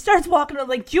Ted. He starts walking up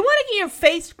like, do you want to get your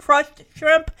face crushed,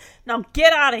 shrimp? Now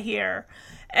get out of here.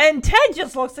 And Ted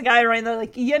just looks the guy right there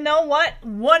like, you know what?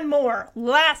 One more.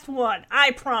 Last one.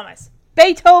 I promise.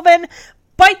 Beethoven,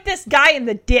 bite this guy in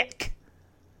the dick.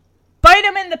 Bite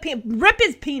him in the rip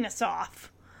his penis off.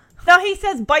 Now he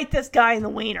says bite this guy in the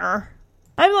wiener.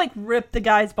 I would like rip the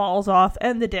guy's balls off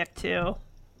and the dick too.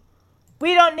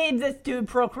 We don't need this dude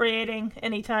procreating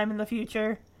anytime in the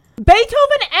future.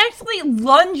 Beethoven actually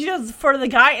lunges for the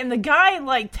guy, and the guy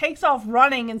like takes off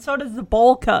running, and so does the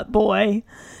bowl cut boy.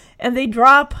 And they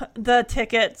drop the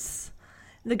tickets.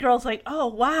 The girl's like, oh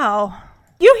wow.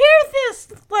 You hear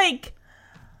this like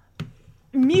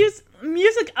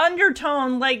music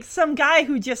undertone, like some guy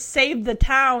who just saved the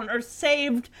town or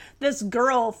saved this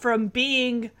girl from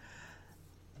being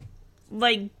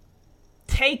like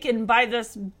taken by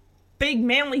this big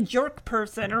manly jerk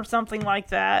person or something like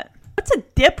that. What's a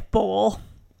dip bowl?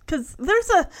 Because there's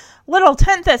a little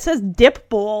tent that says dip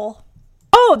bowl.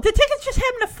 Oh, the tickets just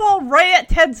happen to fall right at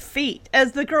Ted's feet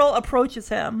as the girl approaches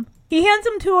him. He hands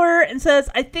them to her and says,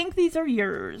 I think these are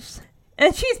yours.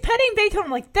 And she's petting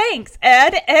Beethoven like, thanks,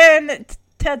 Ed. And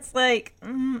Ted's like,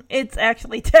 it's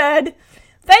actually Ted.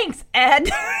 Thanks, Ed.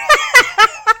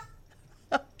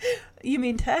 You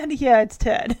mean Ted? Yeah, it's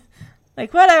Ted.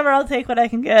 Like, whatever, I'll take what I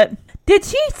can get. Did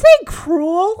she say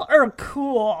cruel or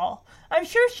cool? I'm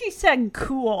sure she said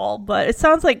cool, but it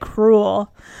sounds like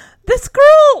cruel. This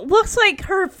girl looks like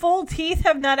her full teeth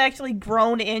have not actually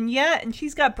grown in yet, and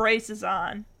she's got braces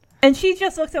on. And she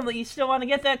just looks at him like, you still want to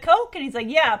get that Coke? And he's like,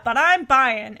 yeah, but I'm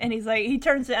buying. And he's like, he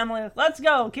turns to Emily like, let's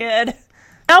go, kid.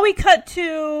 Now we cut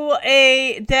to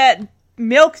that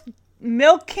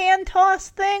milk can toss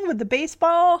thing with the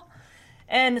baseball.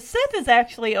 And Seth is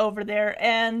actually over there,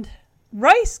 and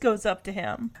Rice goes up to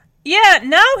him. Yeah,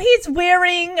 now he's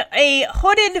wearing a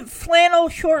hooded flannel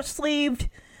short-sleeved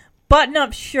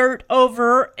button-up shirt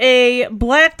over a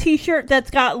black t-shirt that's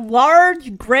got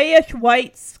large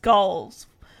grayish-white skulls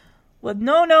with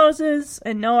no noses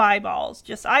and no eyeballs.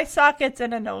 Just eye sockets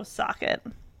and a nose socket.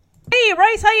 Hey,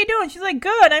 Rice, how you doing? She's like,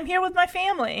 good, I'm here with my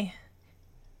family.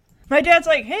 My dad's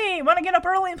like, hey, want to get up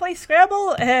early and play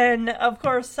Scrabble? And, of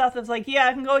course, Seth is like, yeah,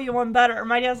 I can go you one better.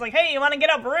 My dad's like, hey, you want to get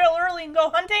up real early and go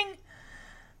hunting?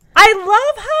 I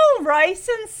love how Rice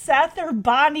and Seth are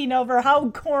bonding over how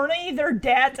corny their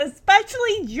dads,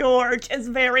 especially George, is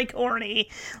very corny.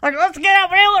 Like, let's get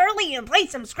up real early and play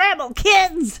some Scrabble,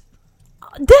 kids!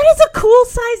 That is a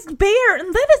cool-sized bear,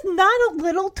 and that is not a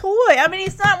little toy. I mean,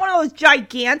 it's not one of those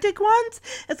gigantic ones.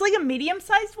 It's like a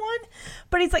medium-sized one.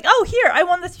 But he's like, oh, here, I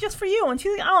won this just for you. And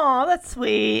she's like, oh, that's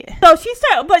sweet. So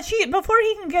before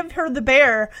he can give her the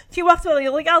bear, she walks away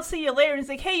like, I'll see you later. And he's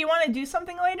like, hey, you want to do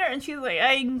something later? And she's like,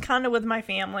 I'm kind of with my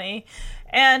family.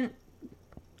 And,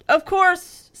 of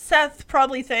course, Seth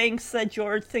probably thinks that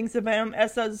George thinks of him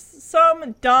as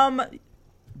some dumb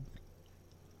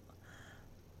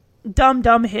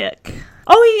hick.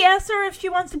 Oh, he asked her if she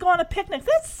wants to go on a picnic.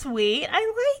 That's sweet.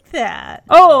 I like that.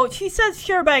 Oh, she says,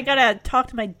 sure, but I gotta talk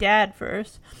to my dad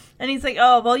first. And he's like,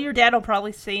 oh, well, your dad will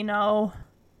probably say no.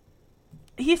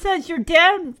 He says, your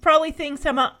dad probably thinks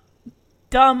I'm a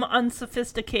dumb,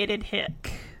 unsophisticated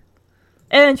hick.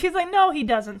 And she's like, no, he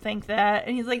doesn't think that.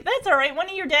 And he's like, that's all right.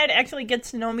 When your dad actually gets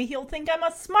to know me, he'll think I'm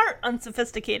a smart,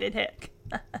 unsophisticated hick.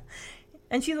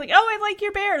 And she's like, oh, I like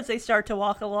your bears. They start to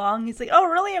walk along. He's like, oh,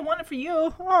 really? I want it for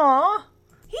you. Aww.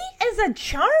 He is a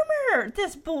charmer,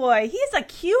 this boy. He's a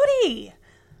cutie.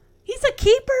 He's a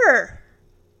keeper.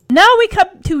 Now we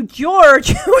come to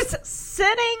George, who's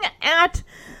sitting at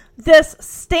this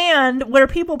stand where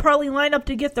people probably line up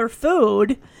to get their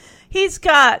food. He's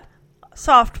got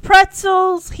soft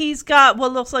pretzels. He's got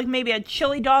what looks like maybe a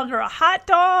chili dog or a hot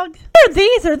dog. What are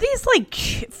these? Are these like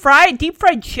deep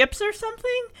fried chips or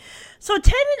something? So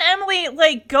Ted and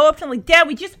Emily, go up to him, Dad,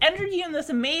 we just entered you in this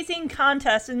amazing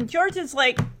contest. And George is,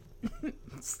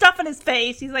 stuffing his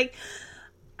face. He's like,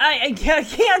 I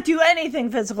can't do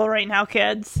anything physical right now,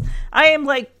 kids. I am,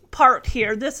 parked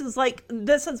here. This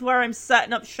is where I'm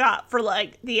setting up shop for,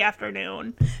 the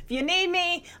afternoon. If you need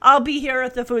me, I'll be here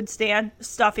at the food stand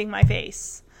stuffing my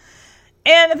face.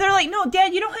 And they're like, no,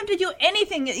 Dad, you don't have to do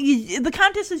anything. The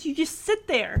contest is you just sit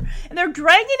there. And they're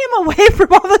dragging him away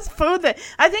from all this food that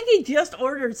I think he just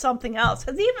ordered something else.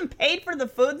 Has he even paid for the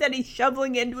food that he's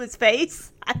shoveling into his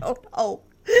face? I don't know.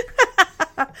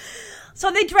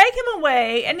 So they drag him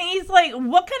away, and he's like,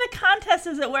 what kind of contest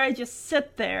is it where I just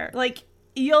sit there?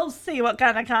 You'll see what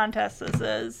kind of contest this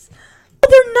is.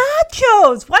 They're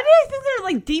nachos. Why did I think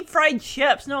they're deep fried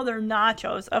chips? No, they're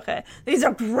nachos. Okay, these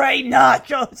are great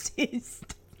nachos. He's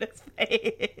his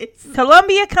face.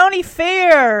 Columbia County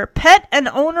Fair Pet and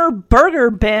Owner Burger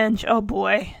Binge. Oh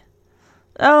boy.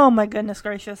 Oh my goodness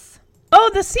gracious. Oh,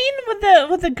 the scene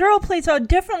with the girl plays out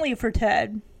differently for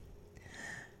Ted.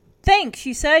 Thanks,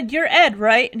 she said. You're Ed,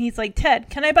 right? And he's like, Ted,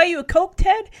 can I buy you a Coke,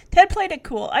 Ted? Ted played it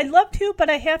cool. I'd love to, but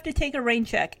I have to take a rain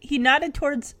check. He nodded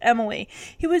towards Emily,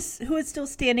 who was still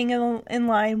standing in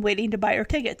line waiting to buy her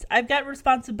tickets. I've got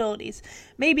responsibilities.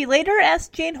 Maybe later?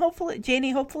 Asked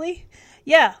Janie hopefully.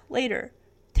 Yeah, later.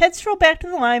 Ted strolled back to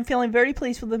the line, feeling very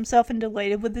pleased with himself and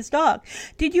delighted with his dog.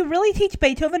 Did you really teach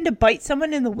Beethoven to bite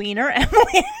someone in the wiener?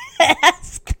 Emily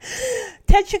asked.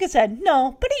 Ted shook his head.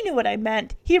 No, but he knew what I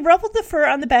meant. He ruffled the fur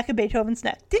on the back of Beethoven's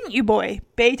neck. Didn't you, boy?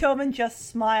 Beethoven just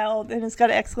smiled and has got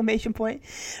an exclamation point.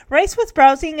 Rice was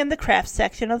browsing in the crafts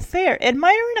section of the fair,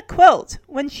 admiring a quilt.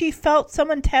 When she felt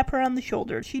someone tap her on the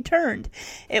shoulder, she turned.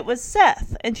 It was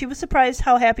Seth, and she was surprised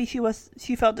how happy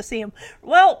she felt to see him.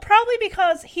 Well, probably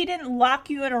because he didn't lock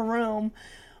you in a room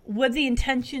with the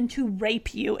intention to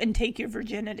rape you and take your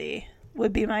virginity,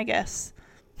 would be my guess.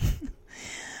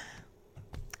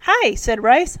 Hi, said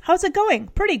Rice. How's it going?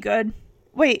 Pretty good.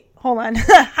 Wait, hold on.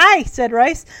 Hi, said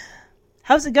Rice.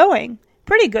 How's it going?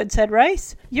 Pretty good, said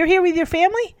Rice. You're here with your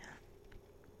family?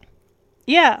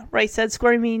 Yeah, Rice said,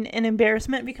 squirming in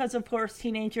embarrassment because, of course,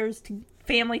 teenagers,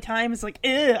 family time is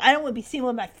ew, I don't want to be seen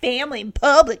with my family in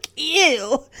public.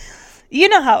 Ew. You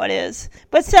know how it is.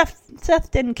 But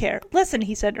Seth didn't care. Listen,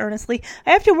 he said earnestly,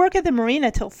 I have to work at the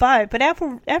marina till 5, but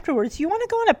afterwards, you want to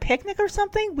go on a picnic or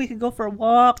something? We could go for a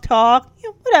walk, talk,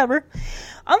 whatever.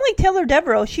 Unlike Taylor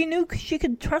Devereaux, she knew she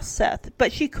could trust Seth,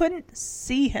 but she couldn't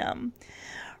see him.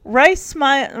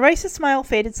 Rice's smile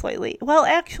faded slightly. Well,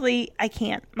 actually, I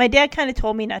can't. My dad kind of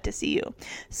told me not to see you.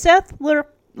 Seth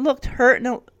looked hurt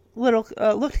and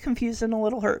looked confused and a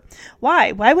little hurt.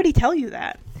 Why? Why would he tell you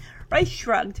that? Rice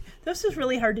shrugged. This was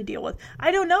really hard to deal with.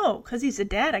 I don't know, 'cause he's a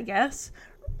dad, I guess.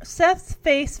 Seth's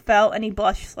face fell and he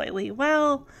blushed slightly.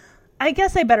 Well, I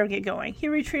guess I better get going. He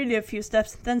retreated a few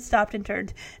steps, then stopped and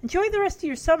turned. Enjoy the rest of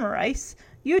your summer, Rice.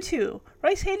 You too.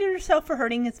 Rice hated herself for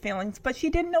hurting his feelings, but she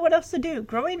didn't know what else to do.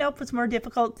 Growing up was more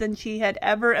difficult than she had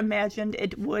ever imagined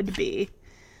it would be.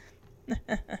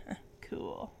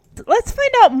 Cool. Let's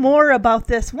find out more about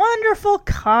this wonderful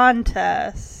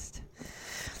contest.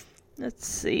 Let's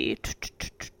see.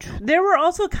 There were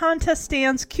also contest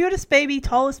stands. Cutest baby,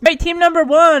 tallest. Right, team number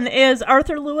 1 is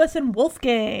Arthur Lewis and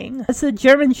Wolfgang. It's a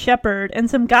German Shepherd and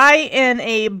some guy in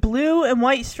a blue and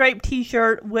white striped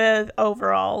t-shirt with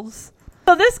overalls.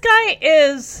 So this guy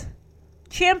is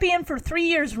champion for 3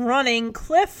 years running,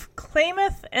 Cliff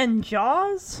Klamath and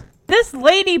Jaws. This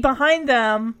lady behind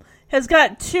them has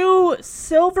got 2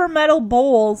 silver metal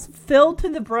bowls filled to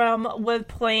the brim with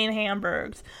plain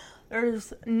hamburgers.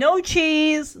 There's no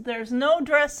cheese, there's no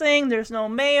dressing, there's no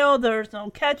mayo, there's no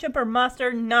ketchup or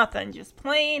mustard, nothing. Just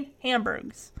plain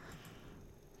hamburgers.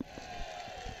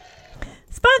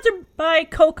 Sponsored by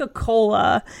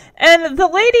Coca-Cola. And the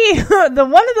lady,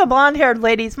 one of the blonde-haired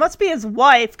ladies, must be his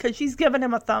wife, because she's giving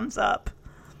him a thumbs up.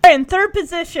 In third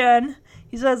position,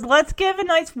 he says, let's give a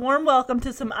nice warm welcome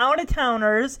to some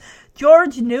out-of-towners,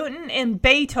 George Newton and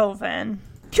Beethoven.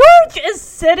 George is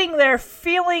sitting there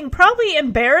feeling probably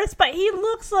embarrassed, but he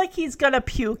looks like he's gonna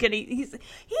puke, and he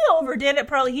overdid it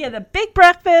probably. He had a big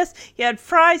breakfast, he had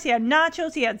fries, he had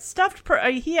nachos, he had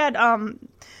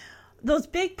those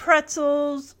big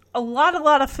pretzels, a lot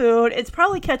of food. It's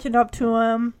probably catching up to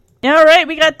him. All right,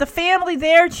 we got the family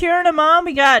there cheering him on.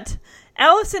 We got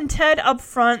Alice and Ted up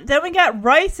front. Then we got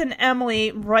Rice and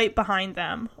Emily right behind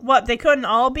them. What, they couldn't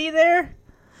all be there?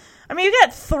 I mean, you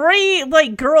got 3,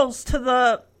 girls to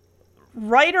the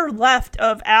right or left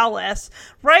of Alice.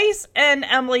 Rice and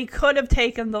Emily could have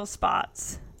taken those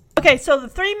spots. Okay, so the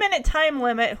 3-minute time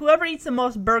limit, whoever eats the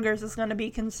most burgers is going to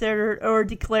be considered or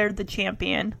declared the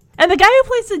champion. And the guy who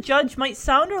plays the judge might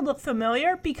sound or look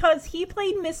familiar because he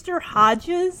played Mr.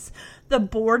 Hodges, the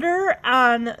boarder,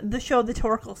 on the show The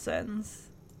Torkelsons.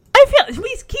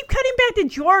 We keep cutting back to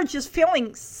George just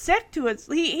feeling sick to it.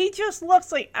 He just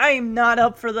looks like, I'm not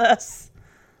up for this.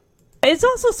 It's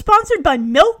also sponsored by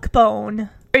Milk-Bone.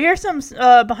 Here's some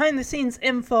behind-the-scenes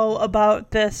info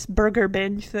about this burger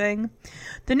binge thing.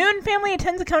 The Newton family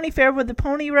attends a county fair with the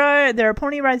pony ride. There are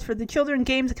pony rides for the children,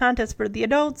 games, a contest for the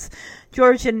adults.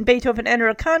 George and Beethoven enter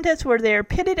a contest where they are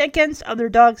pitted against other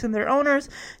dogs and their owners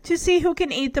to see who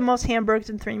can eat the most hamburgers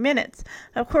in 3 minutes.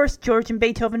 Of course, George and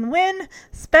Beethoven win.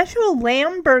 Special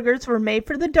lamb burgers were made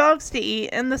for the dogs to eat,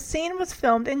 and the scene was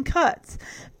filmed in cuts.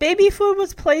 Baby food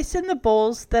was placed in the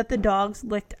bowls that the dogs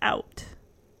licked out.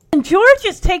 And George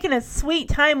is taking a sweet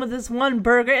time with this one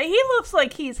burger. He looks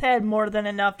like he's had more than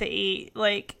enough to eat,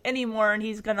 anymore, and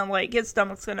he's gonna, his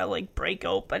stomach's gonna, break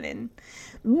open and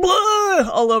blah,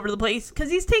 all over the place,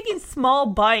 because he's taking small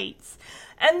bites.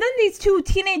 And then these 2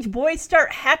 teenage boys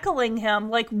start heckling him,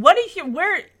 where's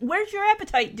your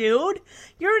appetite, dude?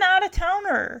 You're an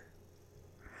out-of-towner.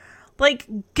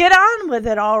 Get on with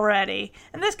it already.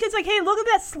 And this kid's like, hey, look at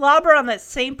that slobber on that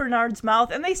St. Bernard's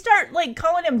mouth. And they start,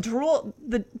 calling him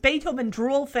the Beethoven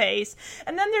drool face.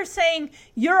 And then they're saying,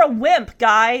 you're a wimp,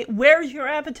 guy. Where's your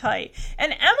appetite?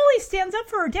 And Emily stands up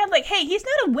for her dad, hey, he's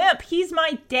not a wimp. He's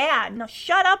my dad. Now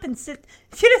shut up and sit.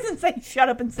 She doesn't say shut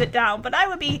up and sit down. But I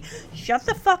would be, shut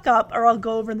the fuck up or I'll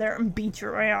go over there and beat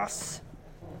your ass.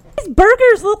 These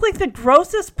burgers look like the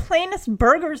grossest, plainest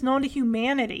burgers known to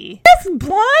humanity. This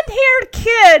blonde-haired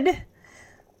kid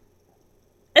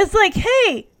is like,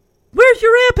 hey, where's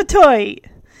your appetite?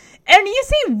 And you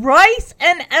see Rice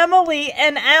and Emily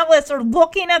and Alice are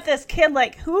looking at this kid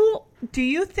like, who do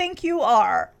you think you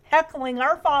are? Heckling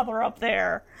our father up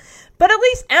there. But at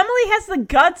least Emily has the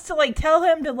guts to, tell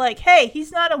him to, hey,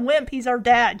 he's not a wimp, he's our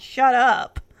dad, shut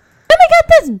up. Then we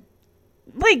got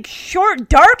this short,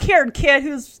 dark-haired kid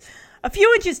who's a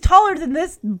few inches taller than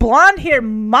this blonde-haired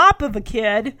mop of a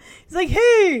kid. He's like,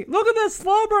 hey, look at that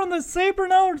slobber on the St.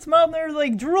 Bernard's mouth there,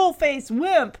 drool-face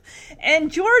wimp.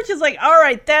 And George is like, all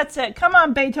right, that's it. Come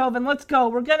on, Beethoven, let's go.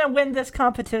 We're going to win this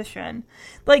competition.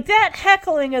 That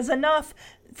heckling is enough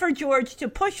for George to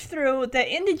push through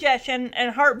the indigestion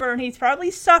and heartburn he's probably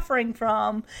suffering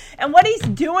from. And what he's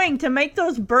doing to make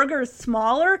those burgers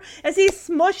smaller is he's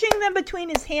smushing them between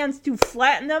his hands to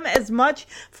flatten the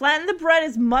bread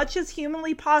as much as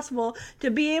humanly possible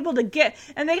to be able to get.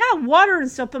 And they got water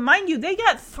and stuff, but mind you, they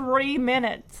got 3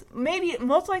 minutes. Maybe,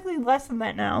 most likely less than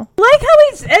that now. Like how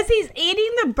as he's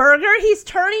eating the burger, he's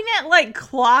turning it like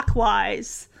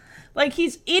clockwise. Like,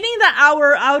 he's eating the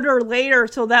hour outer later,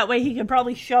 so that way he can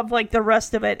probably shove, like, the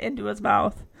rest of it into his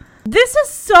mouth. This is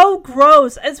so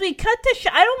gross. As we cut to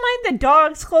I don't mind the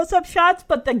dog's close-up shots,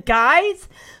 but the guy's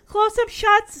close-up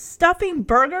shots stuffing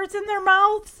burgers in their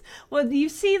mouths, well, you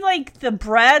see, like, the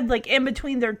bread, like, in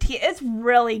between their teeth. It's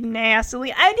really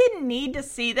nasty. I didn't need to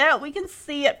see that. We can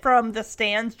see it from the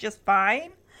stands just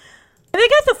fine. They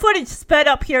got the footage sped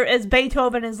up here as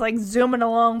Beethoven is, like, zooming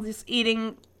along, just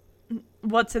eating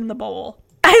what's in the bowl.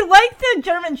 I like the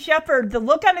German Shepherd, the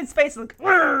look on his face, like,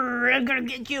 I'm gonna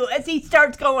get you, as he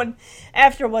starts going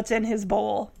after what's in his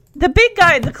bowl. The big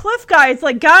guy, the Cliff guy, is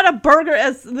like, got a burger,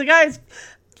 as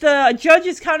the judge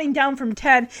is counting down from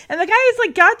 10, and the guy is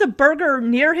like, got the burger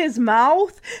near his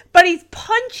mouth, but he's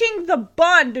punching the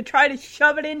bun to try to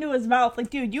shove it into his mouth.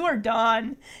 Like, dude, you are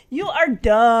done. You are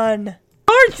done.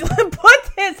 George puts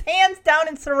his hands down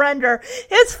in surrender.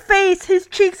 His face, his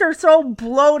cheeks are so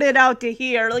bloated out to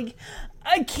here. Like,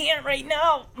 I can't right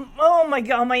now. Oh my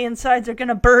god, my insides are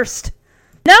gonna burst.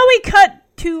 Now we cut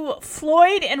to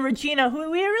Floyd and Regina,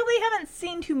 who we really haven't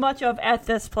seen too much of at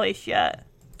this place yet.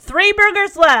 3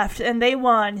 burgers left, and they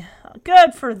won.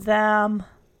 Good for them.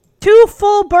 2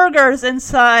 full burgers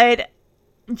inside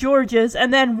George's,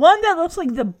 and then one that looks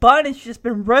like the bun has just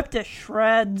been ripped to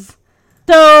shreds.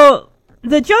 So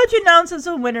the judge announces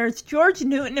the winners, George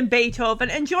Newton and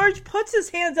Beethoven, and George puts his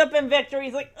hands up in victory.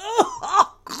 He's like,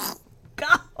 oh,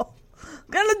 God, I'm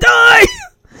gonna die.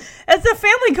 As the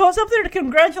family goes up there to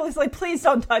congratulate, he's like, please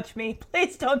don't touch me.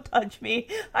 Please don't touch me.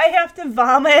 I have to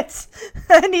vomit.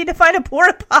 I need to find a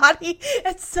porta potty.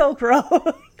 It's so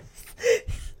gross.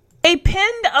 They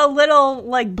pinned a little,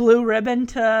 like, blue ribbon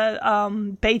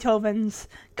to Beethoven's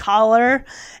collar,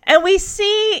 and we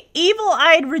see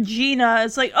evil-eyed Regina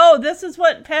is like, oh, this is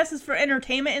what passes for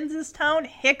entertainment in this town?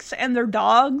 Hicks and their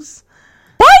dogs?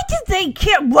 Why did they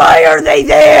why are they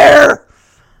there?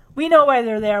 We know why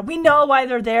they're there. We know why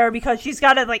they're there, because she's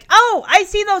got it like, oh, I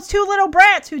see those 2 little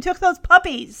brats who took those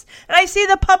puppies, and I see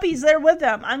the puppies there with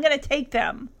them. I'm gonna take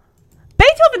them.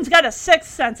 Beethoven's got a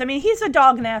sixth sense. I mean, he's a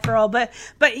dog after all, but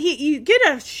you get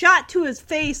a shot to his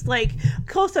face, like,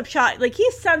 close-up shot. Like,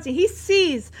 he's sensing, he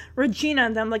sees Regina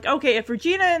and them. Like, okay, if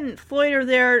Regina and Floyd are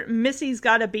there, Missy's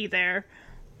got to be there.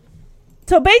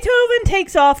 So Beethoven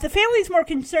takes off. The family's more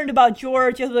concerned about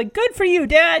George. They're like, good for you,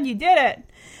 Dad, you did it.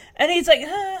 And he's like,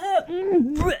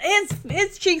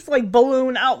 his cheeks, like,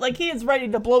 balloon out. Like, he is ready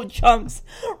to blow chunks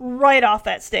right off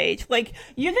that stage. Like,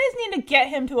 you guys need to get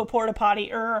him to a porta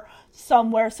potty or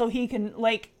somewhere so he can,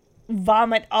 like,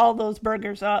 vomit all those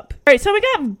burgers up. All right, so we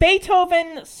got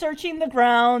Beethoven searching the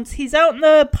grounds. He's out in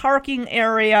the parking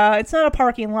area. It's not a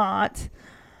parking lot.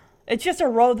 It's just a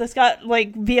road that's got,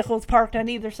 like, vehicles parked on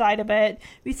either side of it.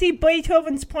 We see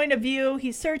Beethoven's point of view.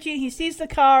 He's searching. He sees the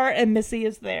car, and Missy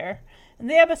is there. And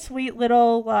they have a sweet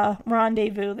little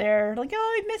rendezvous there. Like,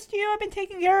 oh, I missed you. I've been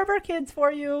taking care of our kids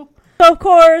for you. So, of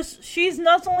course, she's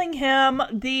nuzzling him.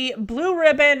 The blue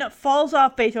ribbon falls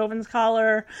off Beethoven's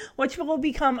collar, which will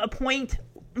become a point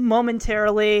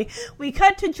momentarily. We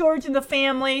cut to George and the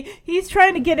family. He's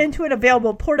trying to get into an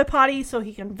available porta potty so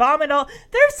he can vomit all.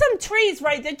 There's some trees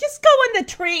right there. Just go in the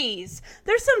trees.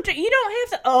 There's some you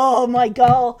don't have to. Oh my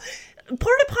god.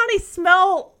 Porta potties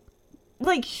smell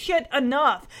like shit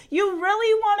enough. You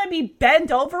really want to be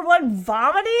bent over one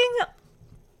vomiting?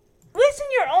 At least in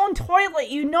your own toilet,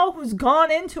 you know who's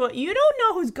gone into it. You don't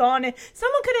know who's gone in.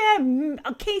 Someone could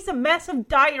have a case of massive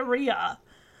diarrhea.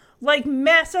 Like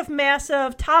massive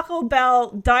Taco Bell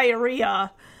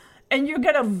diarrhea. And you're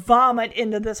going to vomit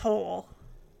into this hole.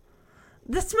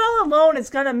 The smell alone is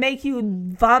going to make you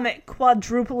vomit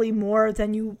quadruply more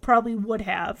than you probably would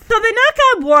have. So they knock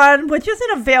out one, which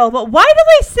isn't available. Why do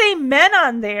they say men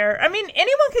on there? I mean,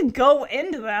 anyone can go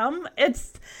into them.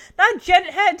 It's not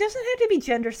it doesn't have to be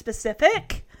gender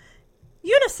specific.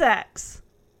 Unisex.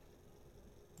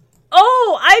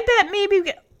 Oh, I bet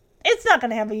maybe it's not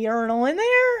going to have a urinal in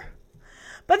there.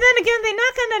 But then again, they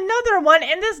knock on another one,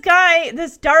 and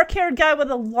this dark-haired guy with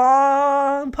a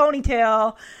long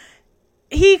ponytail,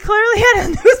 he clearly had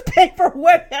a newspaper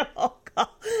with him. Oh, God.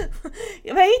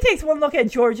 But he takes one look at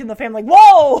George and the family, like,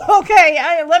 whoa,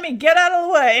 okay, let me get out of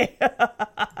the way.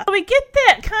 We get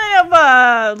that kind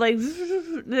of,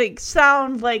 like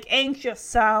sound, like anxious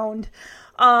sound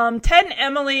Ted and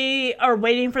Emily are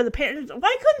waiting for the parents.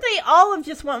 Why couldn't they all have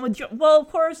just went with George? Well, of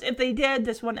course, if they did,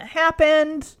 this wouldn't have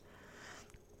happened.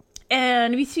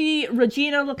 And we see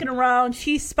Regina looking around.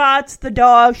 She spots the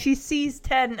dog. She sees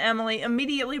Ted and Emily,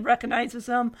 immediately recognizes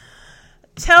them.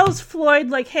 Tells Floyd,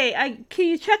 like, hey, can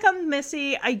you check on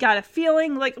Missy? I got a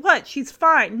feeling. Like, what? She's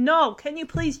fine. No, can you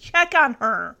please check on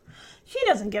her? She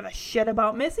doesn't give a shit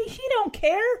about Missy. She don't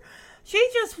care. She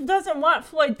just doesn't want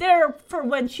Floyd there for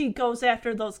when she goes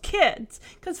after those kids.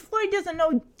 Because Floyd doesn't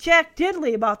know jack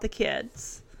diddly about the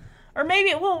kids. Or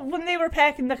maybe, well, when they were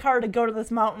packing the car to go to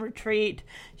this mountain retreat,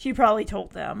 she probably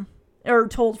told them. Or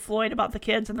told Floyd about the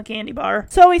kids in the candy bar.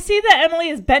 So we see that Emily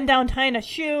is bent down tying a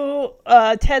shoe.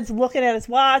 Ted's looking at his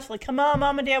watch. Like, come on,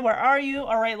 Mom and Dad, where are you?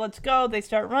 All right, let's go. They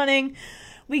start running.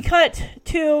 We cut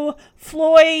to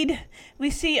Floyd. We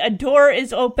see a door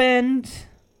is opened.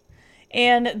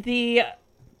 And the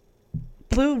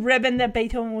blue ribbon that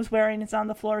Beethoven was wearing is on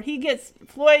the floor.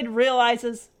 Floyd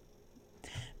realizes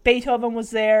Beethoven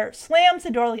was there, slams the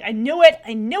door like, I knew it.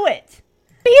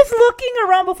 He's looking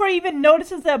around before he even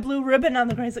notices that blue ribbon on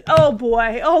the ground. He's like, oh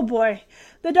boy.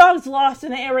 The dog's lost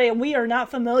in an area we are not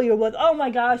familiar with. Oh my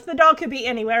gosh, the dog could be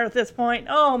anywhere at this point.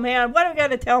 Oh man, what am I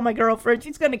going to tell my girlfriend?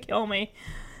 She's going to kill me.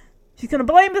 She's going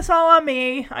to blame this all on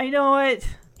me. I know it.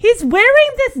 He's wearing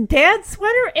this dad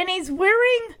sweater, and he's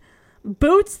wearing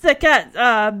boots that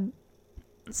got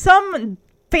some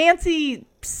fancy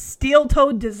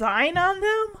steel-toed design on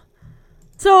them.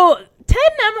 So Ted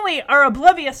and Emily are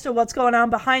oblivious to what's going on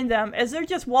behind them as they're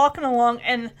just walking along,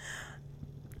 and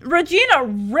Regina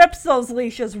rips those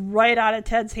leashes right out of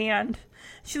Ted's hand.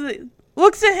 She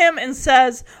looks at him and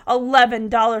says,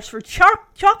 $11 for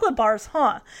chocolate bars,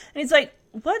 huh? And he's like,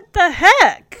 what the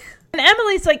heck? And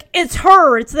Emily's like, it's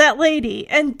her, it's that lady.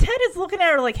 And Ted is looking at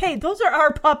her like, hey, those are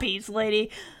our puppies, lady.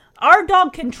 Our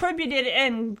dog contributed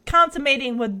in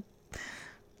consummating with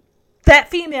that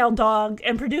female dog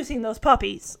and producing those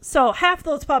puppies. So half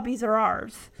those puppies are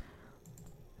ours.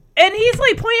 And he's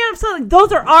like pointing at himself like,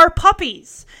 those are our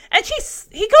puppies. And he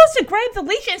goes to grab the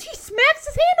leash and she smacks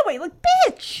his hand away like,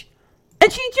 bitch. And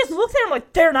she just looks at him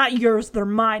like, they're not yours, they're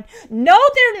mine. No,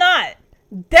 they're not.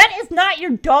 That is not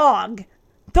your dog.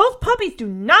 Those puppies do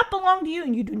not belong to you,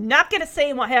 and you do not get a say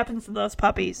in what happens to those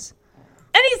puppies.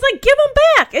 And he's like, give them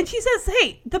back. And she says,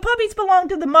 hey, the puppies belong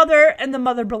to the mother, and the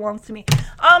mother belongs to me.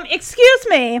 Excuse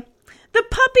me. The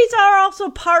puppies are also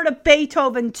part of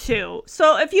Beethoven, too.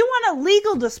 So if you want a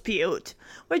legal dispute,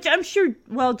 which I'm sure,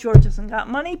 well, George hasn't got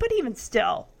money, but even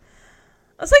still.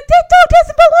 I was like, that dog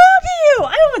doesn't belong to you.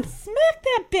 I would smack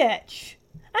that bitch.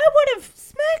 I would have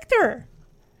smacked her.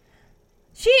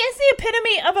 She is the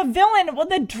epitome of a villain with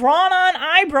the drawn-on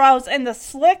eyebrows and the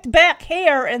slicked-back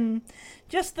hair and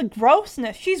just the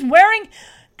grossness. She's wearing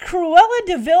Cruella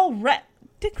de Vil red.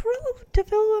 Did Cruella de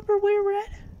Vil ever wear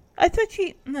red? I thought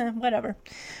whatever.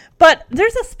 But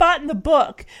there's a spot in the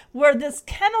book where this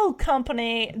kennel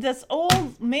company, this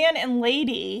old man and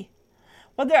lady,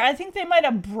 I think they might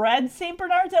have bred St.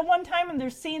 Bernards at one time, and they're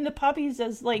seeing the puppies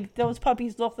as, like, those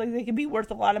puppies look like they could be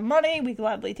worth a lot of money. We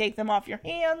gladly take them off your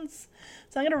hands.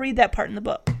 So I'm going to read that part in the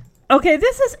book. Okay,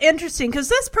 this is interesting, because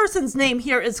this person's name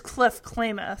here is Cliff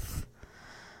Klamath.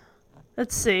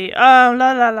 Let's see.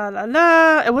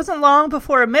 It wasn't long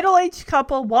before a middle-aged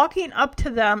couple walking up to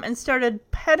them and started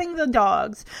petting the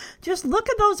dogs. Just look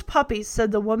at those puppies,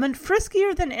 said the woman,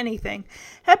 friskier than anything.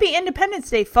 Happy Independence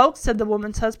Day, folks, said the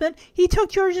woman's husband. He took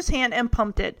George's hand and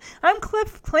pumped it. I'm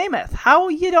Cliff Klamath. How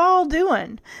you all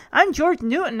doing? I'm George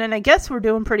Newton, and I guess we're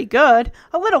doing pretty good.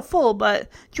 A little full, but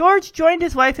George joined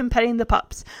his wife in petting the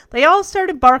pups. They all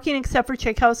started barking except for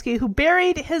Tchaikovsky, who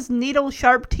buried his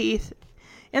needle-sharp teeth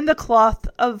in the cloth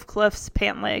of Cliff's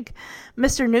pant leg.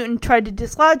 Mr. Newton tried to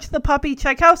dislodge the puppy.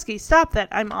 Tchaikovsky, stop that.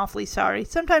 I'm awfully sorry.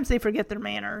 Sometimes they forget their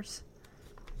manners.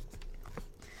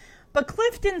 But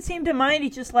Cliff didn't seem to mind. He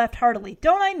just laughed heartily.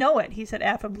 Don't I know it, he said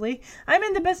affably. I'm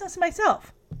in the business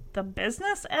myself. The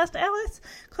business? Asked Alice.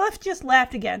 Cliff just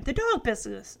laughed again. The dog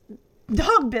business.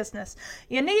 Dog business.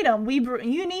 You need 'em. We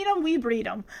breed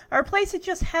 'em. Our place is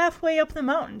just halfway up the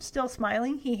mountain. Still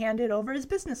smiling, he handed over his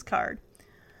business card.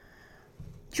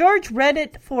 George read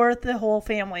it for the whole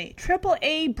family.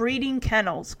 AAA Breeding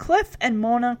Kennels. Cliff and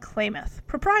Mona Klamath,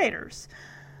 proprietors.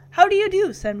 How do you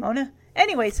do, said Mona.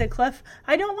 Anyway, said Cliff,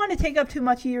 I don't want to take up too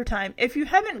much of your time. If you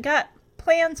haven't got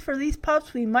plans for these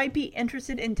pups, we might be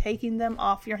interested in taking them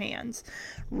off your hands.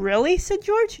 Really, said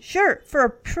George. Sure, for a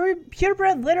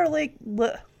purebred litter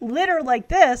like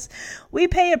this, we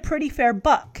pay a pretty fair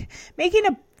buck. Making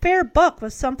a fair buck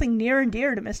was something near and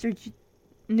dear to Mr.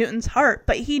 Newton's heart,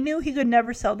 but he knew he could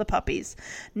never sell the puppies.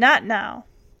 Not now.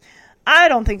 I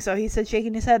don't think so, he said,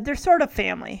 shaking his head. They're sort of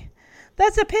family.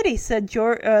 That's a pity, said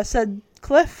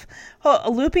Cliff,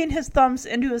 looping his thumbs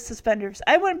into his suspenders.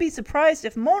 I wouldn't be surprised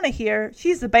if Mona here,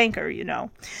 she's the banker, you know.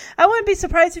 I wouldn't be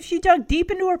surprised if she dug deep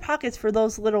into her pockets for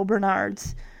those little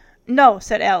Bernards. No,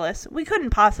 said Alice. We couldn't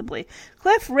possibly.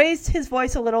 Cliff raised his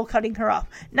voice a little, cutting her off.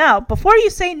 Now, before you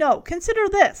say no, consider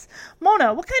this.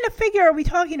 Mona, what kind of figure are we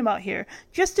talking about here?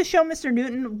 Just to show Mr.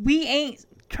 Newton we ain't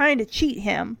trying to cheat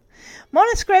him.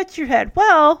 Mona scratched her head.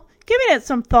 Well, giving it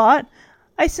some thought,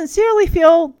 I sincerely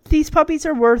feel these puppies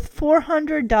are worth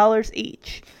 $400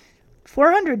 each.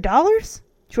 $400?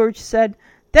 George said.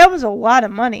 That was a lot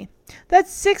of money.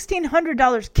 That's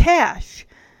 $1,600 cash,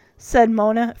 said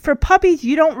Mona. For puppies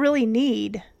you don't really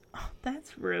need. Oh,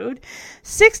 that's rude.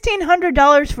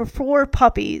 $1,600 for 4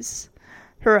 puppies,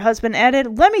 her husband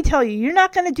added. Let me tell you, you're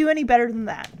not going to do any better than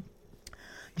that.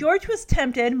 George was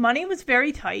tempted. Money was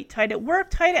very tight. Tight at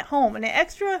work, tight at home, and an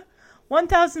extra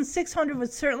 $1,600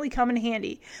 would certainly come in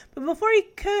handy. But before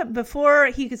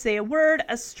he could say a word,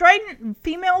 a strident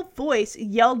female voice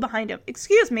yelled behind him,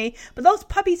 Excuse me, but those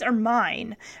puppies are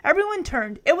mine. Everyone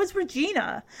turned. It was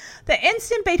Regina. The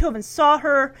instant Beethoven saw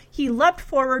her, he leapt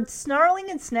forward, snarling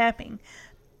and snapping.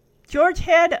 George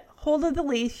had hold of the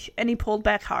leash, and he pulled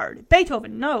back hard.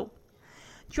 Beethoven, no.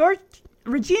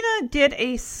 Regina did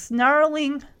a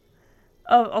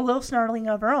little snarling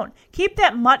of her own. Keep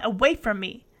that mutt away from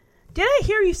me. Did I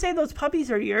hear you say those puppies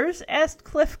are yours? Asked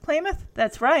Cliff Klamath.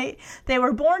 That's right. They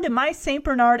were born to my St.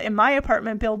 Bernard in my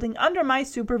apartment building under my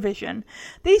supervision.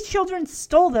 These children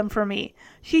stole them from me.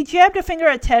 She jabbed a finger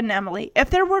at Ted and Emily. If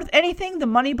they're worth anything, the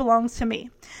money belongs to me.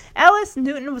 Alice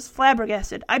Newton was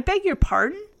flabbergasted. I beg your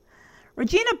pardon?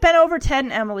 Regina bent over Ted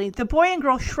and Emily. The boy and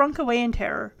girl shrunk away in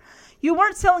terror. You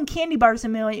weren't selling candy bars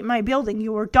in my building.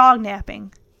 You were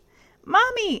dog-napping.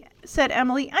 Mommy, said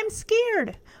Emily, I'm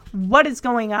scared. What is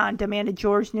going on? Demanded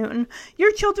George Newton.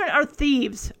 Your children are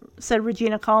thieves, said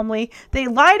Regina calmly. They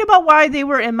lied about why they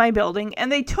were in my building,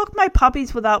 and they took my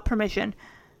puppies without permission.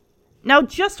 Now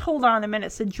just hold on a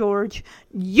minute, said George.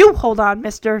 You hold on,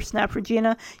 mister, snapped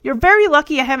Regina. You're very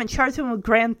lucky I haven't charged him with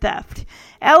grand theft.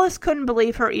 Alice couldn't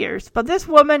believe her ears, but this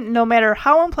woman, no matter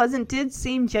how unpleasant, did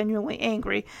seem genuinely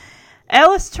angry.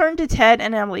 Alice turned to Ted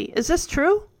and Emily. Is this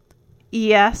true?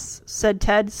 Yes, said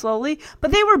Ted slowly,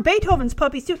 but they were Beethoven's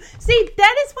puppies too. See,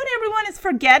 that is what everyone is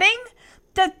forgetting,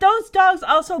 that those dogs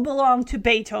also belong to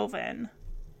Beethoven.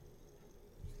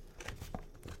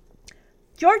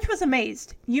 George was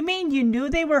amazed. You mean you knew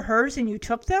they were hers and you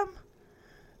took them?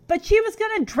 But she was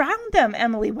going to drown them,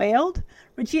 Emily wailed.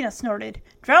 Regina snorted.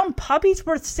 Drown puppies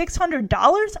worth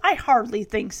 $600? I hardly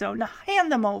think so. Now hand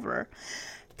them over.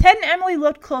 Ted and Emily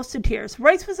looked close to tears.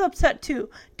 Royce was upset too.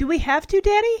 Do we have to,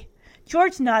 Daddy?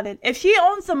 George nodded. If she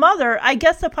owns the mother, I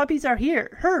guess the puppies are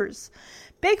hers.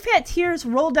 Big fat tears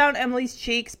rolled down Emily's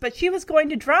cheeks, but she was going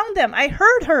to drown them. I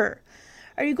heard her.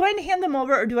 Are you going to hand them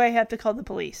over, or do I have to call the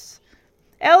police?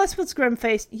 Alice was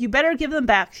grim-faced. You better give them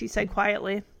back, she said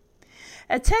quietly.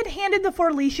 As Ted handed the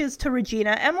 4 leashes to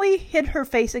Regina, Emily hid her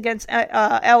face against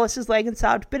Alice's leg and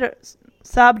sobbed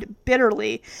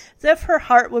bitterly, as if her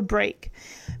heart would break.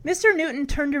 Mr. Newton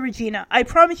turned to Regina. I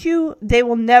promise you they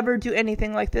will never do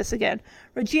anything like this again.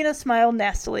 Regina smiled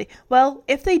nastily. Well,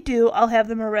 if they do, I'll have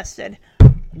them arrested.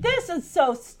 This is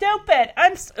so stupid.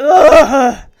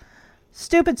 Ugh.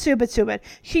 Stupid.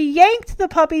 She yanked the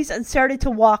puppies and started to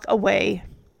walk away.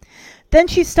 Then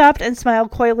she stopped and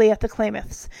smiled coyly at the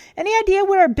Klamaths. Any idea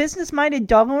where a business-minded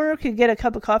dog owner could get a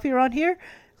cup of coffee around here?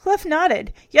 Cliff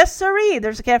nodded. Yes, sirree.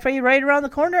 There's a cafe right around the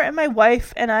corner, and my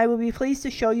wife and I would be pleased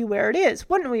to show you where it is,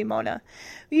 wouldn't we, Mona?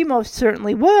 We most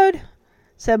certainly would,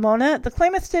 said Mona. The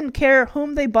Klamaths didn't care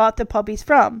whom they bought the puppies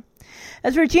from.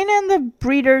 As Regina and the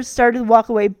breeders started to walk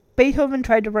away, Beethoven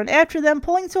tried to run after them,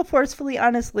 pulling so forcefully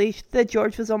on his leash that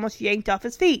George was almost yanked off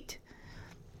his feet.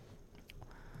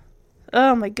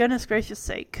 Oh, my goodness gracious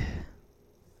sake.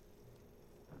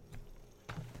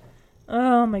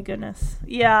 Oh, my goodness.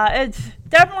 Yeah, it's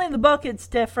definitely in the book, it's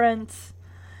different.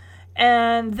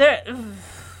 And there... So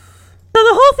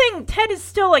the whole thing, Ted is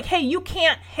still like, hey, you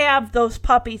can't have those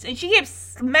puppies. And she keeps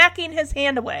smacking his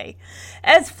hand away.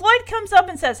 As Floyd comes up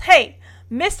and says, hey,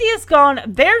 Missy is gone.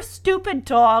 Their stupid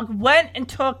dog went and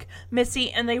took Missy,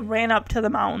 and they ran up to the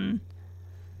mountain.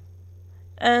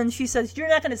 And she says, you're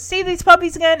not going to see these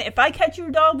puppies again. If I catch your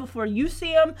dog before you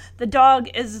see him, the dog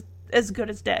is as good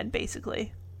as dead,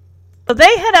 basically. So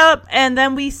they head up, and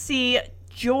then we see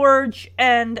George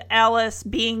and Alice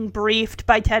being briefed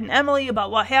by Ted and Emily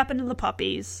about what happened to the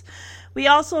puppies. We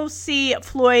also see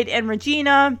Floyd and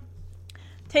Regina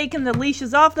taking the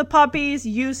leashes off the puppies,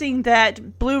 using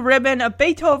that blue ribbon of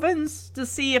Beethoven's to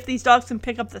see if these dogs can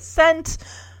pick up the scent,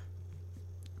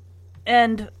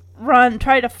 and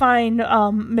try to find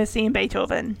Missy and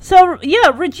Beethoven. So,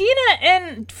 yeah, Regina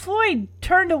and Floyd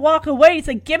turn to walk away. He's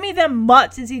like, give me them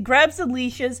mutts, as he grabs the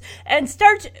leashes and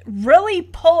starts really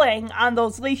pulling on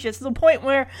those leashes to the point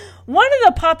where one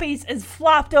of the puppies is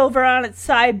flopped over on its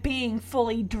side, being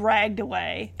fully dragged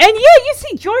away. And yeah, you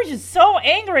see George is so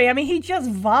angry. I mean, he just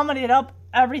vomited up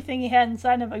everything he had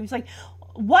inside of him. He was like,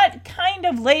 what kind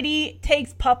of lady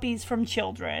takes puppies from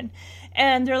children?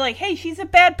 And they're like, hey, she's a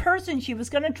bad person. She was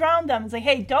going to drown them. It's like,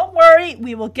 hey, don't worry.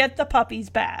 We will get the puppies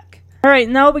back. All right,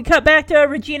 now we cut back to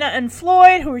Regina and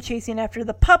Floyd, who are chasing after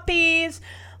the puppies.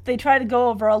 They try to go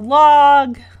over a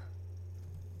log.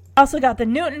 Also got the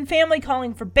Newton family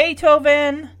calling for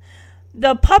Beethoven.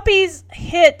 The puppies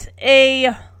hit a...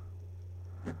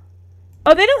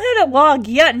 Oh, they don't hit a log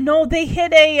yet. No, they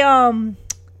hit a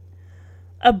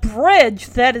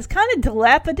bridge that is kind of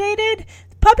dilapidated.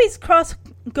 The puppies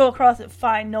go across it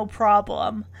fine, no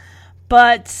problem.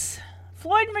 But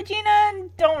Floyd and Regina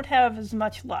don't have as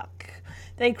much luck.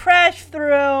 They crash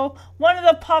through. One of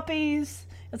the puppies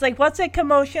is like, what's that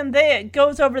commotion? It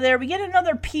goes over there. We get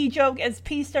another pee joke as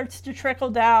pee starts to trickle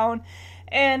down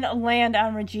and land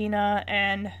on Regina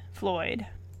and Floyd.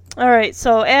 Alright,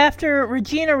 so after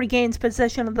Regina regains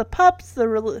possession of the pups,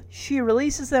 she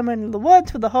releases them into the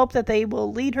woods with the hope that they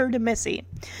will lead her to Missy.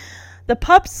 The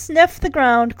pups sniff the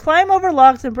ground, climb over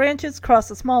logs and branches,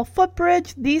 cross a small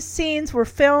footbridge. These scenes were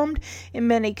filmed in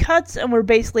many cuts and were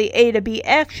basically A to B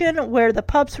action, where the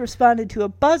pups responded to a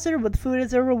buzzer with food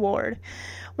as a reward.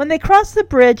 When they crossed the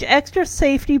bridge, extra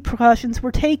safety precautions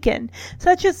were taken,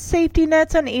 such as safety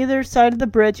nets on either side of the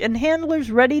bridge and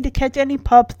handlers ready to catch any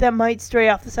pup that might stray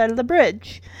off the side of the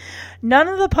bridge. None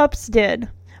of the pups did.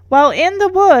 While in the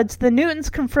woods, the Newtons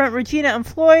confront Regina and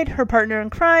Floyd, her partner in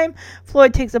crime.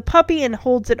 Floyd takes a puppy and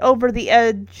holds it over the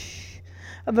edge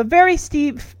of a very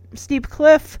steep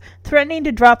cliff, threatening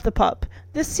to drop the pup.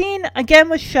 This scene again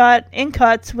was shot in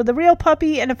cuts with a real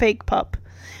puppy and a fake pup.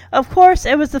 Of course,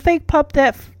 it was the fake pup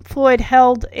that Floyd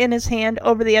held in his hand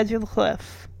over the edge of the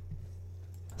cliff.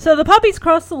 So the puppies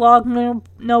cross the log,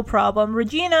 no problem.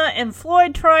 Regina and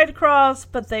Floyd try to cross,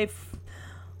 but they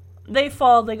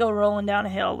fall. They go rolling down a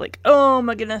hill. Like, oh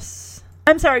my goodness.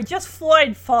 I'm sorry, just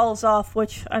Floyd falls off,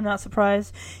 which I'm not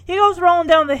surprised. He goes rolling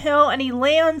down the hill, and he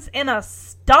lands in a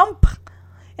stump,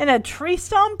 in a tree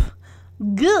stump.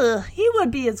 Gah, he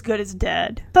would be as good as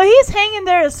dead. So he's hanging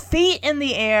there, his feet in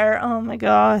the air. Oh my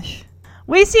gosh.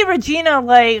 We see Regina,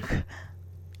 like,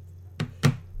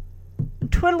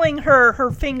 twiddling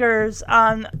her fingers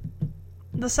on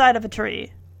the side of a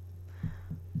tree.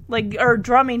 Like, or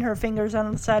drumming her fingers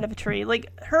on the side of a tree. Like,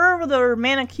 her with her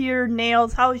manicured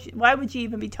nails, why would she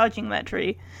even be touching that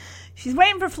tree? She's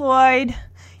waiting for Floyd.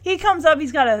 He comes up,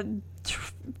 he's got a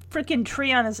freaking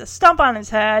tree on a stump on his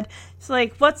head. She's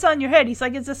like, what's on your head? He's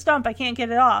like, it's a stump, I can't get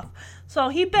it off. So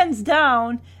he bends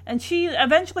down, and she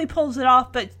eventually pulls it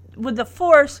off, but with the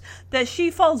force that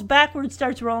she falls backwards,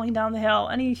 starts rolling down the hill.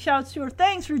 And he shouts to her,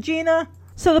 thanks, Regina.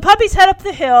 So the puppies head up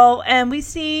the hill, and we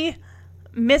see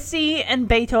Missy and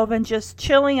Beethoven just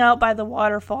chilling out by the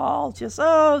waterfall. Just,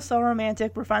 oh, so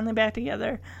romantic. We're finally back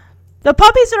together. The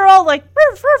puppies are all like,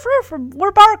 ruff, ruff, ruff.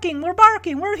 We're barking,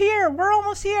 we're here, we're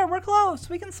almost here, we're close,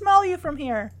 we can smell you from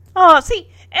here. Oh, see,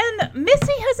 and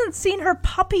Missy hasn't seen her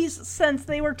puppies since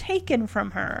they were taken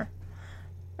from her.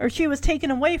 Or she was taken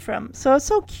away from. So it's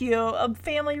so cute, a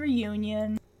family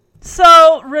reunion.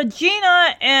 So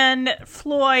Regina and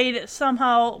Floyd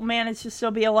somehow manage to still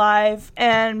be alive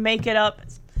and make it up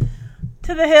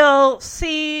to the hill,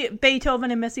 see Beethoven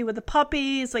and Missy with the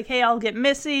puppies, like, hey, I'll get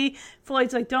Missy.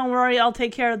 Floyd's like, don't worry, I'll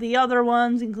take care of the other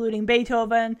ones, including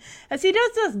Beethoven. As he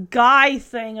does this guy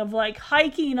thing of, like,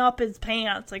 hiking up his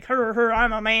pants, like,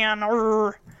 I'm a man,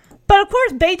 But, of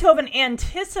course, Beethoven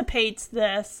anticipates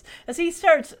this as he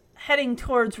starts heading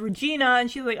towards Regina, and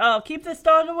she's like, oh, keep this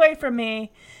dog away from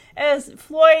me, as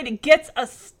Floyd gets a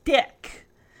stick,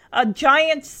 a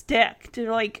giant stick,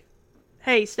 to, like,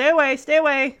 hey, stay away, stay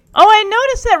away. Oh, I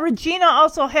noticed that Regina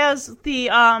also has the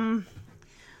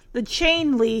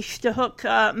chain leash to hook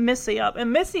Missy up.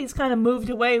 And Missy's kind of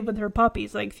moved away with her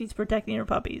puppies, like she's protecting her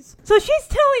puppies. So she's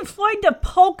telling Floyd to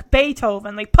poke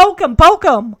Beethoven, like, poke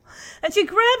him. And she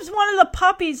grabs one of the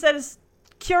puppies that is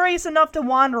curious enough to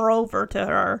wander over to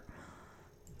her.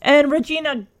 And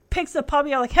Regina picks the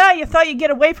puppy up, like, hey, you thought you'd get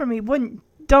away from me,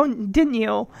 didn't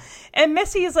you? And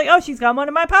Missy is like, oh, she's got one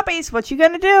of my puppies. What you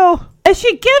gonna do? And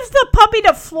she gives the puppy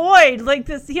to Floyd, like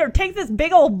this, here, take this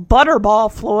big old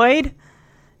butterball, Floyd.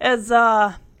 As,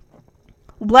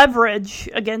 leverage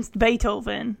against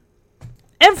Beethoven.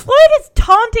 And Floyd is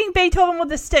taunting Beethoven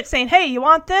with a stick, saying, hey, you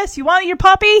want this? You want your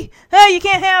puppy? You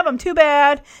can't have him. Too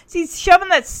bad. So he's shoving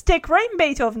that stick right in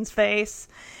Beethoven's face.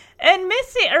 And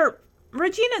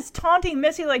Regina's taunting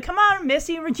Missy, like, come on,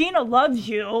 Missy, Regina loves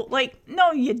you. Like,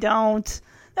 no, you don't.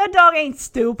 That dog ain't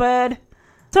stupid.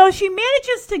 So she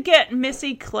manages to get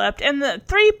Missy clipped, and the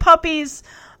 3 puppies,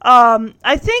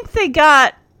 I think they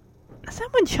got, is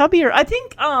that one Chubby? Or I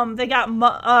think they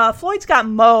got Floyd's got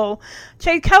Mo.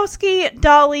 Tchaikovsky,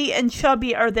 Dolly, and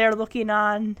Chubby are there looking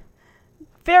on,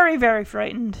 very, very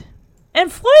frightened.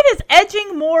 And Floyd is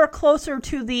edging more closer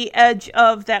to the edge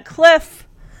of that cliff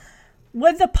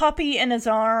with the puppy in his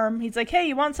arm. He's like, hey,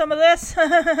 you want some of this?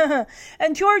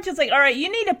 And George is like, all right,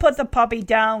 you need to put the puppy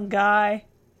down, guy.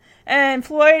 And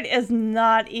Floyd is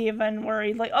not even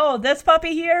worried. Like, oh, this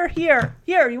puppy here? Here,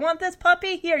 you want this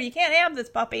puppy? Here, you can't have this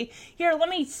puppy. Here, let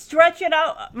me stretch it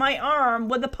out my arm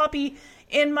with the puppy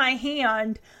in my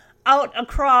hand out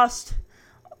across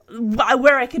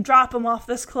where I could drop him off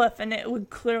this cliff and it would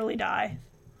clearly die.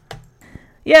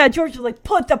 Yeah, George is like,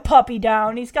 put the puppy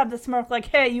down. He's got the smirk like,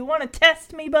 hey, you want to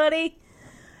test me, buddy?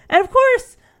 And of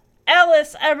course,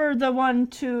 Alice, ever the one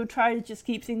to try to just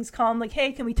keep things calm, like,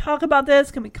 hey, can we talk about this?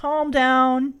 Can we calm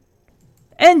down?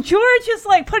 And George is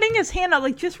like putting his hand out,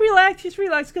 like, just relax,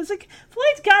 because like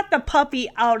Floyd's got the puppy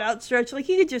outstretched, like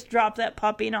he could just drop that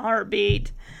puppy in a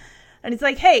heartbeat. And he's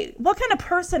like, hey, what kind of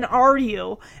person are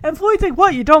you? And Floyd's like,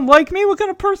 what, you don't like me? What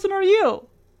kind of person are you?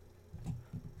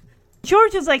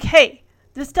 George is like, hey,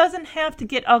 this doesn't have to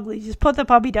get ugly. Just put the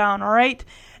puppy down, all right?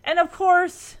 And of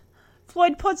course,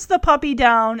 Floyd puts the puppy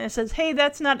down and says, hey,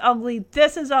 that's not ugly.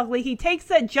 This is ugly. He takes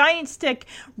that giant stick,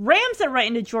 rams it right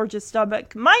into George's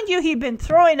stomach. Mind you, he'd been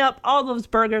throwing up all those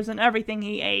burgers and everything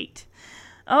he ate.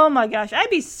 Oh my gosh, I'd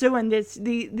be suing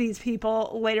these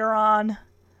people later on.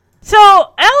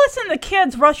 So Alice and the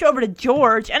kids rush over to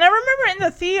George, and I remember in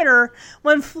the theater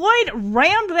when Floyd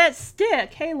rammed that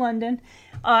stick, hey London,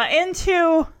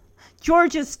 into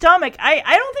George's stomach. I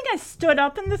don't think I stood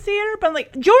up in the theater, but I'm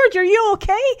like, George, are you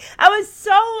okay? I was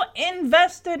so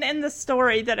invested in the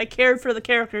story that I cared for the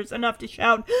characters enough to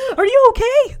shout, are you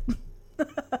okay?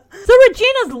 So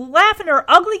Regina's laughing her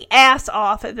ugly ass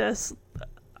off at this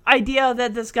idea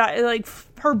that this guy, like,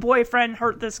 her boyfriend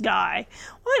hurt this guy.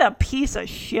 What a piece of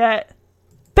shit.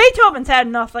 Beethoven's had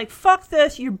enough, like, fuck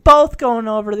this, you're both going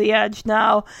over the edge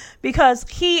now, because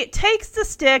he takes the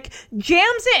stick,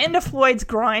 jams it into Floyd's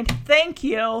groin, thank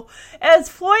you. As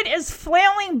Floyd is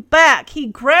flailing back, he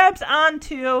grabs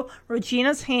onto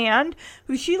Regina's hand,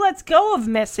 who she lets go of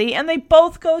Missy, and they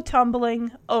both go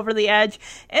tumbling over the edge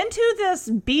into this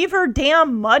beaver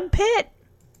dam mud pit.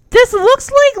 This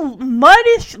looks like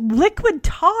muddish liquid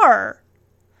tar.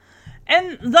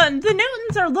 And the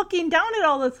Newtons are looking down at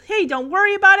all this. Hey, don't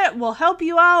worry about it. We'll help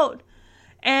you out.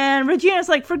 And Regina's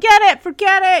like, forget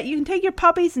it. You can take your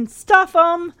puppies and stuff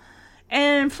them.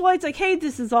 And Floyd's like, hey,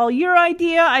 this is all your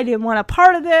idea. I didn't want a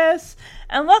part of this.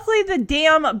 And luckily the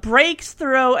dam breaks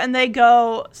through and they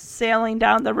go sailing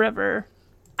down the river.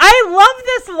 I love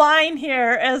this line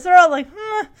here as they're all like,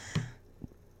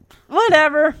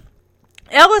 whatever.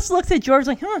 Alice looks at George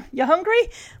like, you hungry?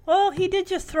 Well, he did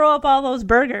just throw up all those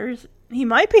burgers. He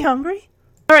might be hungry.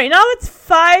 All right, now it's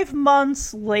 5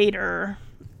 months later.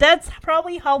 That's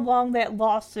probably how long that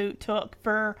lawsuit took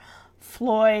for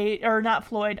for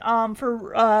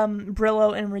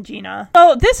Brillo and Regina.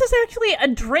 So this is actually a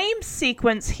dream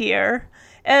sequence here.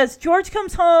 As George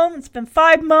comes home, it's been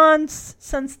 5 months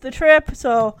since the trip,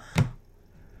 so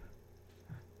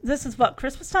this is what,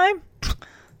 Christmas time?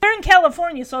 They're in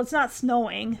California, so it's not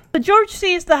snowing. But George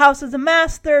sees the house is a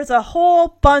mess. There's a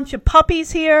whole bunch of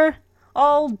puppies here,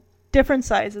 all different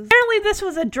sizes. Apparently this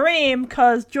was a dream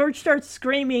because George starts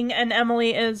screaming and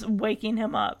Emily is waking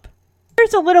him up.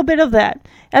 Here's a little bit of that.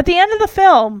 At the end of the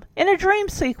film, in a dream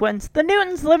sequence, the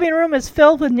Newtons' living room is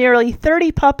filled with nearly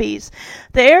 30 puppies.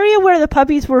 The area where the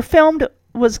puppies were filmed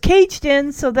was caged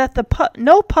in so that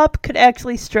no pup could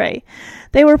actually stray.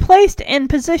 They were placed in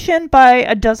position by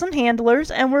a dozen handlers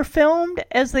and were filmed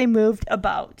as they moved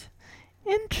about.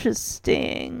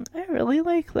 Interesting. I really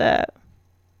like that.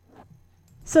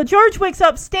 So George wakes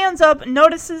up, stands up,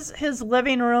 notices his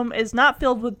living room is not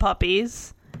filled with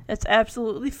puppies. It's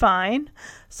absolutely fine.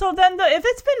 So then if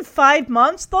it's been 5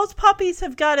 months, those puppies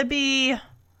have got to be...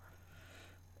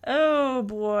 Oh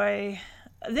boy.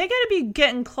 They got to be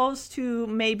getting close to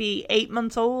maybe 8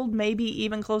 months old, maybe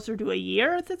even closer to a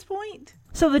year at this point.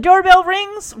 So the doorbell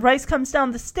rings. Rice comes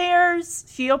down the stairs.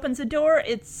 She opens the door.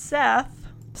 It's Seth.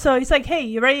 So he's like, hey,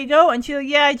 you ready to go? And she's like,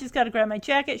 yeah, I just got to grab my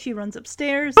jacket. She runs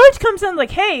upstairs. George comes in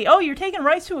like, hey, oh, you're taking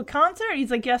Rice to a concert?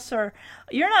 He's like, yes, sir.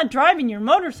 You're not driving your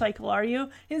motorcycle, are you?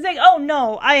 He's like, oh,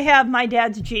 no, I have my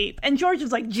dad's Jeep. And George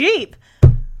is like, Jeep?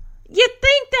 You'd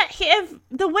think that if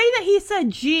the way that he said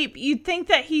Jeep, you'd think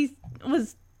that he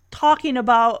was talking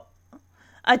about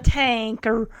a tank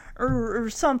or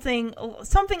something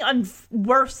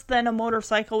worse than a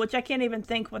motorcycle, which I can't even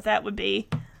think what that would be.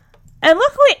 And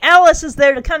luckily Alice is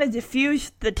there to kind of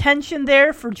diffuse the tension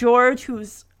there for George,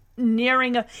 who's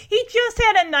he just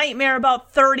had a nightmare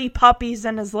about 30 puppies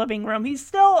in his living room. He's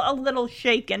still a little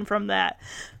shaken from that.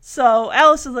 So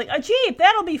Alice is like, a Jeep,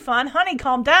 that'll be fun. Honey,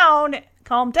 calm down.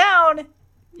 Calm down.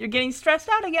 You're getting stressed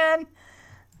out again.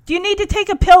 Do you need to take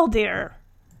a pill, dear?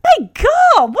 My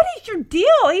God, what is your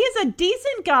deal? He is a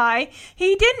decent guy.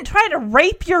 He didn't try to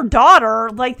rape your daughter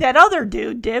like that other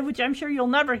dude did, which I'm sure you'll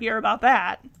never hear about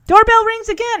that. Doorbell rings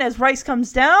again as Rice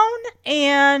comes down,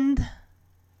 and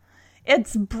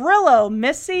it's Brillo,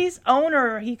 Missy's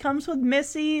owner. He comes with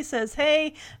Missy, says,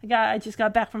 hey, I just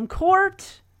got back from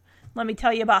court. Let me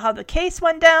tell you about how the case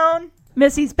went down.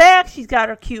 Missy's back. She's got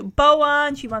her cute bow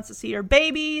on. She wants to see her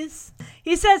babies.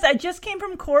 He says, I just came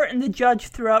from court and the judge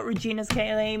threw out Regina's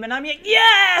claim. And I'm like,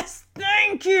 yes,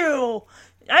 thank you.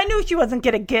 I knew she wasn't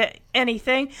going to get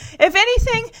anything. If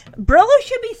anything, Brillo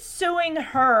should be suing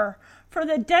her for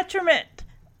the detriment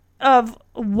of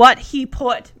what she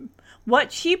put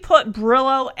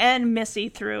Brillo and Missy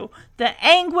through. The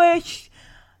anguish,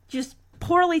 just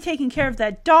poorly taking care of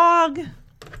that dog.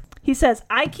 He says,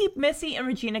 I keep Missy and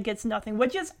Regina gets nothing,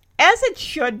 which is as it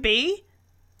should be.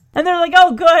 And they're like,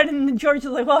 oh, good. And George is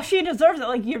like, well, she deserves it.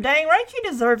 Like, you're dang right she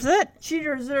deserves it. She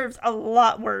deserves a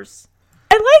lot worse.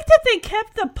 I like that they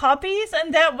kept the puppies,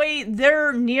 and that way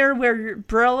they're near where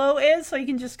Brillo is, so you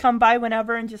can just come by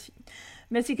whenever and just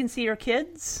Missy can see her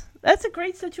kids. That's a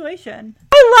great situation.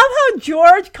 I love how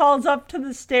George calls up to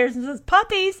the stairs and says,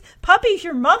 puppies,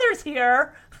 your mother's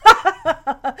here.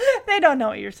 They don't know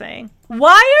what you're saying.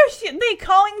 Why are they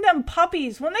calling them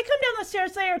puppies? When they come down the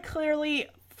stairs, they are clearly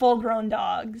full-grown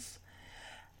dogs.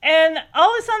 And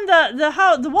all of a sudden,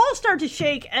 the walls start to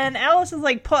shake, and Alice is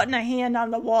like putting a hand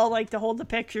on the wall, like to hold the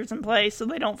pictures in place so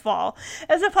they don't fall,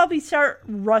 as the puppies start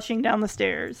rushing down the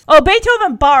stairs. Oh,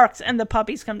 Beethoven barks, and the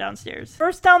puppies come downstairs.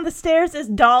 First down the stairs is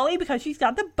Dolly, because she's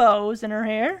got the bows in her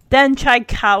hair. Then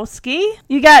Tchaikovsky.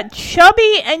 You got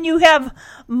Chubby, and you have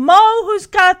Mo, who's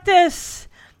got this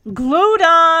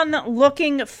glued-on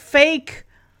looking fake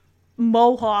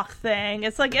mohawk thing.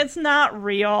 It's like, it's not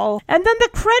real. And then the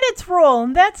credits roll,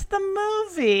 and that's the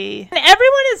movie. And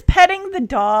everyone is petting the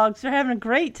dogs. They're having a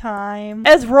great time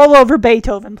as Roll Over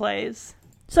Beethoven plays.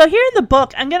 So here in the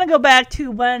book, I'm going to go back to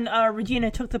when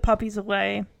Regina took the puppies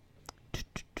away.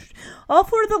 All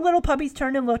four of the little puppies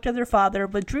turned and looked at their father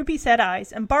with droopy sad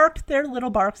eyes and barked their little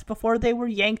barks before they were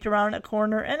yanked around a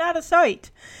corner and out of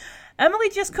sight. Emily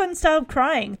just couldn't stop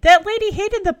crying. That lady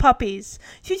hated the puppies.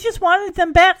 She just wanted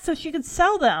them back so she could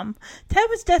sell them. Ted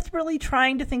was desperately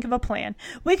trying to think of a plan.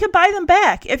 We could buy them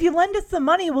back. If you lend us the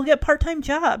money, we'll get part-time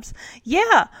jobs.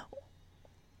 Yeah,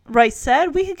 Rice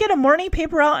said. We could get a morning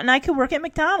paper out and I could work at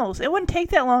McDonald's. It wouldn't take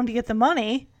that long to get the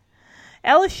money.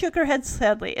 Alice shook her head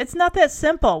sadly. It's not that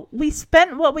simple. We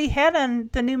spent what we had on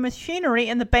the new machinery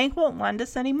and the bank won't lend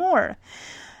us any more.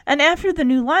 And after the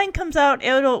new line comes out,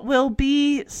 it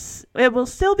will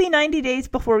still be 90 days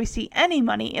before we see any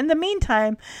money. In the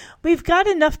meantime, we've got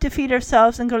enough to feed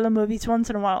ourselves and go to the movies once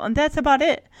in a while, and that's about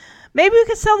it. Maybe we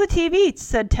could sell the TV,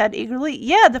 said Ted eagerly.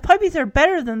 Yeah, the puppies are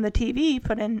better than the TV,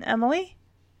 put in Emily.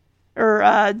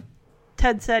 Ted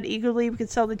said eagerly, we could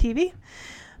sell the TV.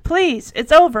 Please,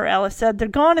 it's over, Alice said. They're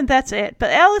gone and that's it.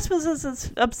 But Alice was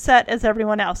as upset as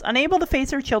everyone else. Unable to face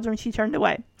her children, she turned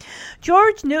away.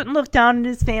 George Newton looked down at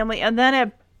his family and then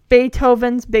at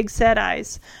Beethoven's big sad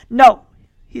eyes. No,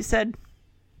 he said,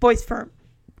 voice firm.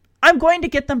 I'm going to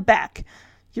get them back.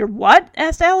 You're what?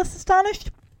 Asked Alice,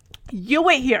 astonished. You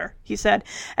wait here, he said.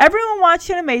 Everyone watched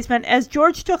in amazement as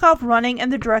George took off running in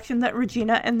the direction that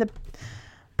Regina and the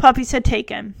puppies had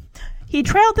taken. He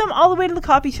trailed them all the way to the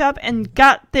coffee shop and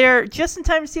got there just in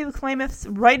time to see the Klamaths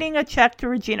writing a check to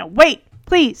Regina. Wait,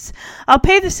 please. I'll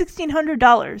pay the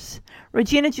 $1,600.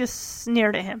 Regina just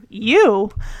sneered at him.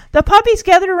 You? The puppies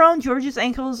gathered around George's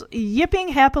ankles, yipping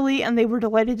happily, and they were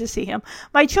delighted to see him.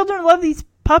 My children love these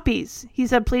puppies, he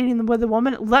said, pleading with the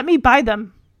woman. Let me buy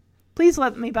them. Please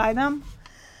let me buy them.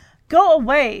 Go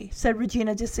away, said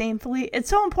Regina disdainfully. It's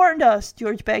so important to us,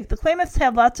 George begged. The Klamaths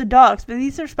have lots of dogs, but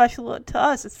these are special to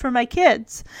us. It's for my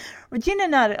kids. Regina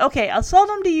nodded. Okay, I'll sell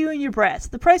them to you and your brats.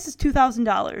 The price is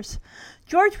 $2,000.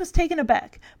 George was taken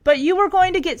aback. But you were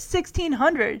going to get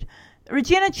 $1,600.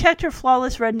 Regina checked her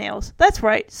flawless red nails. That's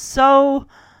right. So,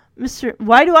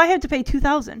 why do I have to pay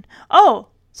 $2,000? Oh,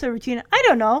 said Regina. I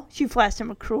don't know. She flashed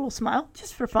him a cruel smile,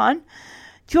 just for fun.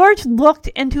 George looked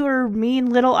into her mean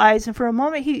little eyes, and for a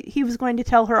moment he was going to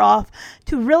tell her off,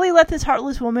 to really let this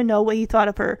heartless woman know what he thought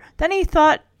of her. Then he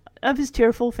thought of his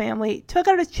tearful family, took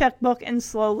out his checkbook, and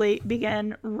slowly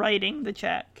began writing the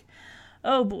check.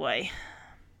 Oh, boy.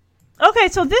 Okay,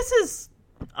 so this is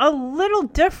a little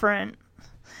different.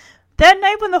 That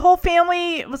night when the whole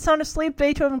family was sound asleep,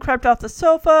 Beethoven crept off the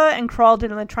sofa and crawled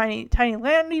into the tiny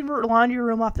laundry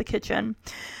room off the kitchen.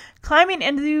 Climbing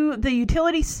into the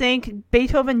utility sink,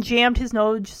 Beethoven jammed his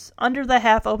nose under the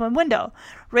half-open window,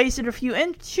 raised it a few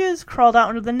inches, crawled out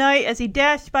into the night. As he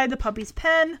dashed by the puppy's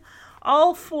pen,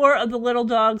 all 4 of the little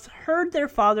dogs heard their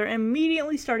father and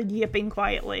immediately started yipping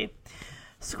quietly,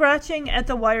 scratching at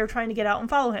the wire trying to get out and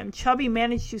follow him. Chubby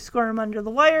managed to squirm under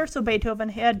the wire, so Beethoven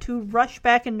had to rush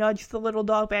back and nudge the little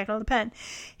dog back on the pen.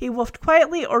 He woofed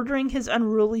quietly, ordering his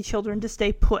unruly children to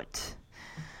stay put.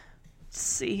 Let's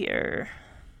see here.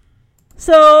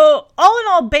 So, all in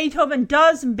all, Beethoven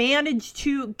does manage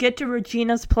to get to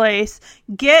Regina's place,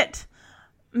 get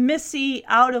Missy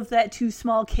out of that too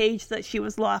small cage that she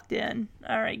was locked in.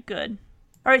 Alright, good.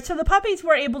 Alright, so the puppies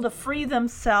were able to free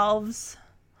themselves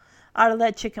out of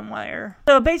that chicken wire.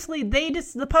 So basically,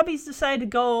 the puppies decide to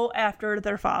go after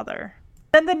their father.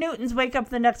 Then the Newtons wake up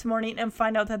the next morning and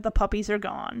find out that the puppies are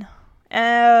gone,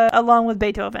 along with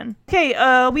Beethoven. Okay,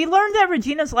 we learned that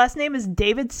Regina's last name is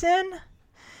Davidson,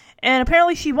 and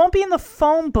apparently she won't be in the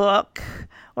phone book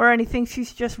or anything.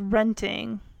 She's just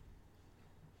renting.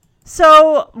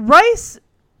 So Rice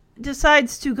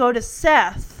decides to go to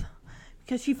Seth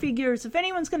because she figures if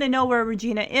anyone's going to know where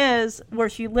Regina is, where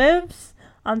she lives,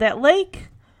 on that lake,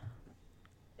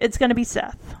 it's going to be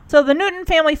Seth. So the Newton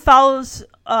family follows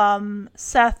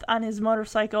Seth on his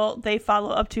motorcycle. They follow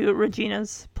up to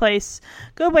Regina's place,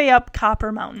 go way up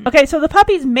Copper Mountain. Okay, so the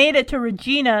puppies made it to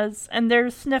Regina's, and they're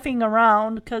sniffing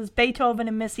around because Beethoven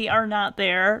and Missy are not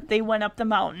there. They went up the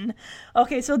mountain.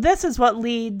 Okay, so this is what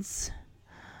leads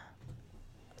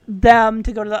them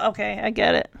to go to the... Okay, I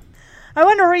get it. I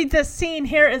want to read this scene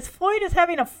here as Floyd is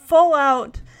having a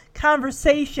full-out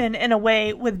conversation in a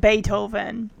way with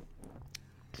Beethoven.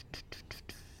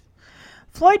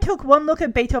 Floyd took one look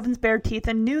at Beethoven's bare teeth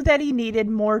and knew that he needed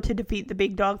more to defeat the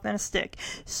big dog than a stick.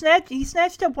 He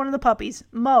snatched up one of the puppies,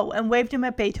 Mo, and waved him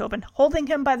at Beethoven, holding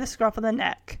him by the scruff of the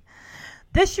neck.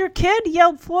 "This your kid?"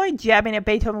 yelled Floyd, jabbing at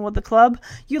Beethoven with the club.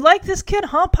 "You like this kid,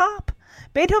 huh, Pop?"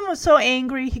 Beethoven was so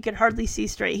angry he could hardly see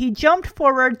straight. He jumped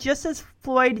forward just as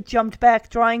Floyd jumped back,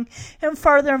 drawing him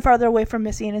farther and farther away from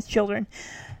Missy and his children.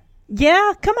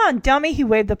 "Yeah, come on, dummy," he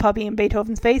waved the puppy in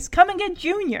Beethoven's face. "Come and get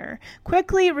Junior."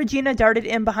 Quickly, Regina darted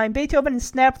in behind Beethoven and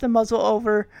snapped the muzzle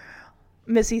over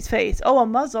Missy's face. Oh, a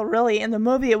muzzle, really. In the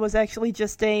movie, it was actually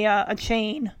just a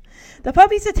chain. The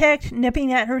puppies attacked,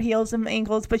 nipping at her heels and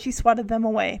ankles, but she swatted them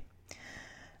away.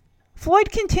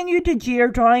 Floyd continued to jeer,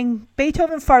 drawing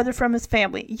Beethoven farther from his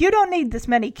family. "You don't need this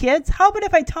many kids. How about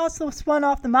if I toss this one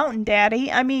off the mountain,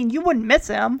 Daddy? I mean, you wouldn't miss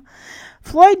him."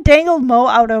 Floyd dangled Mo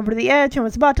out over the edge and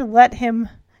was about to let him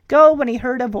go when he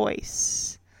heard a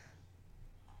voice.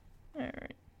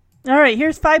 All right,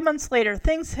 here's 5 months later.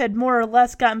 Things had more or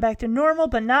less gotten back to normal,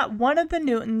 but not one of the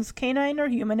Newtons, canine or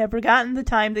human, had forgotten the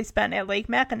time they spent at Lake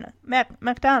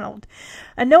MacDonald.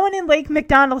 And no one in Lake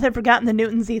MacDonald had forgotten the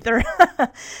Newtons either.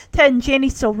 Ted and Janie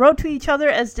still wrote to each other,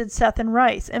 as did Seth and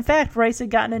Rice. In fact, Rice had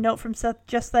gotten a note from Seth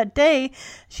just that day.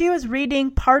 She was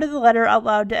reading part of the letter out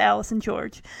loud to Alice and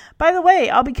George. "By the way,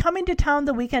 I'll be coming to town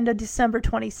the weekend of December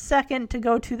 22nd to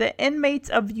go to the Inmates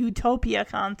of Utopia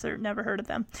concert." Never heard of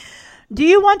them. "Do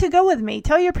you want to go with me?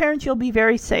 Tell your parents you'll be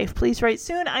very safe. Please write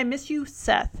soon. I miss you,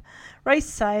 Seth." Rice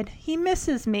sighed. "He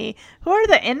misses me." "Who are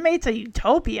the Inmates of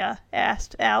Utopia?"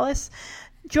 asked Alice.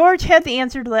 George had the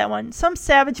answer to that one. "Some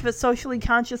savage but socially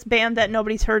conscious band that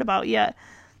nobody's heard about yet."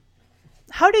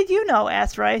 "How did you know?"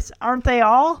 asked Rice. "Aren't they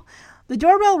all?" The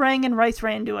doorbell rang and Rice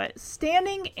ran to it.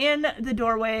 Standing in the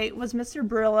doorway was Mr.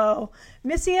 Brillo,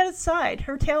 Missy at his side.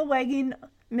 Her tail wagging,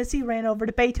 Missy ran over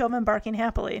to Beethoven, barking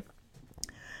happily.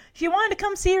 "She wanted to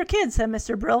come see her kid," said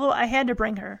Mr. Brillo. "I had to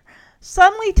bring her."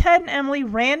 Suddenly, Ted and Emily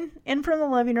ran in from the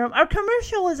living room. "Our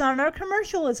commercial is on! Our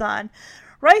commercial is on!"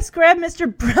 Rice grabbed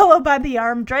Mr. Brillo by the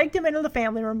arm, dragged him into the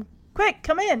family room. "Quick,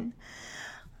 come in."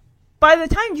 By the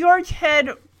time George had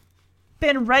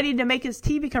been ready to make his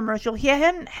TV commercial, he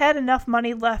hadn't had enough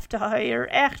money left to hire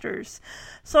actors.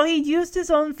 So he used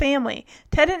his own family.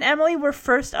 Ted and Emily were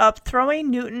first up, throwing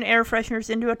Newton air fresheners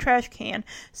into a trash can.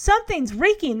 "Something's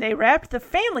reeking," they rapped. "The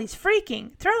family's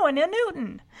freaking. Throw in a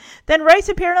Newton." Then Rice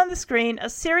appeared on the screen, a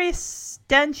serious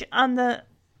stench on the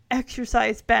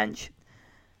exercise bench.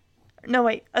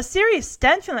 A serious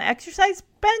stench on the exercise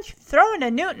bench? Throw in a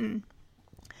Newton.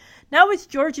 Now it's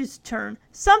George's turn.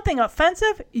 "Something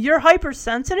offensive? You're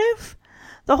hypersensitive?"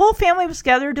 The whole family was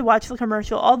gathered to watch the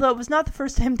commercial, although it was not the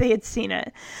first time they had seen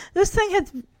it. "This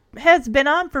thing has been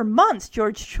on for months,"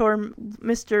 George told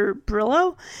Mr.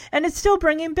 Brillo, "and it's still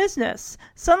bringing business."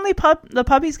 Suddenly, the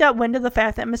puppies got wind of the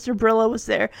fact that Mr. Brillo was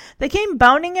there. They came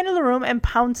bounding into the room and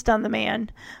pounced on the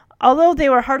man. Although they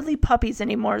were hardly puppies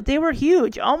anymore, they were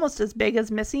huge, almost as big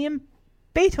as Missy and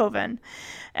Beethoven.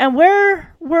 And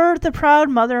where were the proud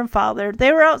mother and father?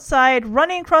 They were outside,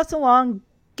 running across the lawn,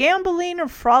 gamboling or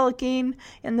frolicking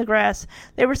in the grass.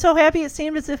 They were so happy it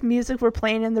seemed as if music were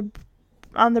playing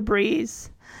on the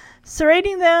breeze,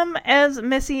 serrating them as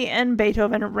Missy and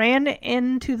Beethoven ran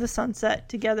into the sunset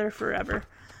together forever.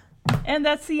 And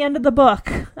that's the end of the book.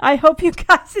 I hope you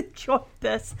guys enjoyed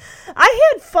this.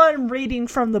 I had fun reading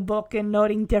from the book and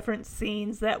noting different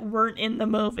scenes that weren't in the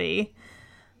movie,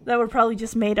 that were probably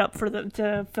just made up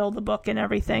to fill the book and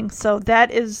everything. So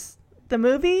that is the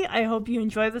movie. I hope you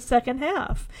enjoy the second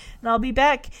half. And I'll be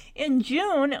back in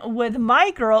June with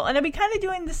My Girl, and I'll be kind of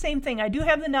doing the same thing. I do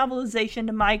have the novelization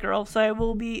to My Girl, so I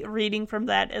will be reading from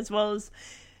that as well as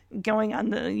going on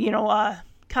the,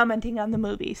 commenting on the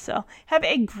movie. So have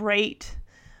a great,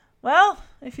 well,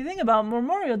 if you think about it,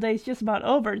 Memorial Day is just about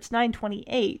over. It's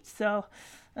 9/28, so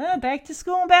back to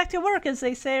school and back to work, as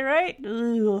they say, right?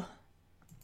 Ooh.